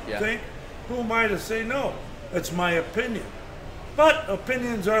voting Yeah. think, who am I to say no? It's my opinion. But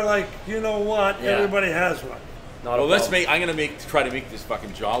opinions are like, you know what? Yeah. Everybody has one. Not a Well, problem. I'm going to try to make this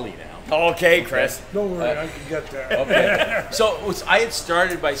fucking jolly now. Okay, Chris. Don't worry, I can get there. Okay. So I had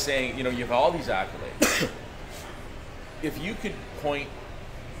started by saying, you know, you have all these accolades. If you could point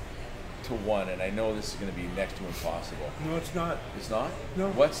to one, and I know this is going to be next to impossible. No, it's not. It's not? No.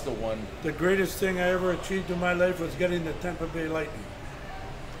 What's the one? The greatest thing I ever achieved in my life was getting the Tampa Bay Lightning.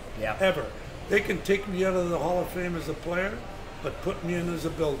 Yeah. Ever. They can take me out of the Hall of Fame as a player, but put me in as a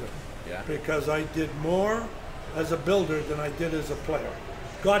builder. Yeah. Because I did more as a builder than I did as a player.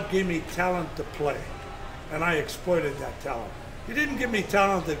 God gave me talent to play, and I exploited that talent. He didn't give me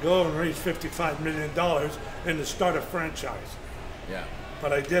talent to go and raise $55 million and to start a franchise, Yeah.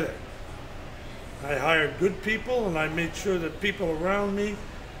 but I did it. I hired good people, and I made sure that people around me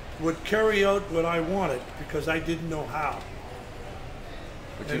would carry out what I wanted because I didn't know how.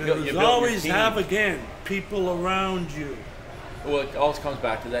 But And you it built was your always team. have again people around you. Well, it always comes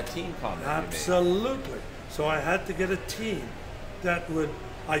back to that team comment. you made. Absolutely. So I had to get a team that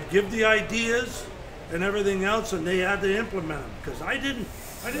I'd give the ideas and everything else, and they had to implement them. Because I didn't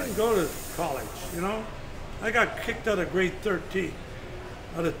go to college, you know. I got kicked out of grade 13,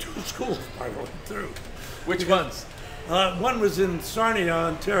 out of 2 schools I went through. Which ones? One was in Sarnia,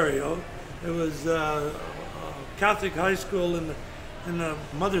 Ontario. It was Catholic high school and the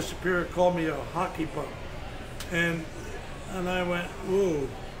Mother Superior called me a hockey bum. And I went, whoa.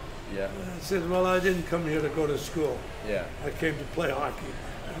 Yeah. I said, well, I didn't come here to go to school. Yeah. I came to play hockey.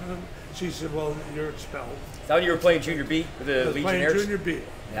 And she said, well, you're expelled. Is that when you were playing junior B with the I was playing Legionnaires? junior B.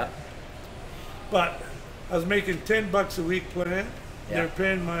 Yeah. But I was making $10 a week playing. Yeah. They're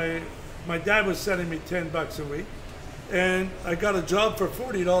paying my dad was sending me $10 a week. And I got a job for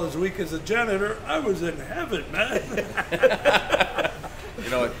 $40 a week as a janitor. I was in heaven, man. You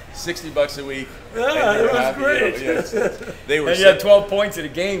know, $60 a week. Yeah, and you were it was happy, great. you know, they were. And you had 12 points in a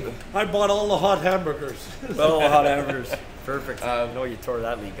game. I bought all the hot hamburgers. Well, hot hamburgers. Perfect. I know you tore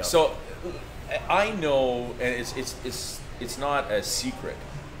that league up. So, I know, and it's not a secret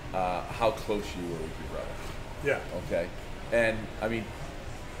how close you were with your brother. Yeah. Okay, and I mean,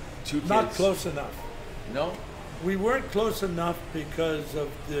 two kids. Not close enough. No. We weren't close enough because of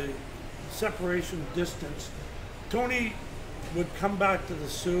the separation distance. Tony would come back to the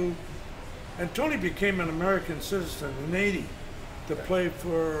Sioux, and Tony became an American citizen in '80 to play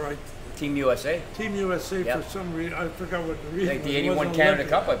for Team USA. Team USA Yep. for some reason. I forgot what the reason. Like the It 81 wasn't Canada Olympic.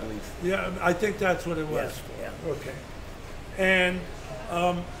 Cup, I believe. Yeah, I think that's what it was. Yeah, for. Okay. And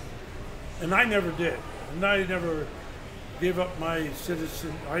I never did. And I never gave up my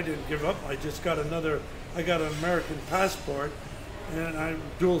citizen. I didn't give up. I just got I got an American passport, and I'm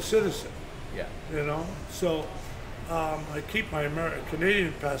dual citizen. Yeah. You know, so I keep my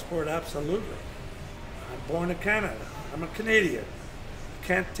Canadian passport absolutely. I'm born in Canada. I'm a Canadian. You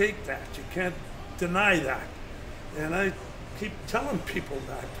can't take that. You can't deny that. And I keep telling people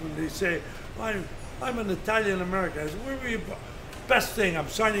that when they say, I'm an Italian American. I say, where were you born? Best thing, I'm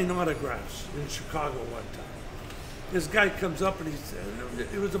signing autographs in Chicago one time. This guy comes up and he said,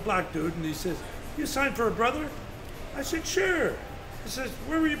 it was a black dude, and he says, you signed for a brother? I said, sure. He says,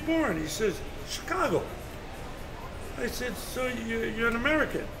 where were you born? He says, Chicago. I said, so you're an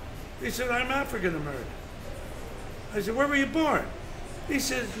American? He said, I'm African American. I said, where were you born? He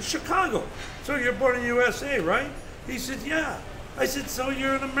said, Chicago. So you're born in USA, right? He said, yeah. I said, so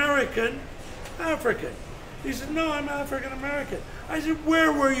you're an American African? He said, no, I'm African American. I said,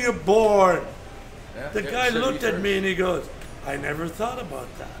 where were you born? Yeah, The yeah, guy should be looked at first. me and he goes, I never thought about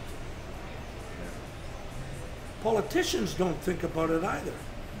that. Politicians don't think about it either.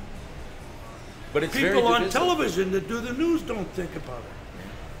 But it's very People on divisive. television that do the news don't think about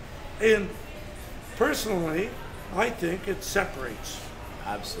it. And personally, I think it separates.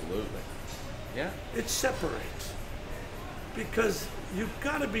 Absolutely. Yeah. It separates. Because you've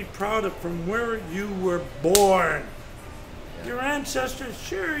got to be proud of from where you were born. Your ancestors,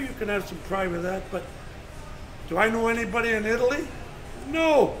 sure, you can have some pride with that, but do I know anybody in Italy?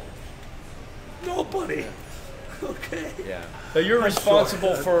 No. Nobody. Okay. Yeah. So you're I'm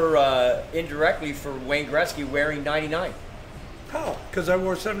responsible sorry. for, indirectly, for Wayne Gretzky wearing 99. How? Because I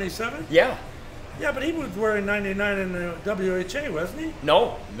wore 77? Yeah. Yeah, but he was wearing 99 in the WHA, wasn't he?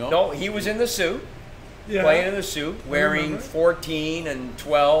 No. No. No, he was in the Sioux. Yeah. Playing in the Sioux, wearing remember. 14 and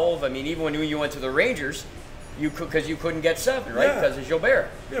 12. I mean, even when you went to the Rangers, because you couldn't get 7, right? Yeah. Because of Gilbert.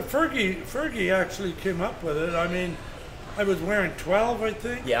 Yeah, Fergie actually came up with it. I mean, I was wearing 12, I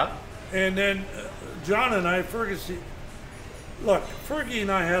think. Yeah. And then John and I, Fergie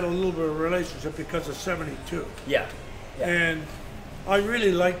and I had a little bit of a relationship because of 72. Yeah. Yeah. And I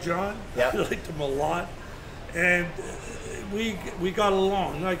really liked John. Yeah. I liked him a lot. And we got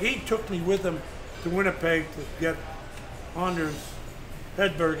along. Like, he took me with him to Winnipeg to get Anders,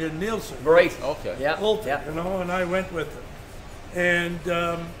 Hedberg, and Nielsen. Right. Okay. Yeah. Bolton, Yeah. you know, and I went with him. And,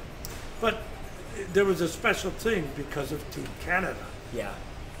 but there was a special thing because of Team Canada. Yeah.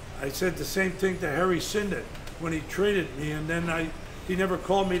 I said the same thing to Harry Sinden when he traded me, and then he never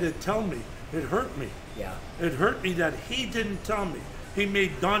called me to tell me. It hurt me. Yeah. It hurt me that he didn't tell me. He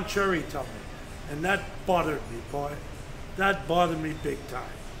made Don Cherry tell me. And that bothered me, boy. That bothered me big time.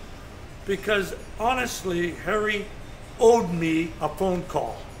 Because honestly, Harry owed me a phone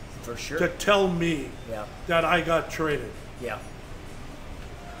call For sure. to tell me Yeah. that I got traded. Yeah.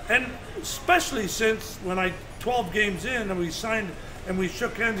 And especially since when 12 games in and we signed and we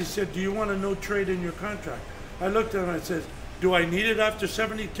shook hands, he said, do you want a no trade in your contract? I looked at him and I said, do I need it after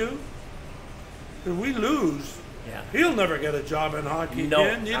 72? If we lose, Yeah. he'll never get a job in hockey No.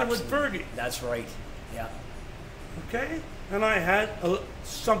 again, neither would absolutely. Fergie. That's right. Yeah. Okay? And I had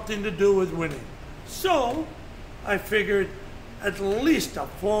something to do with winning. So I figured at least a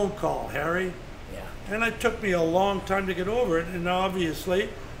phone call, Harry. Yeah. And it took me a long time to get over it. And obviously,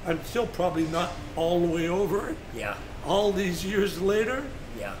 I'm still probably not all the way over it Yeah. all these years later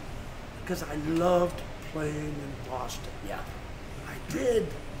Yeah. because I loved playing in Boston. Yeah. I did.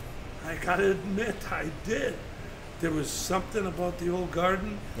 I got to admit, I did. there was something about the old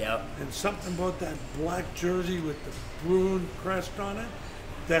garden Yeah. and something about that black jersey with the Bruin crest on it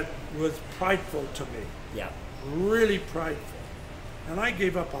that was prideful to me, Yeah. really prideful. And I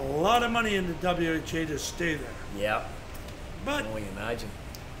gave up a lot of money in the WHA to stay there. Yeah. But Can you imagine?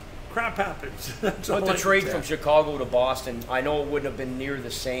 crap happens. That's But all the I trade can from say. Chicago to Boston, I know it wouldn't have been near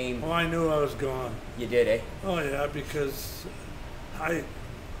the same. Oh, I knew I was gone. You did, eh? Oh yeah, because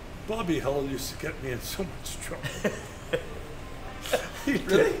Bobby Hull used to get me in so much trouble. He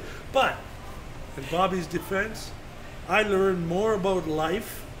did. But in Bobby's defense, I learned more about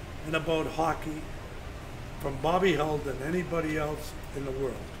life and about hockey from Bobby Hull than anybody else in the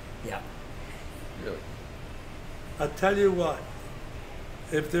world. Yeah. Really? I'll tell you what,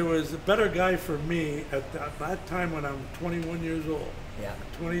 if there was a better guy for me at that time when I'm 21 years old, Yeah.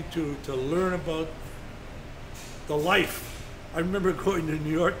 22, to learn about the life. I remember going to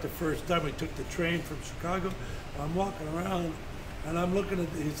New York the first time. We took the train from Chicago. I'm walking around and I'm looking at,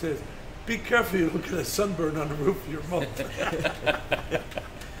 he says, be careful, you look at a sunburn on the roof of your mouth.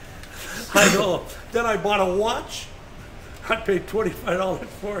 I know. Then I bought a watch. I paid $25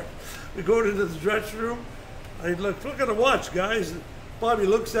 for it. We go into the dressing room. I look at the watch, guys. Bobby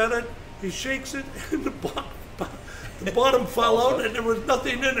looks at it. He shakes it, and the bottom fell out, and there was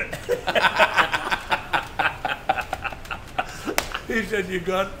nothing in it. He said, "You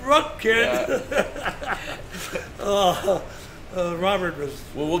got rook, kid." Yeah. Robert was.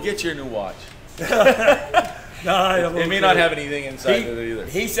 Well, we'll get you a new watch. No, It may not have anything inside of it either.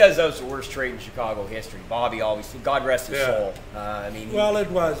 He says that was the worst trade in Chicago history. Bobby always, God rest his Yeah. soul. I mean, Well, it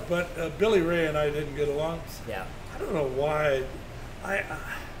was, but Billy Ray and I didn't get along. yeah. I don't know why.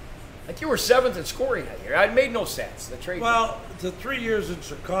 Like you were 7th in scoring that year. It made no sense. The trade. Well, the 3 years in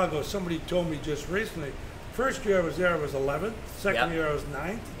Chicago, somebody told me just recently. First year I was there, I was 11th. Second Yeah. year I was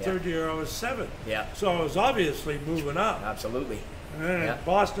 9th. Yeah. Third year I was 7th. Yeah. So I was obviously moving up. Absolutely. And then Yeah. in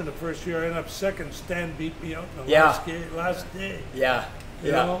Boston, the first year I ended up second. Stan beat me out in the Yeah. last day. Yeah.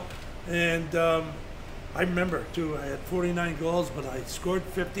 You Yeah. know? And I remember, too, I had 49 goals, but I scored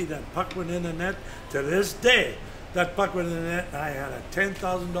 50. That puck went in the net. To this day, that puck went in the net, and I had a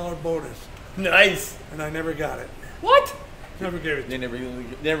 $10,000 bonus. Nice. And I never got it. What? Never gave it to They me.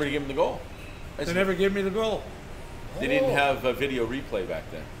 never gave him the goal. They never gave me the goal. They didn't have a video replay back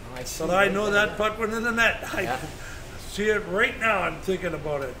then. I see. But I know that puck went in the net. I Yeah. see it right now. I'm thinking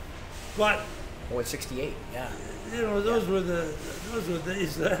about it. But, Oh, it's 68. Yeah. you know, those were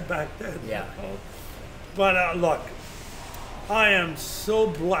days back then. Yeah. You know? But look, I am so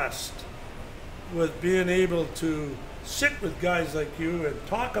blessed with being able to sit with guys like you and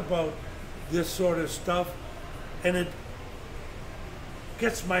talk about this sort of stuff, and it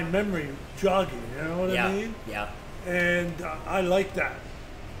gets my memory jogging, you know what Yeah. I mean? Yeah. And I like that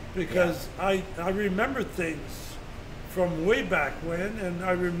because I remember things from way back when, and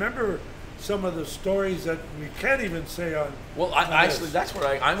I remember some of the stories that we can't even say on. Well, on actually, this. that's what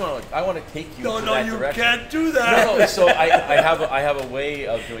I want to take you No, to no, that you direction. can't do that. No, so I have a way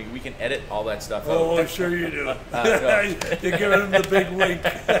of doing. We can edit all that stuff out. Oh, sure you do. No. You're giving him the big wink.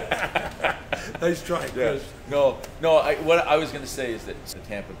 Nice try, Chris. No. What I was going to say is that the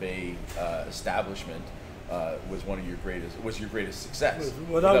Tampa Bay establishment was your greatest success,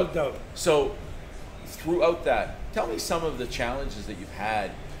 Without a doubt. So, throughout that, tell me some of the challenges that you've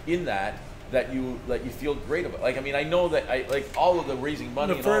had in that you feel great about. Like, I mean, I know that all of the raising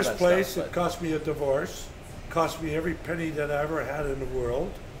money. In the and all first that place, stuff, it cost me a divorce. Cost me every penny that I ever had in the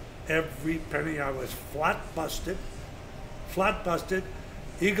world. Every penny. I was flat busted.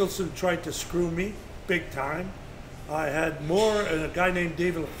 Eagleson tried to screw me big time. I had more, and a guy named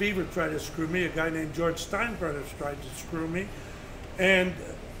David Lefevre tried to screw me. A guy named George Steinbrenner tried to screw me. And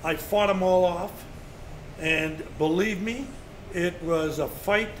I fought them all off. And believe me, it was a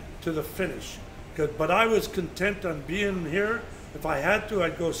fight to the finish. But I was content on being here. If I had to,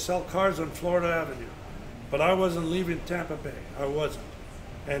 I'd go sell cars on Florida Avenue. But I wasn't leaving Tampa Bay. I wasn't.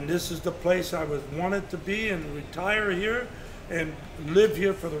 And this is the place I wanted to be and retire here and live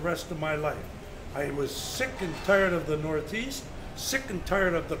here for the rest of my life. I was sick and tired of the Northeast, sick and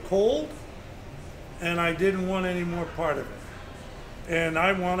tired of the cold, and I didn't want any more part of it. And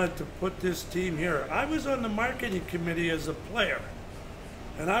I wanted to put this team here. I was on the marketing committee as a player,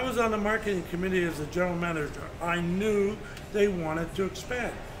 and I was on the marketing committee as a general manager. I knew they wanted to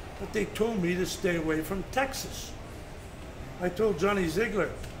expand, but they told me to stay away from Texas. I told Johnny Ziegler,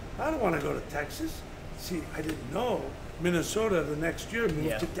 I don't want to go to Texas. See, I didn't know Minnesota the next year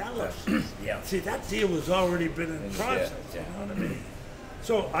moved to Dallas. Yeah. See, that deal was already been in process. yeah. You know what I mean?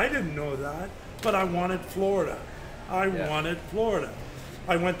 So I didn't know that, but I wanted Florida. I wanted Florida.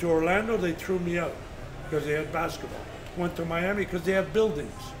 I went to Orlando, they threw me out. because they had basketball. Went to Miami because they had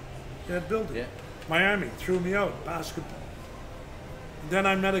buildings. They had buildings. Yeah. Miami threw me out, basketball. Then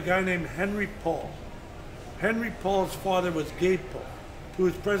I met a guy named Henry Paul. Henry Paul's father was Gabe Paul, who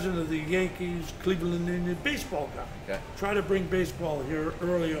was president of the Yankees, Cleveland Indians, baseball guy. Okay. Tried to bring baseball here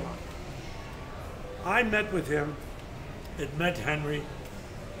early on. I met with him, had met Henry,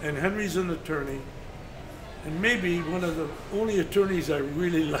 and Henry's an attorney, and maybe one of the only attorneys I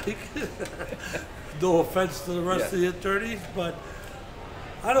really like. No offense to the rest of the attorneys, but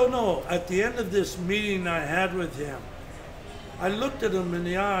I don't know. At the end of this meeting I had with him, I looked at him in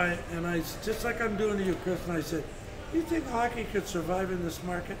the eye, and I, just like I'm doing to you, Chris, and I said, "You think hockey could survive in this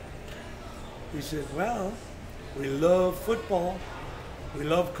market?" He said, "Well, we love football, we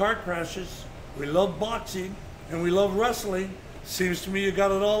love car crashes, we love boxing, and we love wrestling. Seems to me you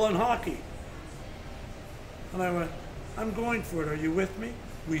got it all in hockey." And I went, "I'm going for it. Are you with me?"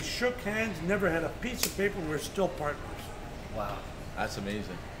 We shook hands, never had a piece of paper. We're still partners. Wow. That's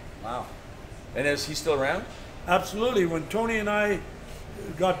amazing. Wow. And is he still around? Absolutely. When Tony and I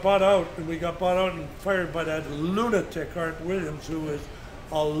got bought out, and we got bought out and fired by that lunatic Art Williams, who was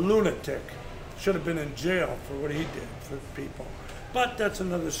a lunatic, should have been in jail for what he did for people. But that's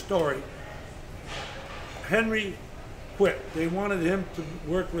another story. Henry quit. They wanted him to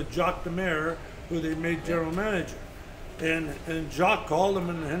work with Jacques Demers, who they made general manager. And Jacques called him,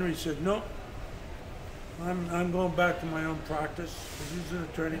 and Henry said, "No, I'm going back to my own practice." He's an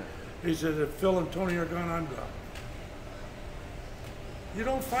attorney. He said, "If Phil and Tony are gone, I'm gone." You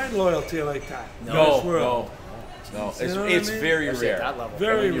don't find loyalty like that in this world. No. You know what It's I mean? very Especially rare. at that level.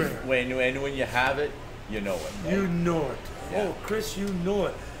 Very And rare. when you have it, you know it. Right? You know it. Yeah. Oh, Chris, you know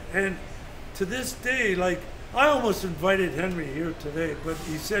it. And to this day, like, I almost invited Henry here today, but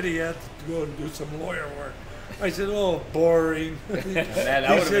he said he had to go and do some lawyer work. I said, "Oh, boring." Man, that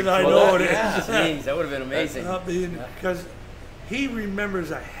He would've said, been "I cool. know it Yeah. is." Jeez, that would have been amazing. Because he remembers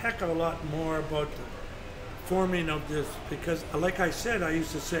a heck of a lot more about the forming of this. Because, like I said, I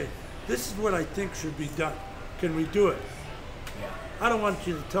used to say, "This is what I think should be done. Can we do it?" I don't want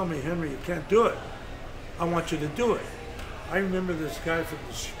you to tell me, "Henry, you can't do it." I want you to do it. I remember this guy from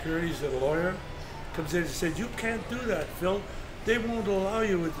the securities, a lawyer, comes in and said, "You can't do that, Phil. They won't allow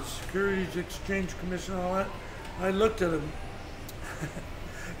you with the Securities Exchange Commission and all that." I looked at him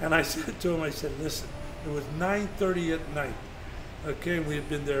and I said to him, I said, "Listen, it was 9:30 at night. Okay, we had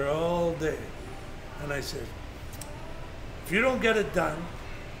been there all day." And I said, "If you don't get it done,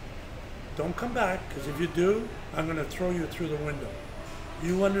 don't come back, because if you do, I'm going to throw you through the window.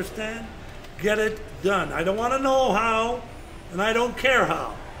 You understand? Get it done. I don't want to know how, and I don't care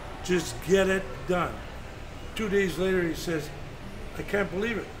how. Just get it done." 2 days later, he says, "I can't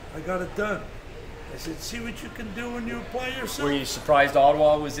believe it. I got it done." I said, "See what you can do when you apply yourself." Were you surprised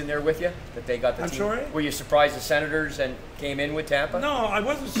Ottawa was in there with you? That they got the I'm team? sorry? Were you surprised the Senators and came in with Tampa? No, I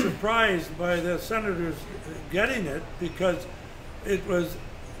wasn't surprised by the Senators getting it, because it was,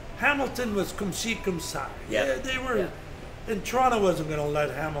 Hamilton was cum si, cum sa. Yeah. They were, Yeah. and Toronto wasn't going to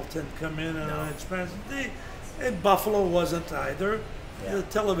let Hamilton come in on an expense. And Buffalo wasn't either. Yeah. The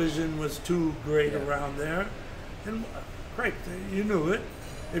television was too great Yeah. around there. And great, you knew it.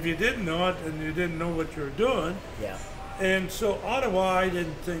 If you didn't know it and you didn't know what you were doing. Yeah. And so Ottawa, I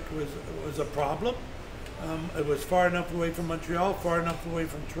didn't think was a problem. It was far enough away from Montreal, far enough away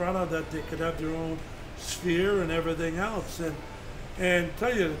from Toronto that they could have their own sphere and everything else. And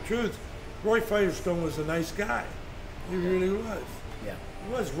tell you the truth, Roy Firestone was a nice guy. He really was. Yeah.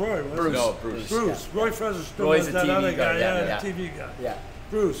 It was Roy, wasn't Bruce. it? No, Bruce. Bruce. Yeah. Roy Firestone Roy's was the that TV other guy, guy, yeah, the yeah. TV guy. Yeah.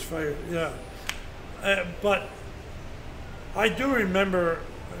 Bruce Fire, yeah. But I do remember,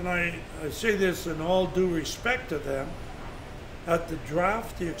 and I say this in all due respect to them, at the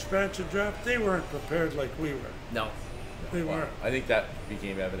draft, the expansion draft, they weren't prepared like we were. No. They weren't. I think that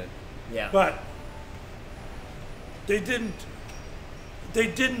became evident. Yeah. But they didn't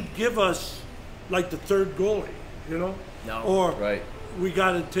give us like the third goalie, you know? No. Or Right. we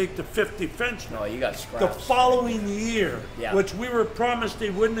got to take the fifth defenseman. No, you got The scraps. following year, Yeah. which we were promised they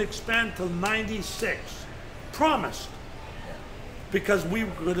wouldn't expand till 96. Promised. Because we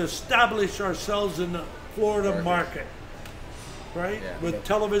would establish ourselves in the Florida market. Right? Yeah. With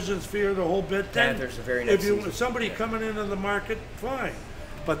television sphere, the whole bit. Then Panthers the very if next you season. somebody coming into the market, fine.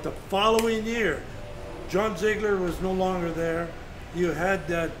 But the following year, John Ziegler was no longer there. You had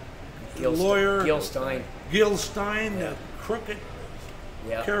that lawyer, Gil Stein. Gil Stein, that crooked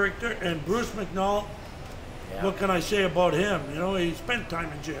Yeah. character, and Bruce McNall. Yeah. What can I say about him? You know, he spent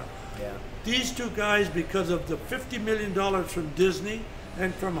time in jail. Yeah. These two guys, because of the $50 million from Disney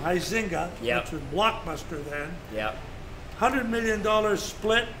and from Huizinga, Yeah. which was Blockbuster then, Yeah. $100 million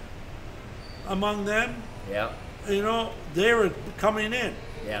split, among them. Yeah. You know, they were coming in.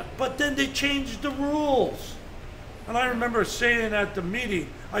 Yeah. But then they changed the rules. And I remember saying at the meeting,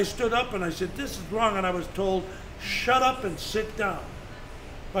 I stood up and I said, this is wrong. And I was told, shut up and sit down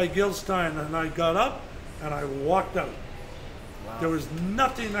by Gil Stein. And I got up and I walked out. Wow. There was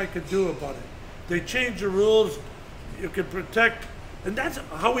nothing I could do about it. They changed the rules. You could protect. And that's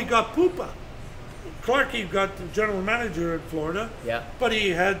how we got Pupa. Clarkey got the general manager in Florida. Yeah. But he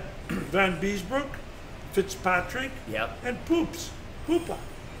had Van Beesbrook, Fitzpatrick, Yep. and Pupa.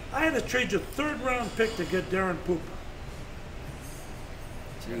 I had to trade a 3rd round pick to get Darren Pupa.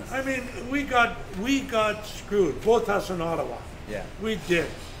 Jeez. I mean, we got screwed, both us and Ottawa. Yeah. We did,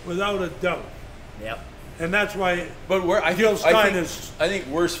 without a doubt. Yep. And that's why But Gil Stein is... I think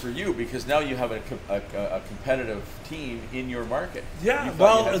worse for you because now you have a competitive team in your market. Yeah, You thought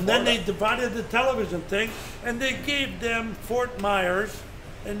well, you had and then they Florida. divided the television thing, and they gave them Fort Myers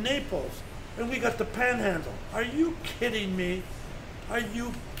and Naples. And we got the Panhandle. Are you kidding me? Are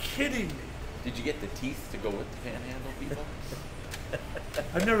you kidding me? Did you get the teeth to go with the Panhandle people?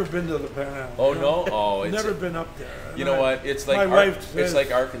 I've never been to the Panhandle. Oh you no! know? Oh, it's Never been up there. You know what? It's like my wife says- it's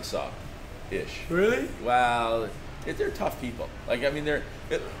like Arkansas-ish. Really? Well, they're tough people. Like I mean,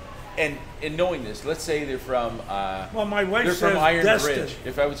 and in knowing this, let's say they're from Well, my wife they're says from Iron Destin. Bridge.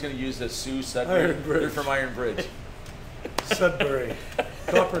 If I was going to use the Sioux Sudbury, Iron Bridge. they're from Iron Bridge. Sudbury,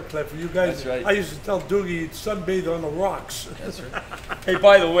 Coppercliff. You guys, That's right. I used to tell Doogie he'd sunbathe on the rocks. That's right. Hey,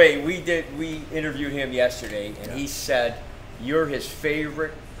 by the way, we interviewed him yesterday, and he said you're his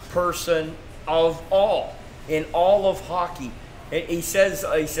favorite person of all in all of hockey. And he says,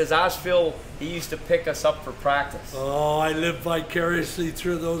 ask Phil. He used to pick us up for practice. Oh, I lived vicariously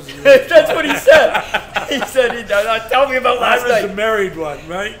through those years. That's what he said. He said, tell me about I last was night. the married one,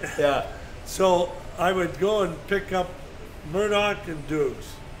 right? Yeah. So I would go and pick up Murdoch and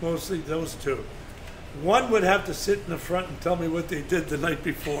Dukes, mostly those two. One would have to sit in the front and tell me what they did the night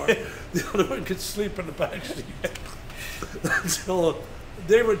before. The other one could sleep in the back seat. So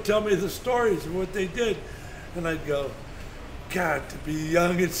they would tell me the stories of what they did. And I'd go, God, to be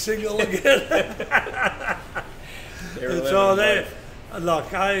young and single again. And so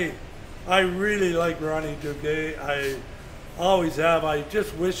look, I really like Ronnie Duguay. I always have. I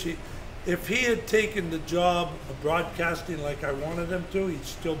just wish if he had taken the job of broadcasting like I wanted him to, he'd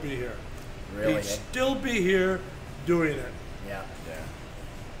still be here. Really? He'd still be here doing it. Yeah.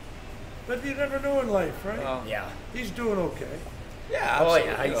 But you never know in life, right? Well, Yeah. He's doing okay. yeah. Oh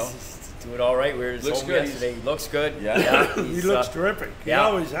Absolutely, yeah, you know. he's doing all right. We were at his Looks home good. yesterday. He looks good. Yeah. He he's, looks terrific. He yeah.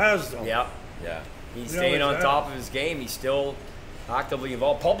 always has, though. Yeah. Yeah. He's He staying on always top has. of his game. He's still actively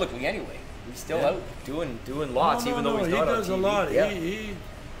involved publicly anyway. He's still out doing lots, even though he's he not on does TV. a lot. Yeah.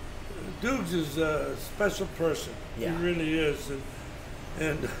 Dukes is a special person. Yeah. He really is.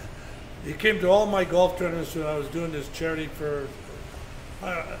 And he came to all my golf tournaments when I was doing this charity for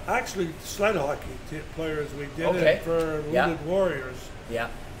actually sled hockey players. We did Okay. it for Yeah. Wounded Warriors. Yeah.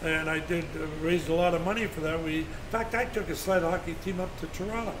 And I did raised a lot of money for that. In fact, I took a sled hockey team up to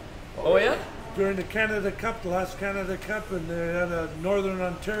Toronto Oh yeah. during the Canada Cup, the last Canada Cup, and they had a Northern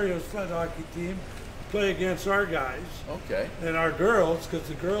Ontario sled hockey team play against our guys Okay. and our girls, because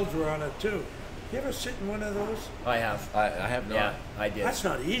the girls were on it too. You ever sit in one of those? I have. I have not. Yeah, I did. That's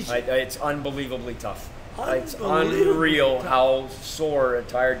not easy. It's unbelievably tough. It's Unbelievably unreal tough. how sore and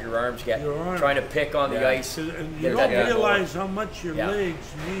tired your arms get Your arms. trying to pick on the Yeah. ice. And you Get don't that goal. realize how much your Yeah. legs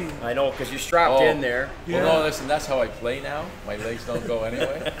need. I know, because you're strapped Oh. in there. Yeah. Well, no, listen. That's how I play now. My legs don't go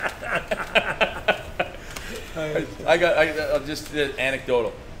anyway. I'll just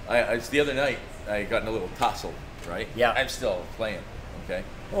anecdotal. It's the other night. I got in a little tussle. Right. Yeah. I'm still playing. Okay.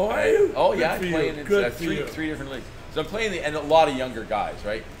 Oh, are you? Oh Good yeah, for I you. play in Good for three you. different leagues. So I'm playing and a lot of younger guys,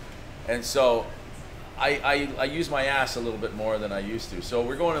 right? And so I use my ass a little bit more than I used to. So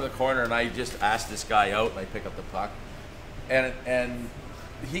we're going to the corner, and I just ask this guy out, and I pick up the puck, and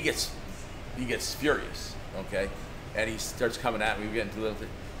he gets furious, okay, and he starts coming at me. We get into a little thing,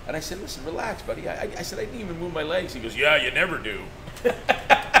 and I said, "Listen, relax, buddy." I said I didn't even move my legs. He goes, "Yeah, you never do."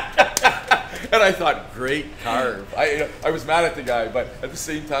 And I thought, great carve. I was mad at the guy, but at the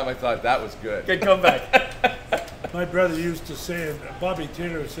same time, I thought that was good. Good comeback. My brother used to say, and Bobby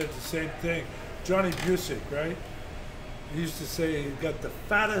Taylor said the same thing. Johnny Busick, right? He used to say he got the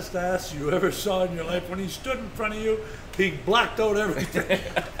fattest ass you ever saw in your life. When he stood in front of you, he blacked out everything.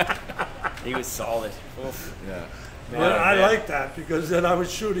 He was solid. Oof. Yeah. But I like that because then I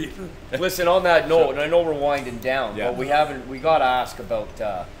was shooting. Listen, on that note, and I know we're winding down, Yeah. but we got to ask about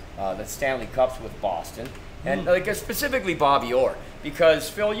the Stanley Cups with Boston. and like specifically Bobby Orr. Because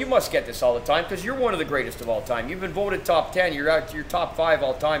Phil, you must get this all the time because you're one of the greatest of all time. You've been voted top 10. You're out. You're top 5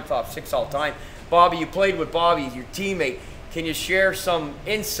 all time, top 6 all time. Bobby, you played with Bobby, your teammate. Can you share some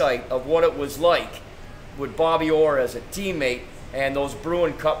insight of what it was like with Bobby Orr as a teammate and those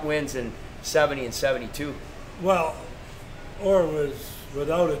Bruin Cup wins in '70 and '72? Well, Orr was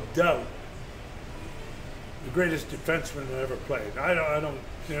without a doubt the greatest defenseman that ever played. I don't,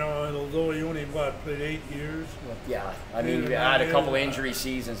 you know, although he only played 8 years. Yeah, I mean, he had a couple injury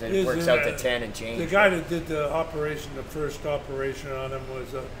seasons and it works out to 10 and change. The guy that did the operation, the first operation on him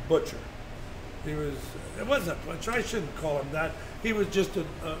was a butcher. He was, it wasn't a butcher, I shouldn't call him that. He was just an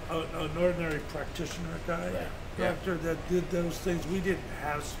ordinary practitioner guy, doctor that did those things. We didn't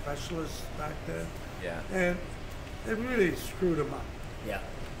have specialists back then. Yeah. And it really screwed him up. Yeah.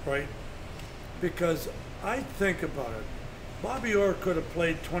 Right? Because I think about it. Bobby Orr could have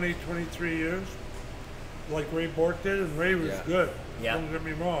played 20, 23 years like Ray Bork did, and Ray was good. Yeah. Don't get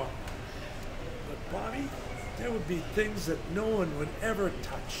me wrong. But Bobby, there would be things that no one would ever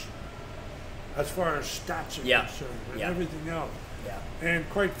touch as far as stats are concerned and everything else. Yeah. And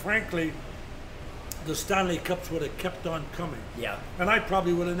quite frankly, the Stanley Cups would have kept on coming. Yeah. And I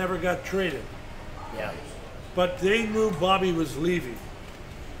probably would have never got traded. Yeah. But they knew Bobby was leaving.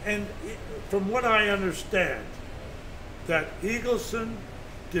 And from what I understand, that Eagleson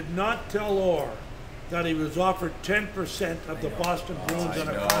did not tell Orr that he was offered 10% of the Boston Bruins on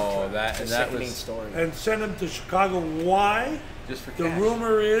a contract. And that was story. And sent him to Chicago. Why? Just for the cash.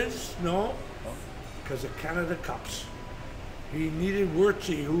 rumor is, because of Canada Cups. He needed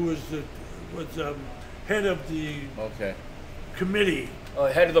Wirtzy, who was head of the committee.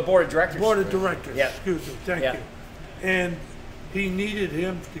 Head of the board of directors. Board of directors, Yeah. excuse me, thank you. And he needed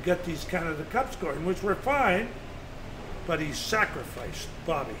him to get these Canada Cups going, which were fine, but he sacrificed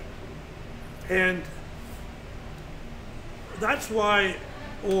Bobby. And that's why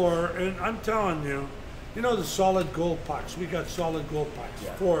Orr, and I'm telling you, you know the solid goal pucks. We got solid goal pucks,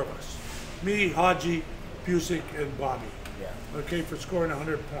 4 of us. Me, Haji, Busick, and Bobby. Okay, for scoring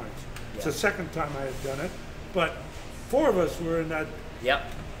 100 points. It's the second time I had done it, but 4 of us were in that. Yep.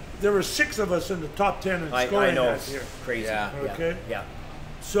 There were 6 of us in the top 10 in scoring I know. that year. Crazy. Okay? Yeah.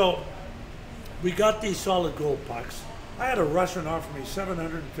 So we got these solid gold pucks. I had a Russian offer me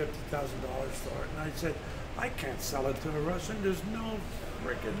 $750,000 for it, and I said, I can't sell it to a Russian. There's no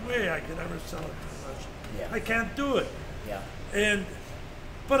freaking way I could ever sell it to a Russian. Yeah. I can't do it. Yeah.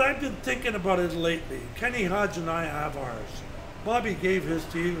 But I've been thinking about it lately. Kenny Hodge and I have ours. Bobby gave his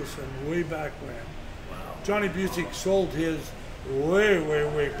to Eagleson way back when. Wow. Johnny Busick sold his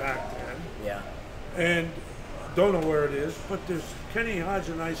way back then. Yeah. And don't know where it is, but there's Kenny Hodge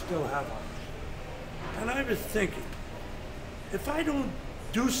and I still have ours. And I was thinking, if I don't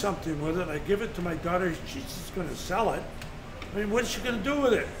do something with it, I give it to my daughter, she's just going to sell it. I mean, what's she going to do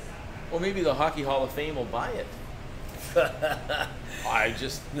with it? Well, maybe the Hockey Hall of Fame will buy it. I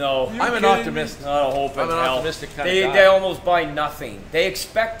just I'm an optimist. Not a hope in I'm an hell. optimistic kind of guy. They almost buy nothing. They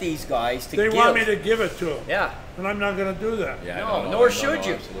expect these guys to give. They want me to give it to them. Yeah. And I'm not going to do that. Yeah, no, nor should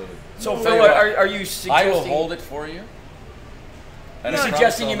you. Absolutely. So, No, Phil, are you suggesting? I will hold it for you. You're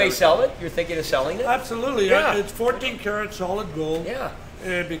suggesting you may sell it? You're thinking of selling it? Absolutely. Yeah. It's 14 karat solid gold. Yeah.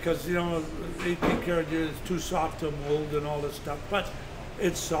 Because, 18 karat is too soft to mold and all this stuff. But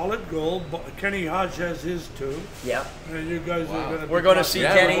it's solid gold. Kenny Hodge has his too. Yeah. And you guys are going to We're going to see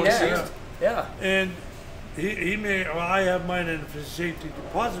Kenny next. Yeah. And he may, well, I have mine in a safety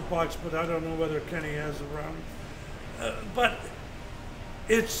deposit box, but I don't know whether Kenny has it around. But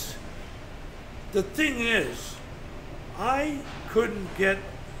it's, the thing is, I couldn't get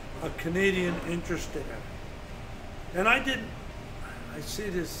a Canadian interested in it. And I see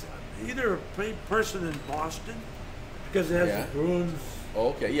this, either a person in Boston, because it has the Bruins. Oh,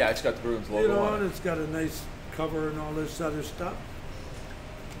 okay, yeah, it's got the Bruins logo on And it. it's got a nice cover and all this other stuff.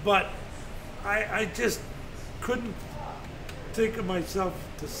 But I just couldn't think of myself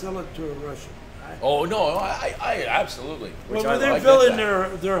to sell it to a Russian. Oh no, I absolutely. Well, they're filling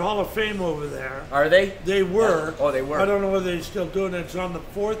their Hall of Fame over there. Are they? They were. Oh, they were. I don't know whether they're still doing it. It's on the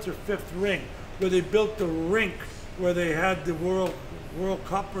 4th or 5th ring, where they built the rink where they had the World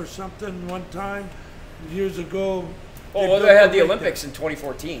Cup or something one time years ago. Oh, well, they had the Olympics in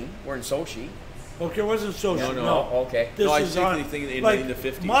 2014. We're in Sochi. Okay, it wasn't Sochi. No. Okay. This No, I is think on, they think in like the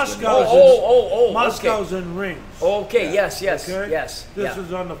 50s. Moscow's Moscow's in rings. Okay, yes, Okay? yes. This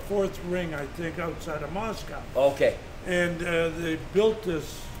is on the 4th ring, I think, outside of Moscow. Okay. And they built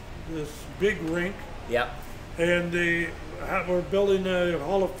this big rink, Yeah. and they were building a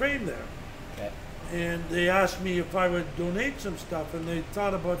Hall of Fame there. Okay. And they asked me if I would donate some stuff, and they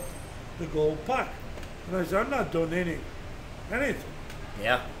thought about the gold puck. And I said, I'm not donating anything.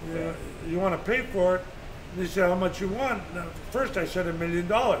 Yeah. You want to pay for it? And he said, how much you want? Now, first I said $1 million.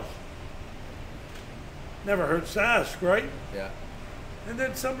 Never hurts to ask, right? Yeah. And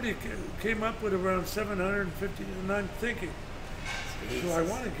then somebody came up with around 750, and I'm thinking, do I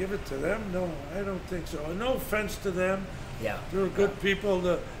want to give it to them? No, I don't think so. No offense to them. Yeah. They're good people.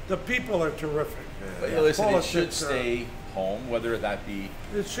 The people are terrific. But listen, it should Politics are- stay home, whether that be.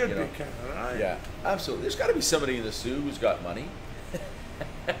 It should you be know, Canada. Yeah, absolutely. There's got to be somebody in the Sioux who's got money.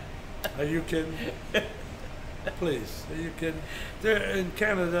 Are you kidding? Please, are you kidding? There in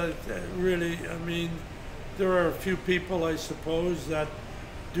Canada, really, I mean, there are a few people, I suppose, that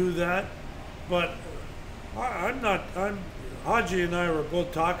do that, but I'm not. Haji and I were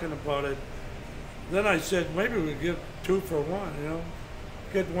both talking about it. Then I said maybe we give 2 for 1. You know,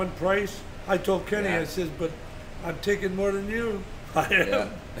 get one price. I told Kenny, Yeah. I said, but I'm taking more than you. I am.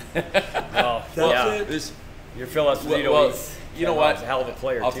 Well, That's it. This, You're Phil Esposito. well, He's- you know he's what? a hell of a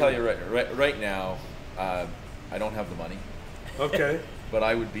player. I'll too. tell you right now, I don't have the money, Okay. but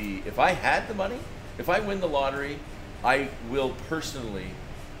I would be, if I had the money, if I win the lottery, I will personally,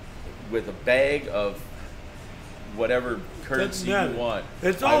 with a bag of whatever currency you Doesn't matter. want.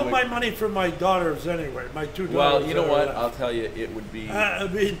 It's I all would- my money for my daughters anyway. My 2 daughters. Well, you know are what? left. I'll tell you, it would be. I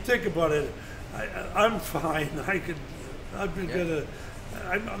mean, think about it. I'm fine.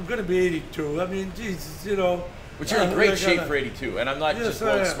 I'm gonna be 82. I mean, Jesus, you know. But you're in I great shape gotta- for 82, and I'm not Yes, just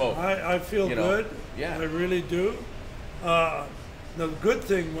blowing I am. smoke. I feel you know. good. Yeah. I really do. The good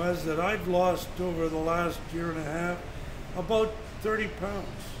thing was that I've lost over the last year and a half about 30 pounds.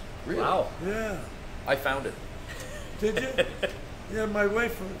 Really? Wow. Yeah. I found it. Did you? Yeah, my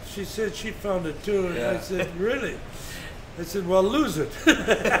wife, she said she found it too. And I Yeah. said, really? I said, well, lose it.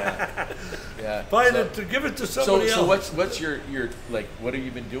 Yeah. Find So- it to give it to somebody So else. what's your like? What have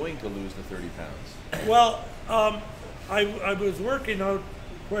you been doing to lose the 30 pounds? Well, I was working out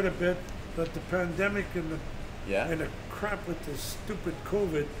quite a bit, but the pandemic and Yeah. the crap with this stupid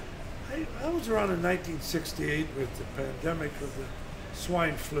COVID. I was around in 1968 with the pandemic of the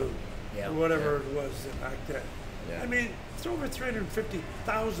swine flu, Yeah. or whatever it was back then. Yeah. I mean, it's over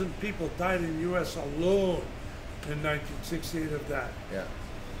 350,000 people died in the U.S. alone in 1968 of that. Yeah.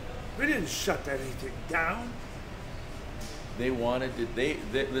 We didn't shut anything down. They wanted to. They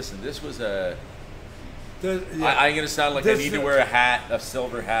listen. This was a. The- I'm gonna sound like I This- need to wear a hat, a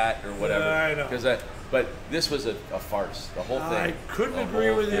silver hat, or whatever. I know. Because but this was a farce. The whole thing. I couldn't The agree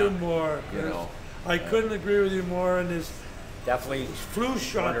whole with you thing. more. You know. I couldn't agree with you more on this Definitely. flu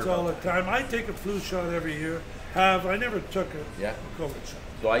shots all the time. I take a flu shot every year. I never took a Yeah. COVID shot.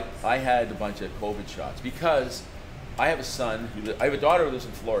 So I had a bunch of COVID shots because I have a son I have a daughter who lives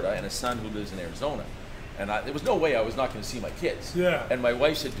in Florida and a son who lives in Arizona, and there was no way I was not going to see my kids. Yeah. And my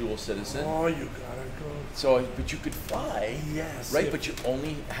wife's a dual citizen, Oh, you gotta go. so but you could fly. Yes. Right, but you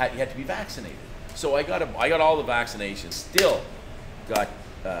had to be vaccinated. So I got all the vaccinations. Still got.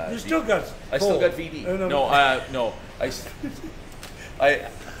 You still got. I still cold. got VD. I know. No.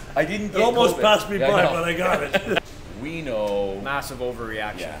 I didn't It get almost COVID. passed me Yeah, by, know. but I got it. We know. Massive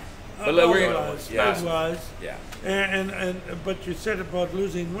overreaction. Yeah. It look, we're was. yeah. It was. Yeah. And but you said about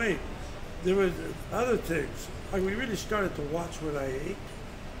losing weight. There was other things. Like we really started to watch what I ate.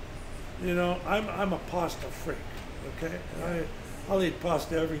 You know, I'm a pasta freak. Okay, I'll eat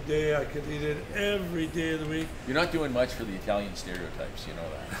pasta every day. I could eat it every day of the week. You're not doing much for the Italian stereotypes, you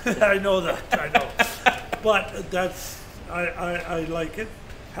know that. I know that. I know. But that's I like it.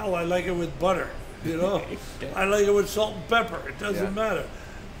 Hell, I like it with butter. You know, I like it with salt and pepper. It doesn't matter.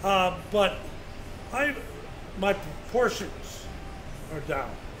 But my proportions are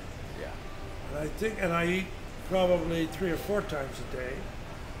down. Yeah. And I eat probably 3 or 4 times a day,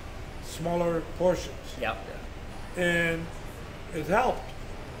 smaller portions, Yep. and it helped.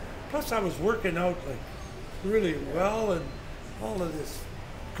 Plus, I was working out like really well, and all of this.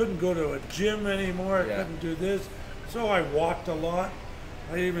 Couldn't go to a gym anymore. I Yeah. couldn't do this, so I walked a lot.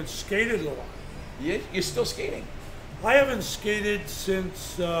 I even skated a lot. You're still skating. I haven't skated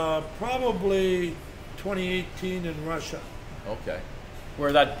since probably 2018 in Russia. Okay.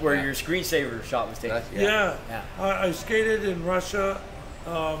 Where Yeah. your screensaver shot was taken. That's- Yeah, Yeah. I skated in Russia.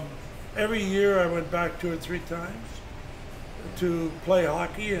 Every year I went back 2 or 3 times to play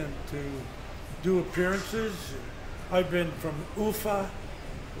hockey and to do appearances. I've been from Ufa,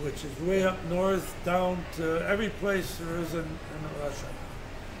 which is way up north, down to every place there is in Russia.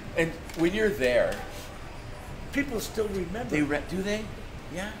 And when you're there, People still remember. do they?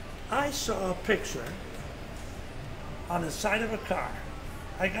 Yeah. I saw a picture on the side of a car.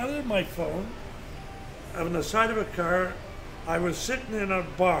 I got it on my phone. On the side of a car, I was sitting in a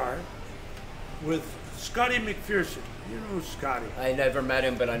bar, with Scotty McPherson. You know Scotty? I never met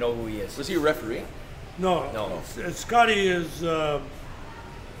him, but I know who he is. Was he a referee? No. No. Scotty is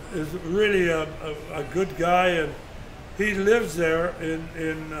really a good guy, and he lives there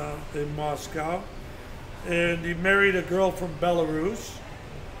in Moscow, and he married a girl from Belarus,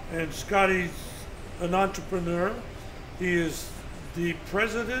 and Scotty's an entrepreneur. He is the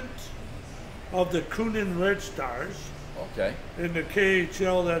president of the Kunin Red Stars Okay. in the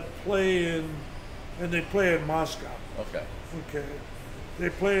KHL that play in Moscow. Okay. Okay, they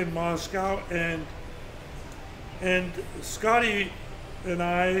play in Moscow, and Scotty and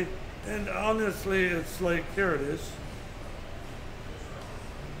I, and honestly, it's like, here it is.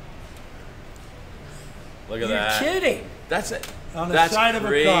 Look at You're that. kidding. That's it. On the That's side of a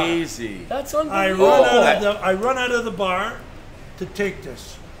car. crazy. That's I unbelievable. run out of the bar to take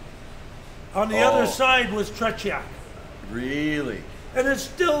this. On the other side was Tretiak. Really? And they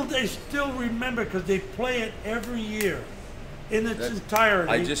still remember, because they play it every year in its entirety.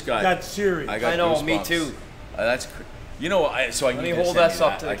 I just got that series. I got I know, goosebumps. me too. That's you know. So I Let need me to hold send us you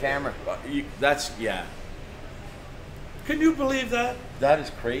up that. to the camera. That's yeah. Can you believe that? That is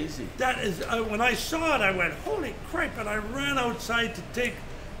crazy. That is when I saw it, I went, "Holy crap!" And I ran outside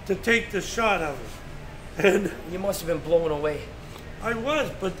to take the shot of it, and You must have been blown away. I was,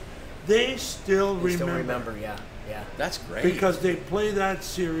 but they still You remember, still remember, yeah. Yeah. That's great. because they play that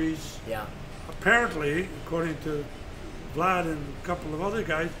series. Yeah. Apparently, according to Vlad and a couple of other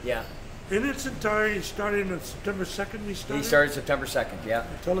guys, Yeah. in its entirety, starting on September 2nd, we started. He started September 2nd, yeah.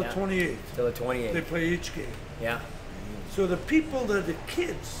 Until the Yeah. 28th. Till the They 28th. play each game. Yeah. So the people, the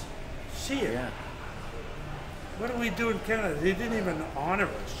kids, see it. Yeah. What do we do in Canada? They didn't even honor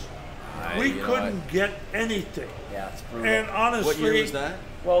us. We you know couldn't get anything. Yeah, it's brutal. And honestly, What year was that?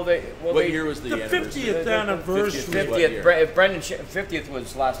 Well, What year was the the anniversary? 50th anniversary. 50th. What 50th, year? Brendan, 50th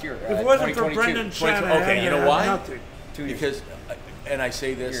was last year. If it wasn't for 2022. Brendan Shanahan, Okay, you know had why? nothing. 2 years. Because, and I say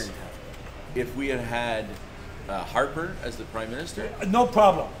Year this, and a half. if we had Harper as the prime minister, No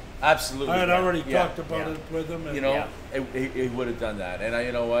problem. absolutely. I had yeah, already yeah, talked about yeah. it with him. And You know, Yeah. he would have done that. And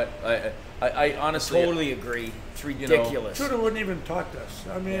you know what? I honestly Totally agree. It's ridiculous. Trudeau wouldn't even talk to us.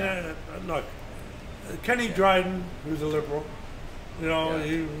 I mean, Yeah. look, Kenny Dryden, who's a liberal, you know, Yeah.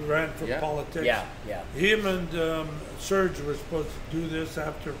 he ran for Yeah. politics. Yeah, yeah, Him and Serge were supposed to do this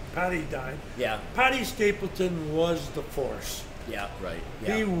after Patty died. yeah, Patty Stapleton was the force. yeah, right.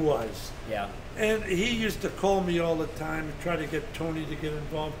 Yeah. He was. yeah. And he used to call me all the time and try to get Tony to get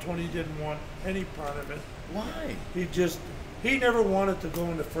involved. Tony didn't want any part of it. Why? He never wanted to go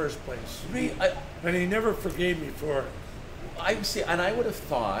in the first place. And he never forgave me for it. I see, and I would have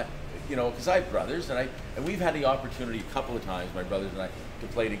thought, you know, because I have brothers, and we've had the opportunity a couple of times, my brothers and I, to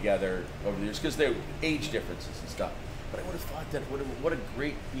play together over the years, because there were age differences and stuff. But I would have thought that what a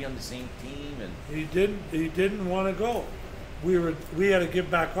great be on the same team, and He didn't want to go. We had to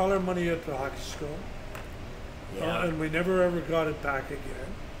give back all our money at the hockey school. Yeah. And we never ever got it back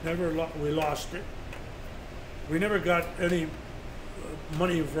again. We lost it. We never got any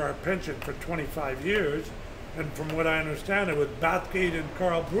money for our pension for 25 years. And from what I understand, it was Bathgate and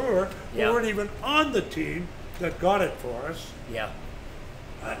Carl Brewer, Yeah. who weren't even on the team, that got it for us. Yeah.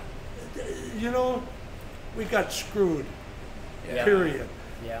 You know, we got screwed. Yeah. Period.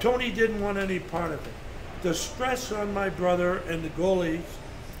 Yeah. Tony didn't want any part of it. The stress on my brother and the goalies,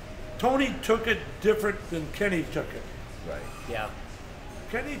 Tony took it different than Kenny took it. right. Yeah.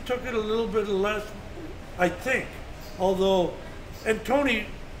 Kenny took it a little bit less, I think. Although, and Tony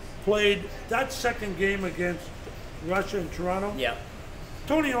played that second game against Russia and Toronto. Yeah.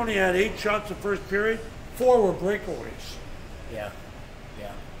 Tony only had 8 shots the first period, 4 were breakaways. Yeah.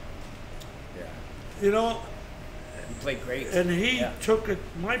 Yeah. Yeah. You know, He played great. and he Yeah. took it.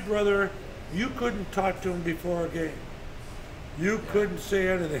 My brother, you couldn't talk to him before a game. You couldn't say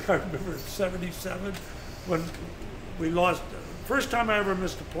anything. I remember in '77 when we lost. First time I ever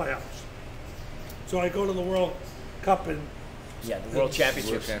missed the playoffs. So I go to the World Cup in Yeah, the World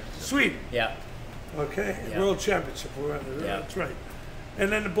Championships. Sweden. Yeah. Okay, Yeah. World Championship. We went there. Yeah. That's right.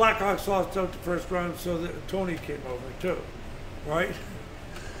 And then the Blackhawks lost out the first round, so Tony came over too, right?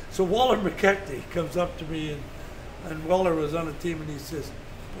 So Waller McKechnie comes up to me, and Waller was on the team, and he says,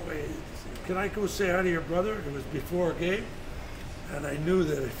 "Boy, can I go say hi to your brother?" It was before a game, and I knew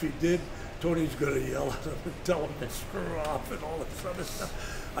that if he did, Tony's going to yell at him and tell him to screw off and all this other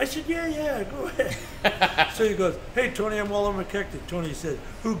stuff. I said, yeah, go ahead. So he goes, "Hey, Tony, I'm Waller McKechnie." Tony said,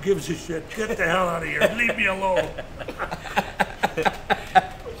 "Who gives a shit? Get the hell out of here. Leave me alone."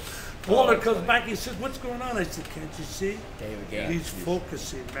 Waller comes back. He says, "What's going on?" I said, "Can't you see? David Game. He's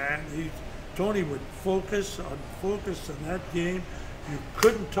focusing, man. Tony would focus on that game. You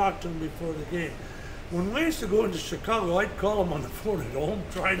couldn't talk to him before the game. When we used to go into Chicago, I'd call him on the phone at home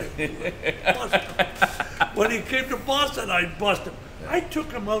trying to bust him. When he came to Boston, I'd bust him. I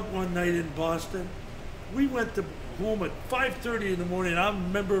took him out one night in Boston. We went to home at 5:30 in the morning. I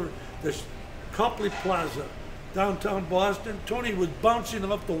remember this Copley Plaza, downtown Boston. Tony was bouncing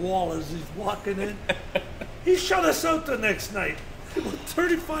off the wall as he's walking in. He shut us out the next night. About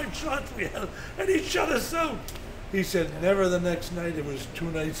 35 shots we had, and he shut us out. He said, never the next night. It was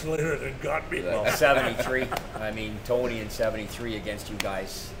 2 nights later that got me. Well, 73. I mean, Tony in 73 against you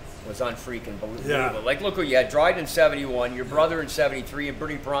guys was unfreaking believable. Yeah. Like, look who you had. Dryden in 71, your brother in 73, and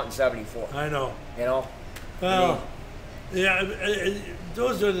Bernie Perrant in 74. I know. You know? Well, yeah,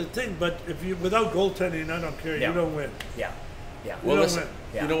 those are the things. But if you without goaltending, I don't care. Yeah. You don't win. Yeah. Yeah. You Well, don't listen, win.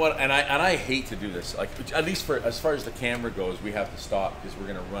 Yeah. you know what? And I hate to do this. Like, at least for as far as the camera goes, we have to stop because we're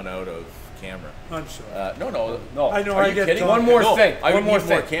going to run out of camera. I'm sorry. No. I know, Are I you get kidding? talked. One more No, thing. I One would more need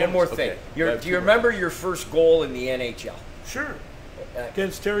thing. more cameras. One more thing. Okay. Do you remember your first goal in the NHL? Sure.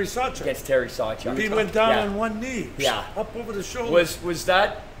 Against Terry Sawchuk. Against Terry Sawchuk. He went down Yeah. on one knee. Yeah. Up over the shoulder. Was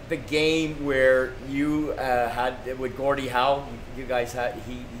that the game where you had with Gordie Howe? You guys had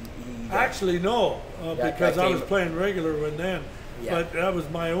he Actually, no, because that I was game- playing regular when then. Yeah. But that was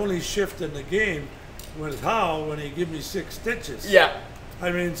my only shift in the game was Howe when he gave me 6 stitches. Yeah.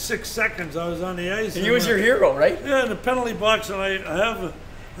 I mean, 6 seconds I was on the ice. And he was your hero, right? Yeah, in the penalty box, and I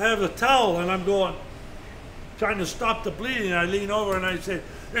have a towel, and I'm trying to stop the bleeding. I lean over and I say,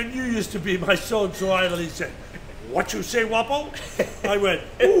 and you used to be my so-and-so idol. He said, what you say, Wapo? I went,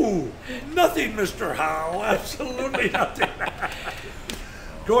 ooh, nothing, Mr. Howe, absolutely nothing.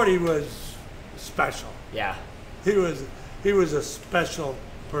 Gordie was special. Yeah. He was a special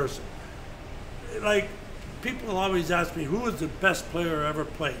person. Like, people always ask me, who was the best player I ever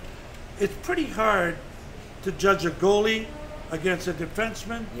played? It's pretty hard to judge a goalie against a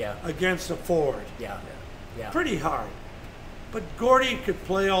defenseman, Yeah. against a forward. Yeah. Yeah. Pretty hard. But Gordie could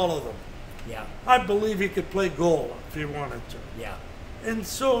play all of them. Yeah. I believe he could play goal if he wanted to. Yeah. And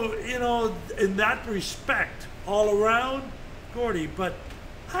so, in that respect, all around, Gordie, but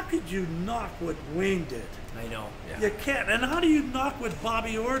how could you knock what Wayne did? I know. You can't. And how do you knock what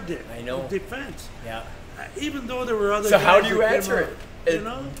Bobby Orr did? I know. With defense. Yeah. Even though there were other So guys how do you that came answer out, it? You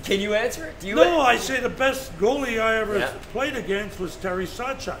know? Can you answer it? Do you? No, I say the best goalie I ever Yeah. played against was Terry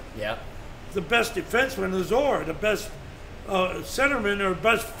Sawchuk. Yeah. The best defenseman was Orr. The best centerman or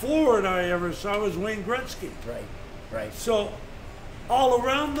best forward I ever saw was Wayne Gretzky. Right. Right. So, all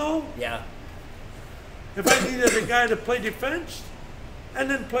around though, Yeah. if I needed a guy to play defense, and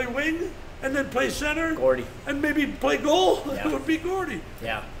then play wing, and then play center, Gordie. and maybe play goal, Yeah. it would be Gordie.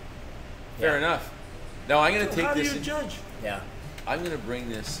 Yeah. Fair Yeah. enough. Now I'm going to take How do this. you judge? Yeah. I'm going to bring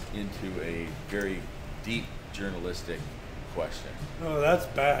this into a very deep journalistic question. Oh, that's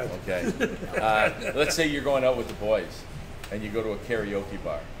bad. Okay. Let's say you're going out with the boys, and you go to a karaoke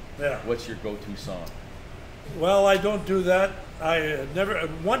bar. Yeah. What's your go-to song? Well, I don't do that. I never.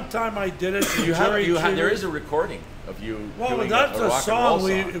 One time I did it. with Jerry There Cheever. is a recording of you Well, doing that's a a rock and roll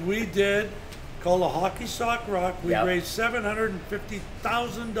song we did called the Hockey Sock Rock. We Yep. raised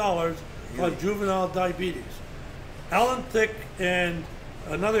 $750,000 on juvenile diabetes. Alan Thicke and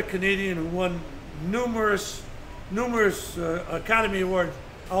another Canadian who won numerous Academy Awards,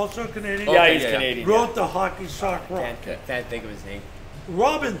 also Canadian, Yeah, he's yeah. Canadian. wrote the Hockey Sock Rock. Can't think of his name.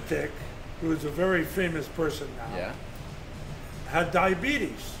 Robin Thicke, who is a very famous person now, Yeah. had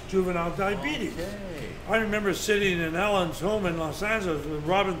diabetes, juvenile diabetes. Okay. I remember sitting in Alan's home in Los Angeles with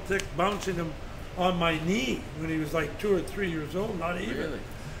Robin Thicke bouncing him on my knee when he was like 2 or 3 years old, not even. Really?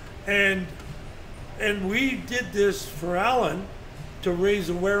 And we did this for Alan to raise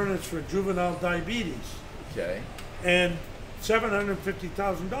awareness for juvenile diabetes, Okay. and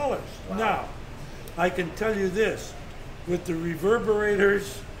 $750,000. Now, I can tell you this, with the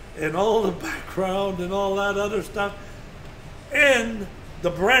reverberators and all the background and all that other stuff, and the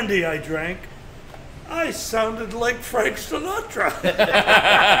brandy I drank, I sounded like Frank Sinatra.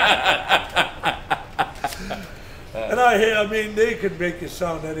 And I mean, they could make you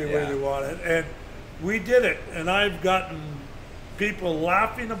sound any way they wanted. And we did it. And I've gotten people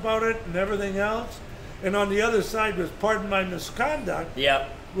laughing about it and everything else. And on the other side was Pardon My Misconduct Yeah.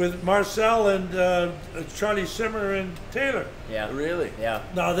 with Marcel and Charlie Simmer and Taylor. Yeah. Really? Yeah.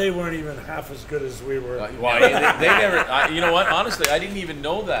 No, they weren't even half as good as we were. Why? They never. You know what? Honestly, I didn't even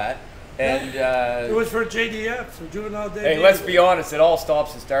know that. And It was for JDF, for Juvenile Day. Hey, let's be honest. It all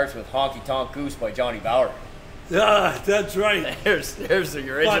stops and starts with "Honky Tonk Goose" by Johnny Bower. Yeah, that's right. There's the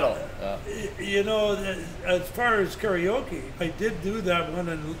original. You know, as far as karaoke, I did do that one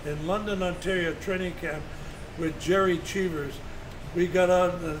in London, Ontario training camp with Jerry Cheevers. we got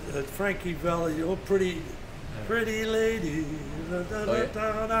on at Frankie Valley, oh pretty lady,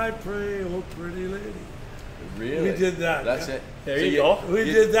 and I pray, oh pretty lady. Really? We did that. That's yeah. it. There you go. We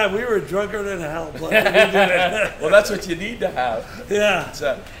did that. We were drunker than hell. But we did it. Well, that's what you need to have. Yeah.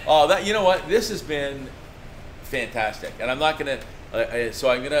 Oh, that you know what? This has been fantastic, and I'm not gonna. So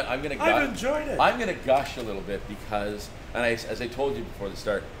I'm gonna. I've enjoyed it. I'm gonna gush a little bit because, and as I told you before the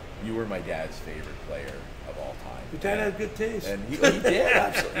start, you were my dad's favorite player of all time. Your dad had good taste. And he did,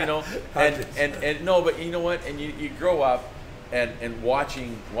 absolutely. You know, and no, but you know what? And you grow up, and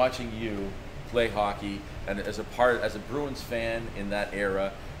watching you play hockey, and as a Bruins fan in that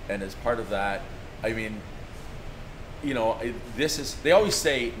era, and as part of that, I mean, you know, this is. They always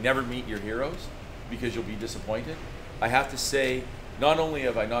say never meet your heroes because you'll be disappointed. I have to say, not only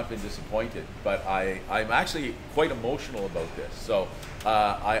have I not been disappointed, but I'm actually quite emotional about this. So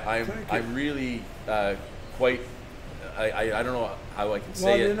I'm really quite. I don't know how I can say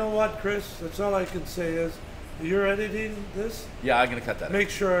it. Well, you know what, Chris? That's all I can say is, you're editing this? Yeah, I'm gonna cut that out. Make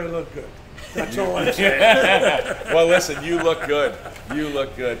sure I look good. That's all I'm saying. Well, listen, you look good. You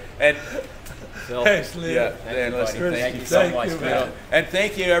look good. And Phil, Thanks, Liam. yeah, Thank and you, listen, buddy. thank you so Thank much, you, man. man. And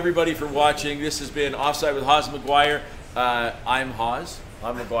thank you everybody for watching. This has been Offside with Hawes and Maguire. I'm Hawes.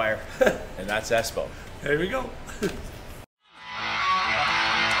 I'm Maguire. And that's Espo. There we go.